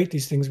we create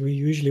these things, we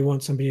usually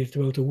want somebody to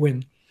be able to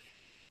win.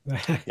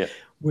 Yeah.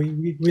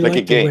 We Like a like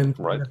to game, win,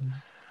 right?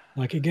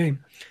 like a game.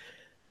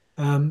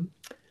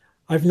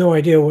 I've no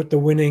idea what the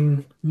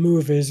winning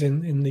move is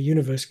in the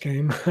universe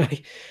game.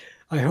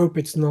 I hope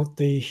it's not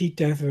the heat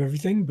death of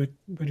everything, but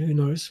who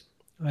knows?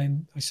 I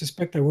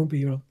suspect I won't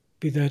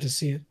be there to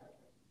see it.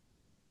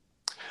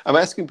 I'm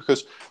asking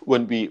because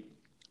when we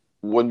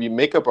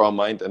make up our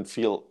mind and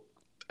feel,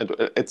 and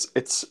it's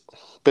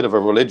a bit of a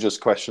religious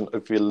question.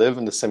 If we live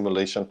in the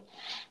simulation,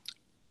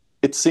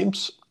 it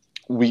seems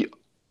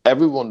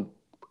everyone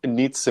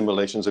needs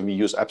simulations, and we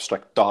use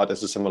abstract dot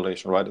as a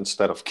simulation, right?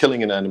 Instead of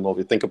killing an animal,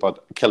 we think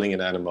about killing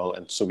an animal,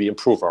 and so we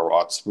improve our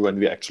odds when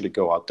we actually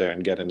go out there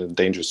and get in a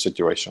dangerous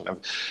situation.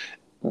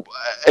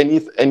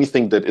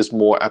 Anything that is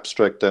more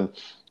abstract than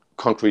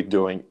concrete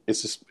doing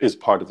is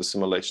part of the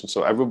simulation.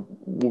 So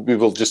we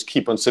will just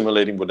keep on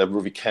simulating whatever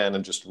we can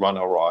and just run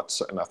our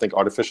odds. And I think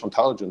artificial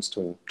intelligence,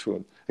 to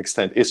an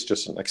extent, is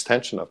just an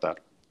extension of that.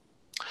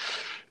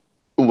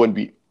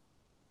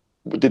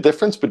 The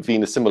difference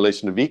between the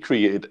simulation that we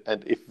create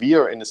and if we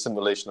are in a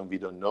simulation and we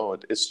don't know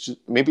it,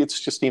 maybe it's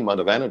just the amount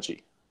of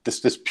energy,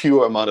 this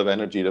pure amount of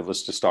energy that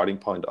was the starting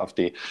point of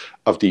the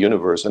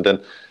universe. And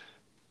then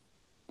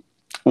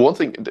one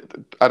thing,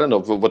 I don't know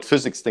what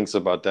physics thinks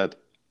about that.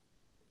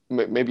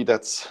 Maybe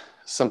that's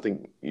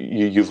something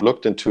you've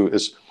looked into,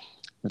 is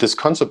this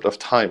concept of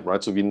time,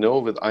 right? So we know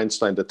with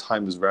Einstein that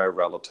time is very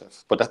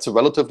relative, but that's a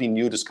relatively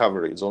new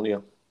discovery. It's only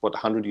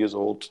 100 years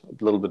old,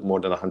 a little bit more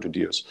than 100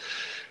 years.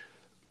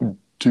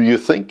 Do you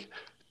think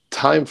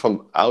time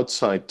from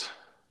outside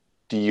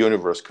the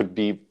universe could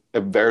be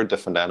a very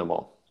different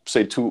animal?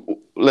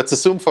 Let's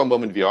assume for a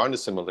moment we are in a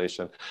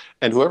simulation,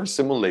 and whoever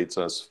simulates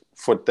us,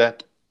 for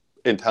that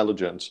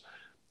intelligence,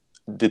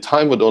 the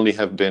time would only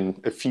have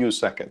been a few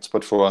seconds,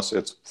 but for us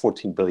it's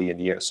 14 billion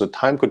years. So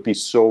time could be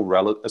so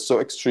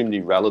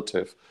extremely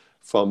relative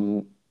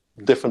from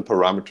different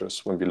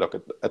parameters when we look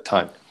at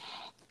time.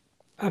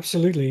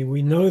 Absolutely.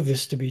 We know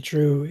this to be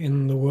true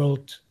in the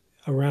world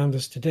around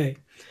us today.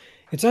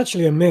 It's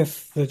actually a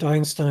myth that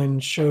Einstein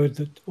showed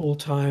that all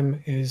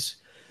time is,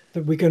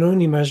 that we can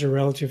only measure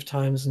relative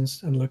times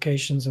and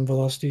locations and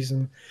velocities.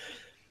 And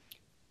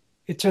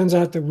it turns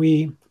out that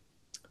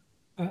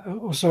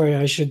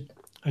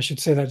I should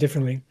say that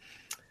differently.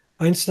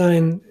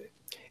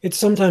 It's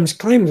sometimes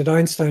claimed that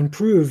Einstein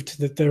proved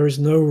that there's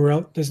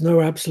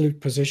no absolute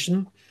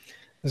position,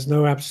 there's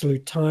no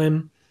absolute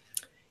time.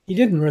 He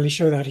didn't really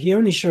show that. He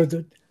only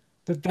showed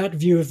that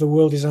view of the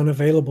world is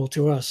unavailable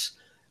to us,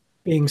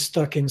 being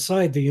stuck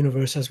inside the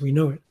universe as we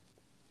know it.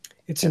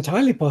 It's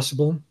entirely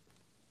possible.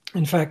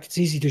 In fact, it's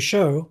easy to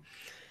show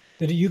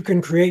that you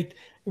can create,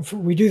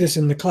 we do this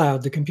in the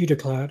cloud, the computer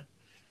cloud,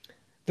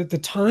 that the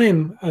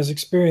time as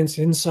experienced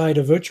inside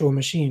a virtual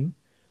machine,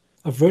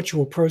 a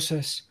virtual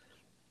process,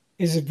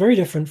 is very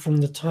different from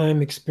the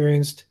time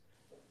experienced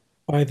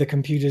by the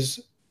computers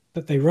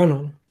that they run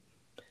on.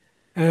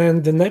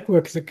 And the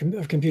network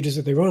of computers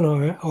that they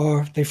run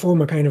they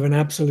form a kind of an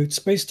absolute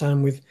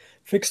space-time with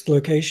fixed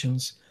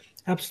locations,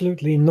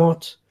 absolutely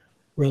not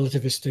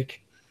relativistic.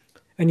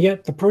 And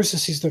yet the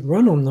processes that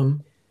run on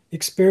them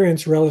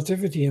experience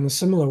relativity in a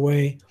similar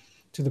way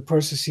to the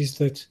processes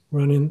that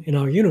run in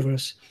our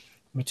universe,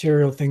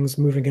 material things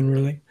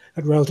moving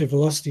at relative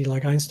velocity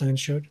like Einstein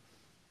showed.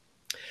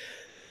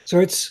 So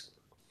it's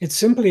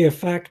simply a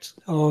fact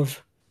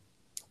of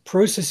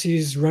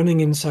processes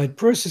running inside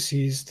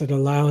processes that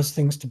allows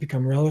things to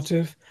become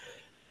relative.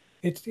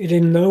 It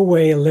in no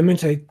way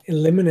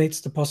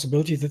eliminates the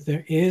possibility that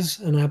there is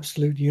an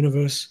absolute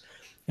universe,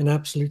 an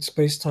absolute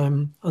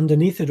space-time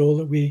underneath it all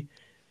that we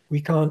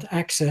can't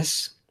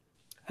access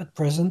at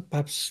present,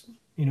 perhaps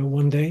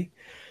one day,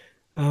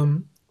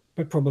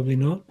 but probably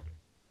not.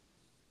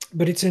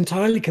 But it's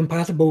entirely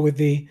compatible with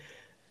the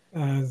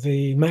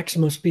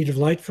maximum speed of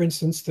light, for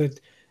instance,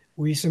 that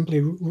we simply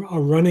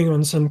are running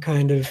on some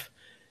kind of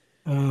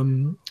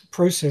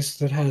process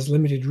that has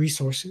limited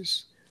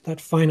resources. That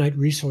finite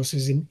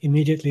resources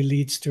immediately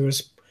leads to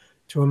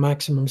a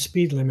maximum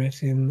speed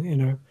limit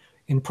in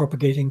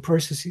propagating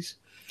processes.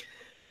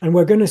 And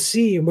we're going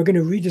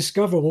to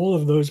rediscover all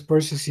of those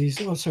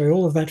processes,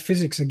 all of that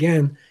physics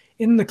again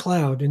in the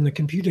cloud, in the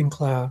computing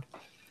cloud,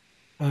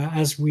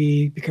 as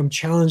we become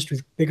challenged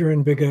with bigger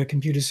and bigger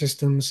computer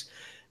systems,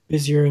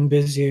 busier and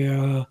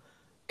busier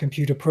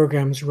computer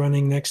programs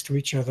running next to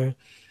each other.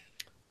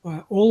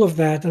 All of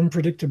that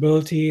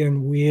unpredictability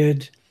and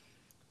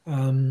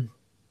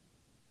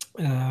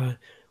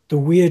the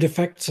weird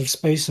effects of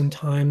space and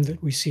time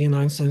that we see in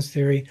Einstein's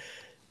theory,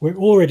 we're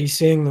already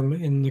seeing them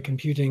in the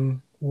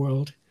computing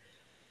world.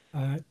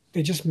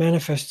 They just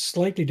manifest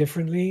slightly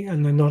differently,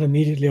 and they're not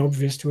immediately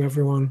obvious to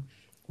everyone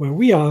where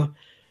we are,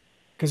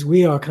 because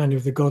we are kind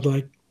of the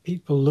godlike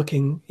people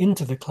looking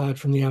into the cloud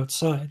from the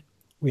outside.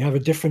 We have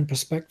a different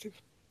perspective.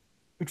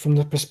 But from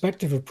the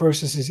perspective of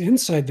processes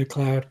inside the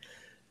cloud,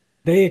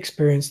 they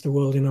experience the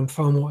world in a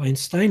far more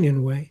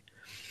Einsteinian way.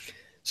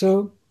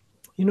 So,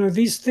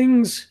 these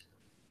things,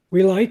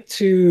 we like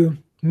to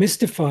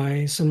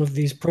mystify some of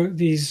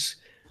these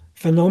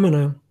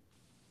phenomena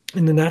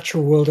in the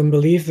natural world and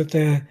believe that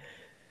they're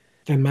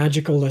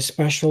magical, they're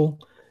special.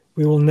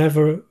 We will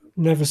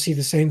never see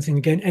the same thing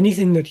again.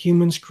 Anything that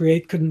humans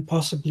create couldn't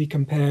possibly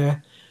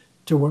compare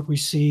to what we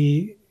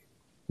see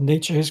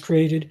nature has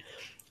created.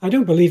 I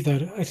don't believe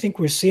that. I think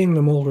we're seeing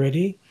them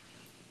already,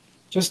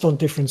 just on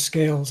different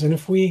scales. And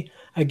if we,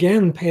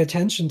 again, pay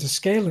attention to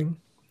scaling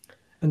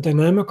and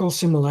dynamical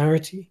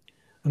similarity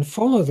and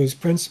follow those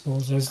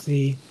principles as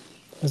the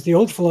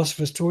old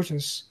philosophers taught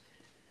us,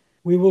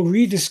 we will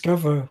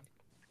rediscover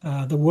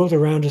the world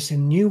around us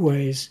in new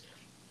ways,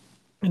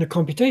 in a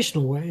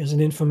computational way, as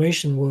an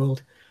information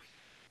world,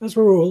 as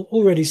we're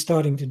already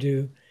starting to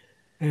do.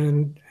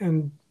 And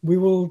we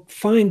will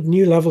find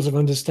new levels of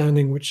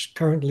understanding which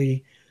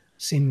currently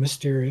seem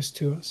mysterious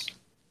to us.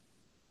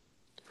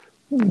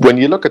 When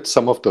you look at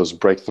some of those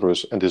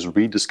breakthroughs and these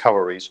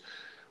rediscoveries,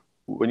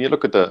 when you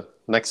look at the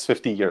next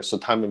 50 years, the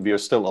time when we are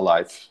still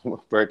alive,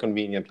 very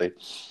conveniently,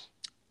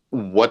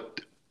 well,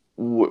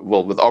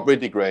 with Aubrey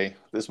de Grey,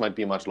 this might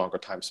be a much longer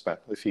time span,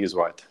 if he is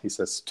right. He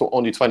says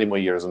only 20 more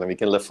years and then we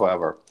can live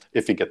forever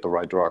if we get the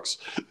right drugs.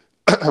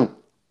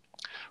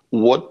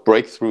 What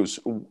breakthroughs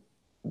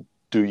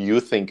do you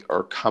think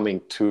are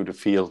coming to the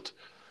field,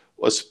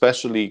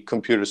 especially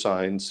computer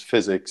science,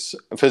 physics?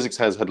 Physics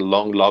has had a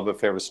long love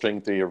affair with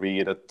string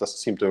theory that doesn't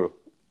seem to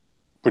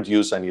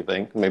produce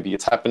anything. Maybe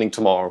it's happening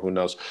tomorrow, who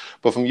knows?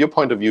 But from your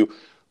point of view,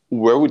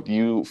 where would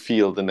you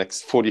feel the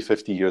next 40,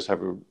 50 years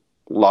have a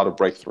lot of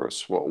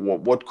breakthroughs?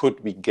 What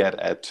could we get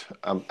at?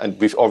 And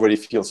we already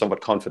feel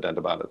somewhat confident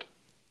about it.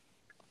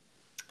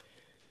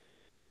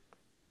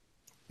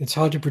 It's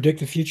hard to predict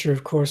the future,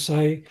 of course.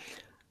 I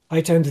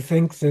tend to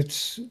think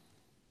that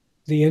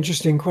the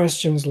interesting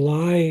questions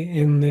lie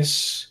in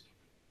this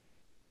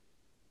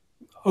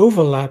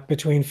overlap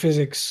between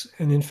physics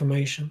and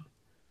information,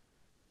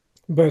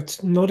 but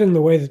not in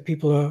the way that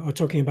people are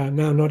talking about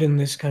now, not in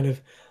this kind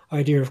of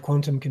idea of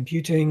quantum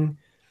computing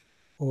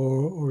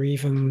or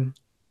even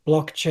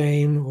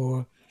blockchain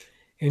or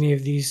any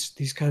of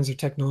these kinds of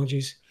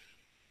technologies.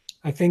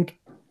 I think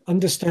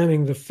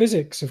understanding the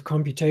physics of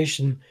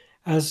computation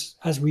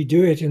as we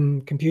do it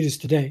in computers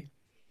today,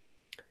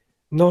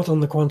 not on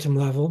the quantum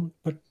level,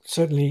 but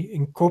certainly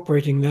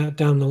incorporating that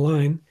down the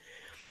line,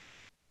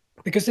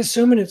 because there's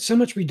so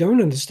much we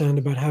don't understand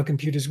about how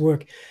computers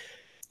work.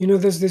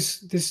 There's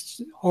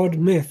this odd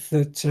myth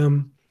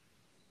that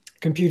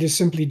computers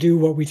simply do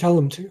what we tell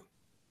them to.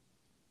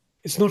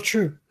 It's not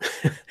true.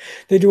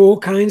 They do all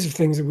kinds of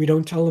things that we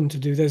don't tell them to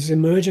do. There's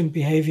emergent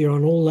behavior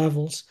on all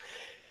levels.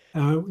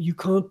 You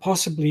can't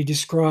possibly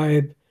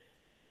describe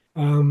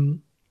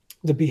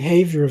the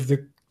behavior of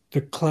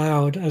the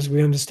cloud as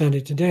we understand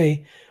it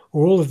today,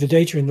 or all of the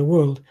data in the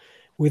world,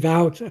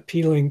 without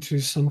appealing to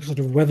some sort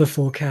of weather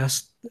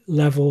forecast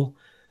level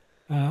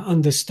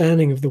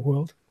understanding of the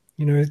world.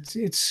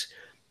 It's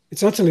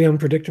utterly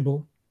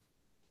unpredictable.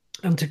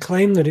 And to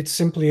claim that it's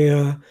simply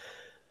a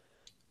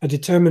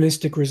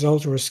deterministic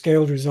result or a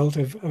scaled result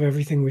of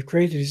everything we've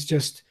created is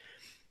just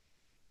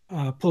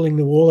pulling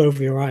the wool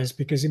over your eyes,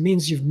 because it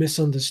means you've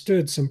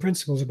misunderstood some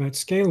principles about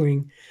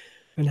scaling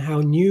and how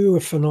new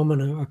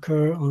phenomena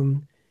occur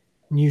on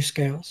new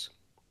scales.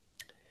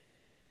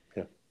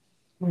 Yeah.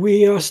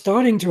 We are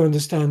starting to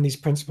understand these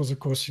principles, of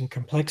course, in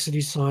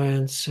complexity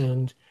science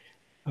and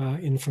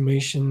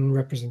information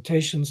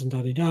representations and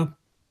da-da-da.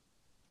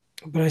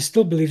 But I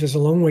still believe there's a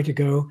long way to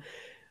go.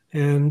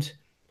 And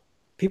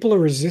people are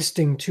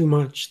resisting too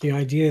much the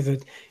idea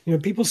that,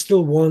 people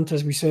still want,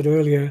 as we said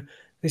earlier,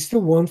 they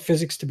still want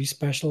physics to be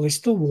special. They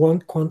still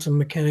want quantum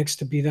mechanics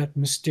to be that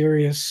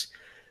mysterious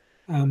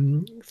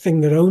thing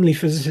that only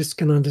physicists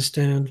can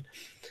understand.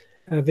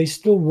 They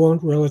still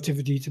want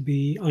relativity to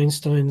be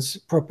Einstein's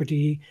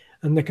property,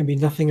 and there can be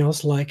nothing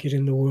else like it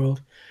in the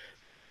world.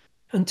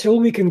 Until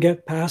we can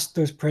get past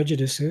those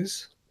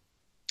prejudices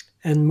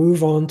and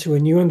move on to a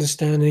new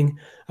understanding,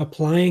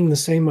 applying the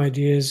same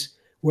ideas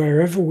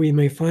wherever we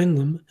may find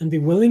them, and be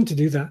willing to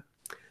do that,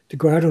 to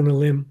go out on a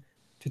limb,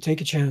 to take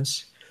a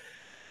chance,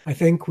 I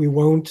think we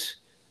won't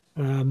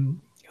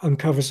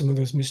uncover some of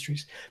those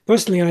mysteries.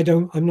 Personally,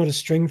 I'm not a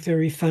string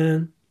theory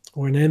fan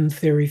or an M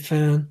theory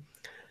fan.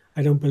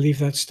 I don't believe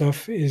that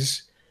stuff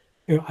is,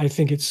 I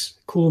think it's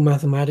cool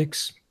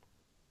mathematics.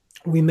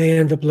 We may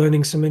end up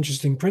learning some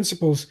interesting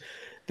principles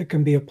that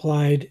can be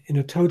applied in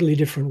a totally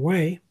different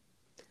way.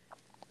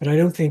 But I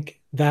don't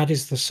think that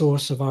is the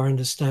source of our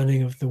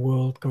understanding of the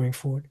world going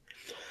forward.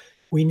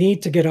 We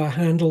need to get our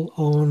handle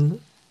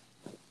on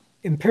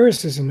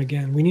empiricism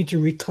again. We need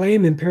to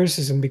reclaim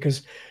empiricism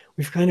because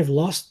we've kind of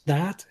lost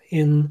that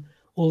in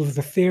all of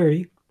the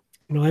theory.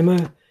 You know, I'm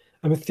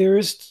a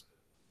theorist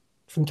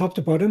from top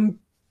to bottom,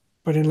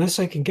 but unless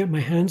I can get my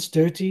hands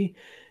dirty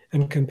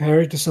and compare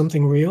it to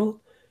something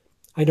real,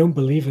 I don't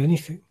believe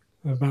anything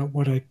about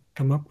what I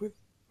come up with,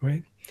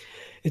 right?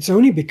 It's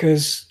only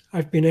because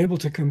I've been able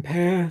to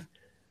compare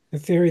the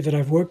theory that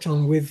I've worked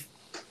on with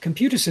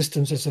computer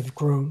systems as they've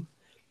grown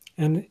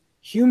and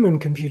human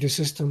computer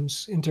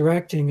systems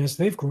interacting as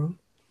they've grown.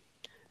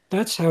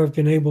 That's how I've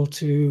been able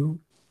to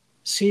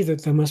see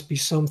that there must be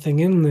something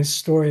in this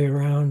story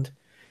around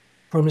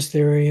promise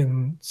theory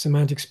and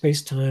semantic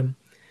spacetime.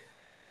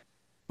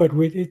 But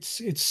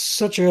it's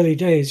such early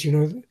days, you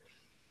know,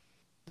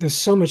 there's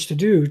so much to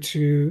do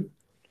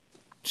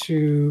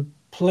to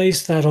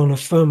place that on a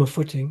firmer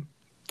footing.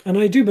 And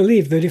I do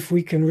believe that if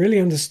we can really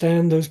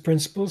understand those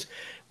principles,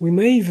 we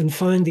may even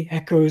find the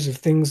echoes of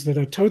things that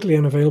are totally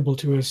unavailable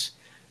to us,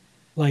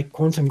 like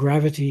quantum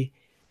gravity,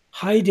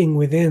 hiding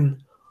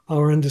within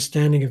our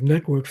understanding of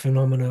network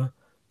phenomena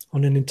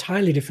on an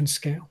entirely different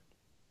scale.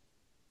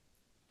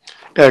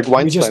 Eric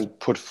Weinstein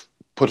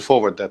put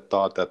forward that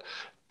thought that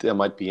there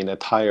might be an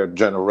entire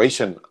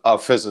generation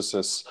of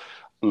physicists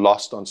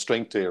lost on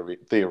string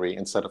theory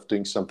instead of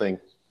doing something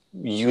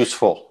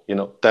useful. You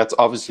know, that's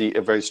obviously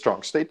a very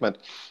strong statement.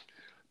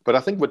 But I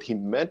think what he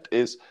meant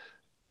is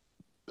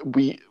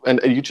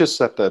and you just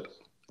said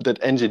that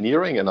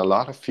engineering in a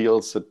lot of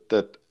fields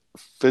that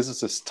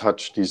physicists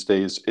touch these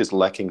days is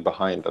lacking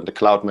behind, and the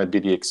cloud might be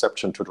the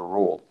exception to the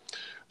rule.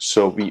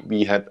 So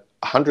we had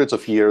hundreds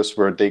of years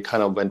where they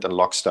kind of went in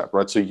lockstep,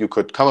 right? So you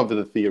could come up with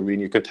a theory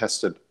and you could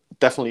test it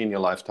definitely in your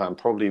lifetime,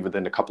 probably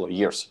within a couple of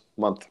years,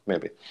 month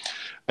maybe.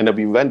 And then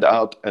we went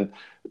out and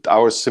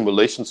our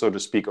simulation, so to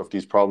speak, of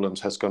these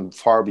problems has gone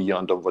far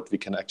beyond of what we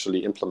can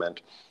actually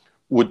implement.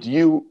 Would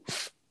you,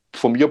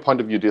 from your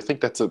point of view, do you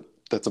think that's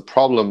a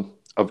problem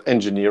of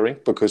engineering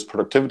because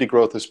productivity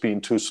growth has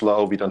been too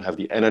slow? We don't have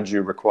the energy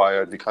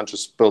required. We can't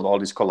just build all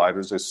these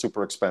colliders. They're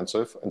super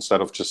expensive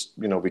instead of just,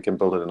 you know, we can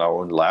build it in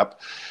our own lab.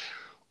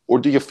 Or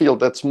do you feel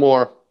that's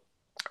more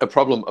a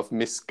problem of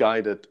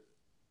misguided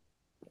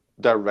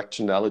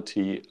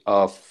directionality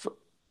of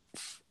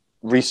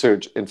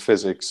research in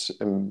physics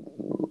and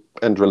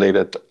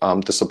related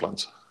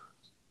disciplines?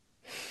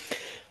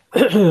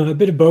 A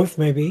bit of both,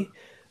 maybe.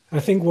 I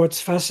think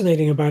what's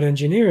fascinating about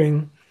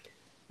engineering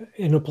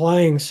in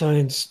applying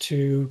science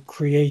to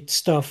create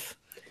stuff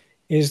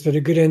is that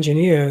a good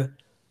engineer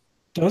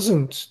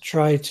doesn't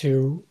try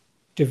to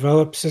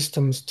develop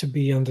systems to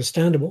be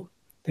understandable.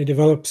 They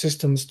develop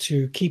systems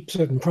to keep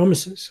certain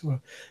promises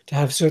or to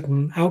have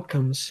certain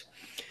outcomes.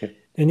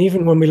 And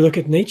even when we look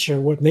at nature,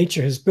 what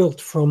nature has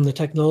built from the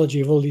technology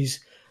of all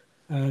these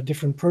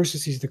different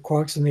processes, the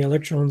quarks and the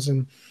electrons,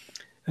 and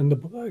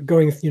the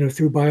going, you know,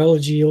 through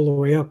biology all the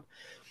way up,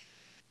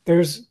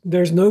 there's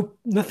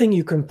nothing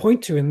you can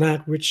point to in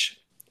that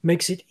which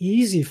makes it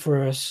easy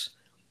for us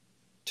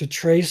to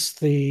trace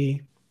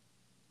the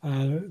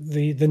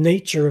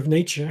nature of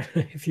nature,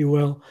 if you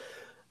will,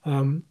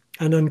 and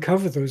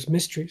uncover those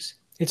mysteries.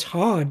 It's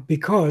hard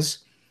because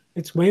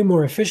it's way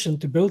more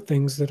efficient to build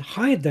things that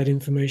hide that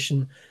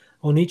information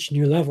on each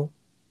new level.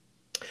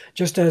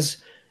 Just as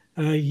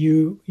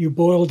you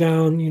boil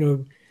down, you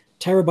know,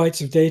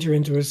 terabytes of data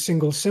into a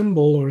single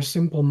symbol or a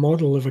simple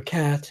model of a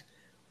cat,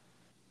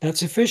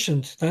 that's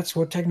efficient. That's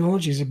what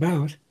technology is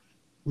about,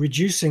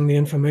 reducing the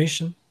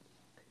information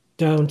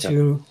down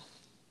to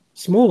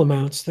small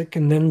amounts that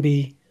can then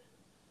be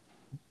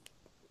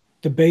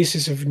the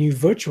basis of new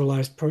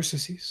virtualized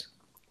processes,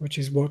 which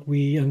is what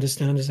we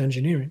understand as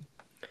engineering.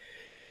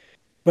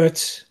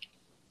 But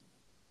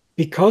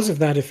because of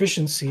that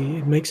efficiency,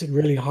 it makes it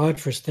really hard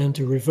for us then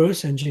to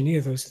reverse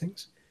engineer those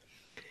things.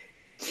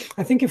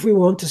 I think if we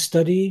want to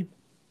study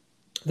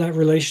that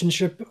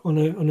relationship on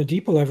a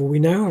deeper level, we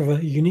now have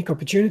a unique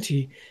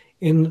opportunity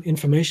in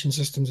information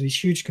systems,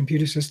 these huge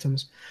computer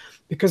systems,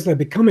 because they're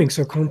becoming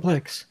so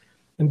complex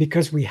and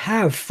because we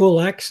have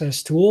full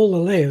access to all the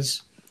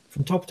layers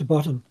from top to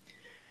bottom.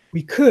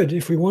 We could,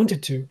 if we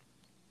wanted to,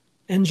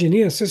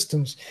 engineer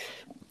systems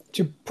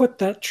to put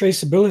that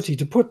traceability,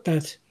 to put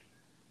that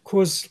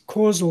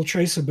causal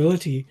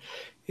traceability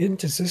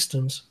into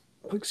systems,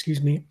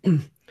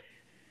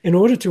 in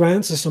order to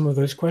answer some of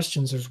those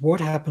questions of what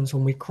happens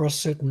when we cross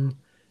certain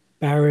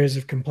barriers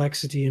of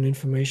complexity and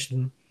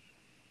information,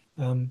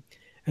 and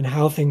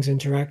how things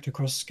interact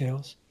across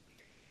scales.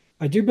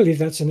 I do believe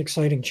that's an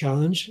exciting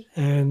challenge,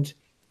 and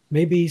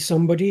maybe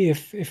somebody,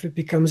 if it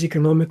becomes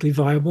economically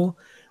viable,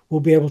 will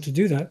be able to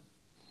do that.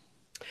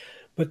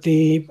 But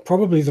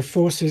probably the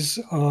forces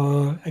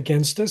are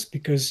against us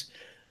because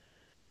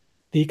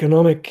the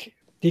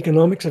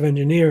economics of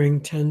engineering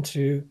tend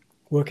to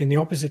work in the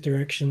opposite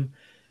direction,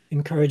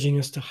 encouraging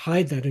us to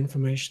hide that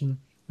information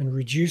and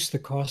reduce the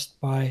cost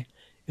by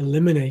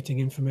eliminating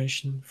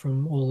information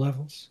from all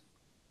levels.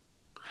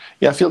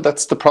 Yeah, I feel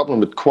that's the problem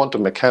with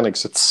quantum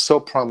mechanics. It's so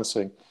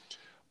promising,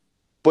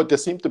 but there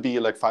seem to be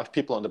like 5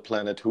 people on the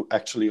planet who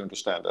actually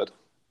understand it,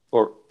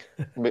 or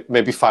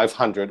maybe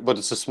 500, but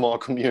it's a small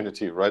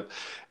community, right?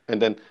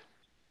 And then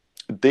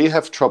they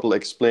have trouble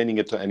explaining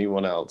it to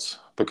anyone else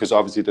because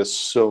obviously there's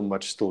so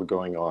much still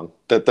going on.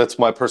 That's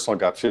my personal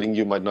gut feeling.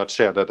 You might not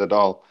share that at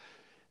all.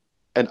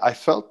 And I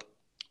felt,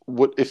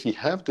 what if we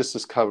have this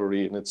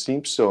discovery and it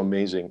seems so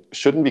amazing,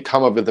 shouldn't we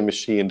come up with a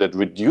machine that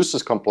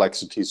reduces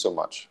complexity so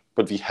much?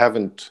 But we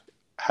haven't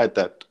had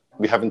that.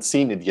 We haven't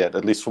seen it yet,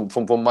 at least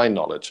from my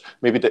knowledge.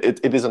 Maybe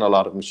it is in a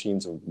lot of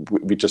machines and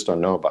we just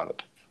don't know about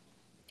it.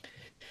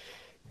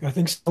 I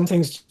think some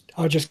things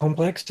are just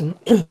complex, and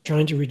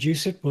trying to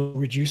reduce it will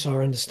reduce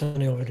our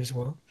understanding of it as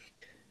well.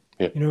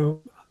 Yeah.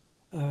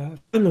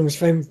 Feynman was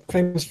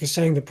famous for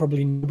saying that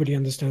probably nobody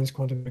understands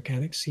quantum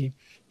mechanics. He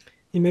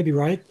may be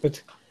right,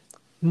 but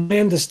my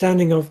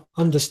understanding of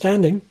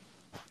understanding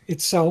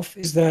itself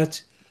is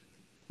that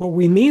what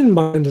we mean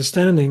by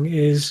understanding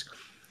is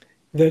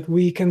that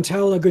we can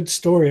tell a good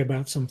story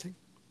about something,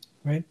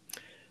 right?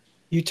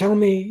 You tell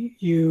me,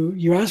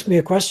 you ask me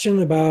a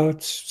question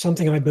about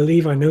something I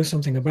believe I know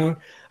something about.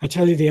 I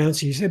tell you the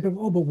answer. You say, but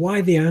why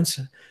the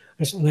answer?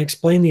 And I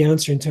explain the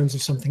answer in terms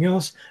of something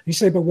else. And you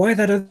say, but why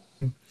that other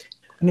thing?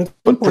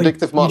 But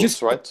predictive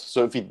models, right?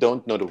 So if you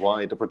don't know the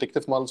why, the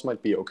predictive models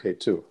might be okay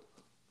too.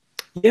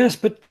 Yes,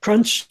 but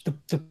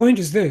the point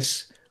is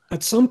this.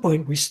 At some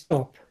point we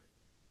stop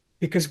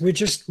because we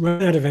just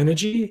run out of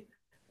energy.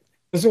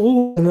 There's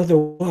always another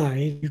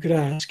why you could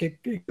ask.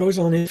 It goes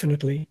on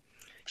infinitely.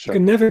 Sure. You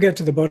can never get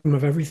to the bottom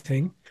of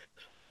everything.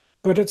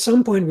 But at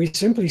some point we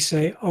simply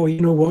say, oh,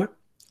 you know what?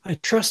 I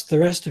trust the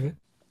rest of it.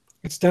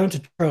 It's down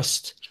to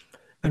trust.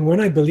 And when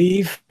I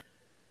believe,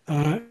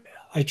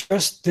 I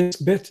trust this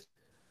bit,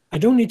 I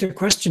don't need to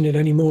question it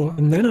anymore.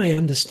 And then I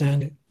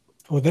understand it.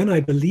 Or then I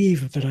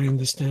believe that I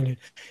understand it.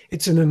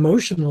 It's an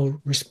emotional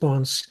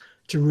response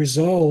to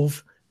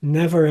resolve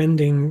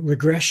never-ending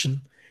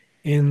regression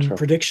in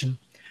prediction.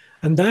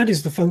 And that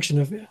is the function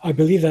of, I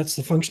believe that's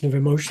the function of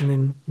emotion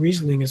in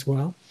reasoning as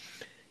well.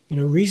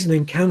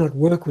 Reasoning cannot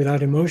work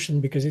without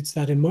emotion because it's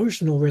that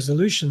emotional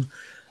resolution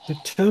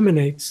that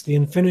terminates the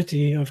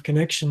infinity of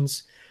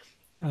connections,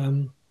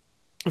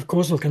 of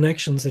causal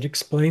connections that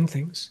explain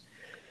things.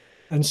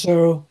 And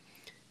so...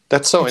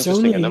 That's so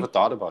interesting. I never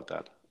thought about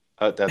that.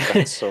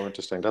 That's so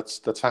interesting.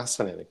 That's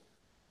fascinating.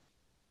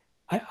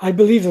 I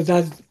believe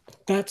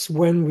that's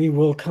when we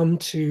will come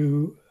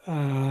to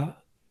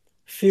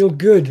feel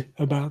good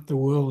about the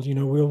world.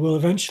 We'll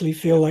eventually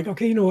feel like,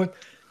 okay, you know what?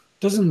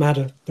 Doesn't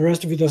matter. The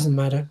rest of it doesn't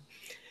matter.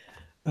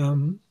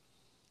 But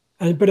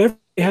everybody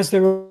has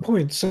their own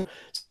points. So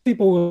some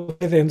people will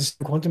say they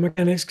understand quantum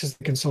mechanics because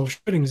they can solve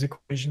Schrödinger's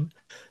equation.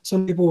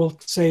 Some people will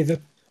say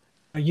that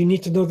you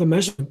need to know the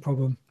measurement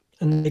problem.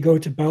 And they go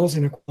to Bell's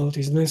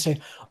inequalities and they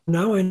say,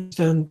 now I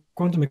understand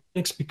quantum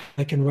mechanics because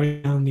I can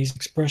write down these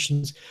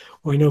expressions,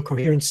 or I know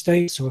coherent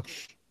states, or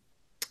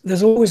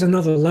there's always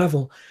another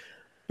level.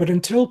 But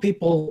until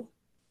people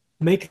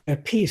make their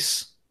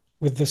peace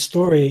with the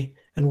story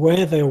and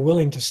where they're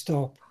willing to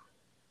stop,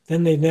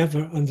 then they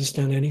never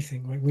understand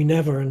anything, right? We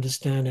never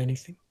understand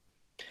anything.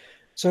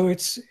 So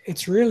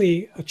it's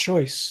really a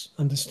choice.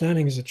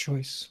 Understanding is a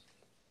choice.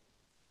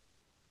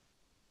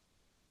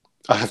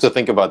 I have to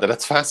think about that.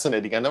 That's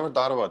fascinating. I never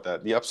thought about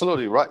that. You're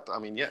absolutely right. I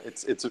mean, yeah,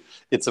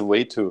 it's a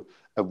way to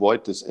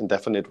avoid this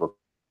indefinite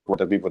report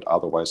that we would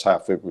otherwise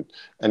have. It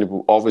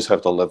will always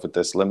have to live with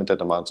this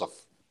limited amounts of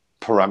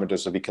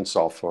parameters that we can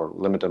solve for,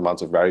 limited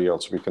amounts of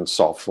variables we can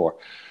solve for.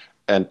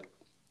 And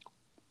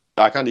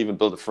I can't even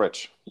build a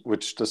fridge,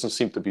 which doesn't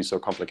seem to be so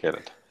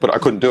complicated. But I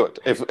couldn't do it.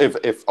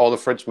 If all the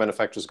fridge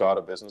manufacturers got out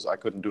of business, I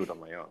couldn't do it on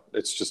my own.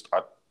 It's just,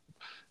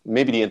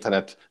 maybe the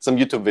internet, some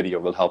YouTube video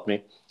will help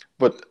me.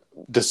 But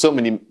there's so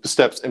many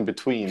steps in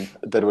between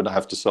that we'd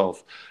have to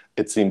solve.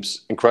 It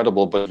seems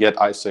incredible, but yet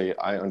I say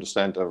I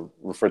understand a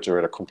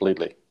refrigerator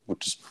completely,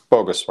 which is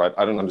bogus, right?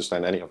 I don't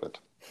understand any of it.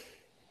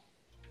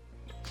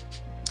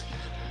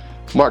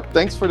 Mark,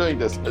 thanks for doing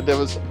this. That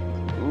was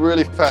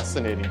really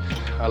fascinating.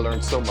 I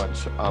learned so much.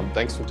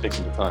 Thanks for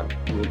taking the time.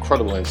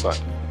 Incredible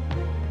insight.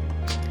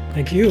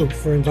 Thank you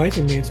for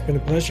inviting me. It's been a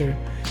pleasure.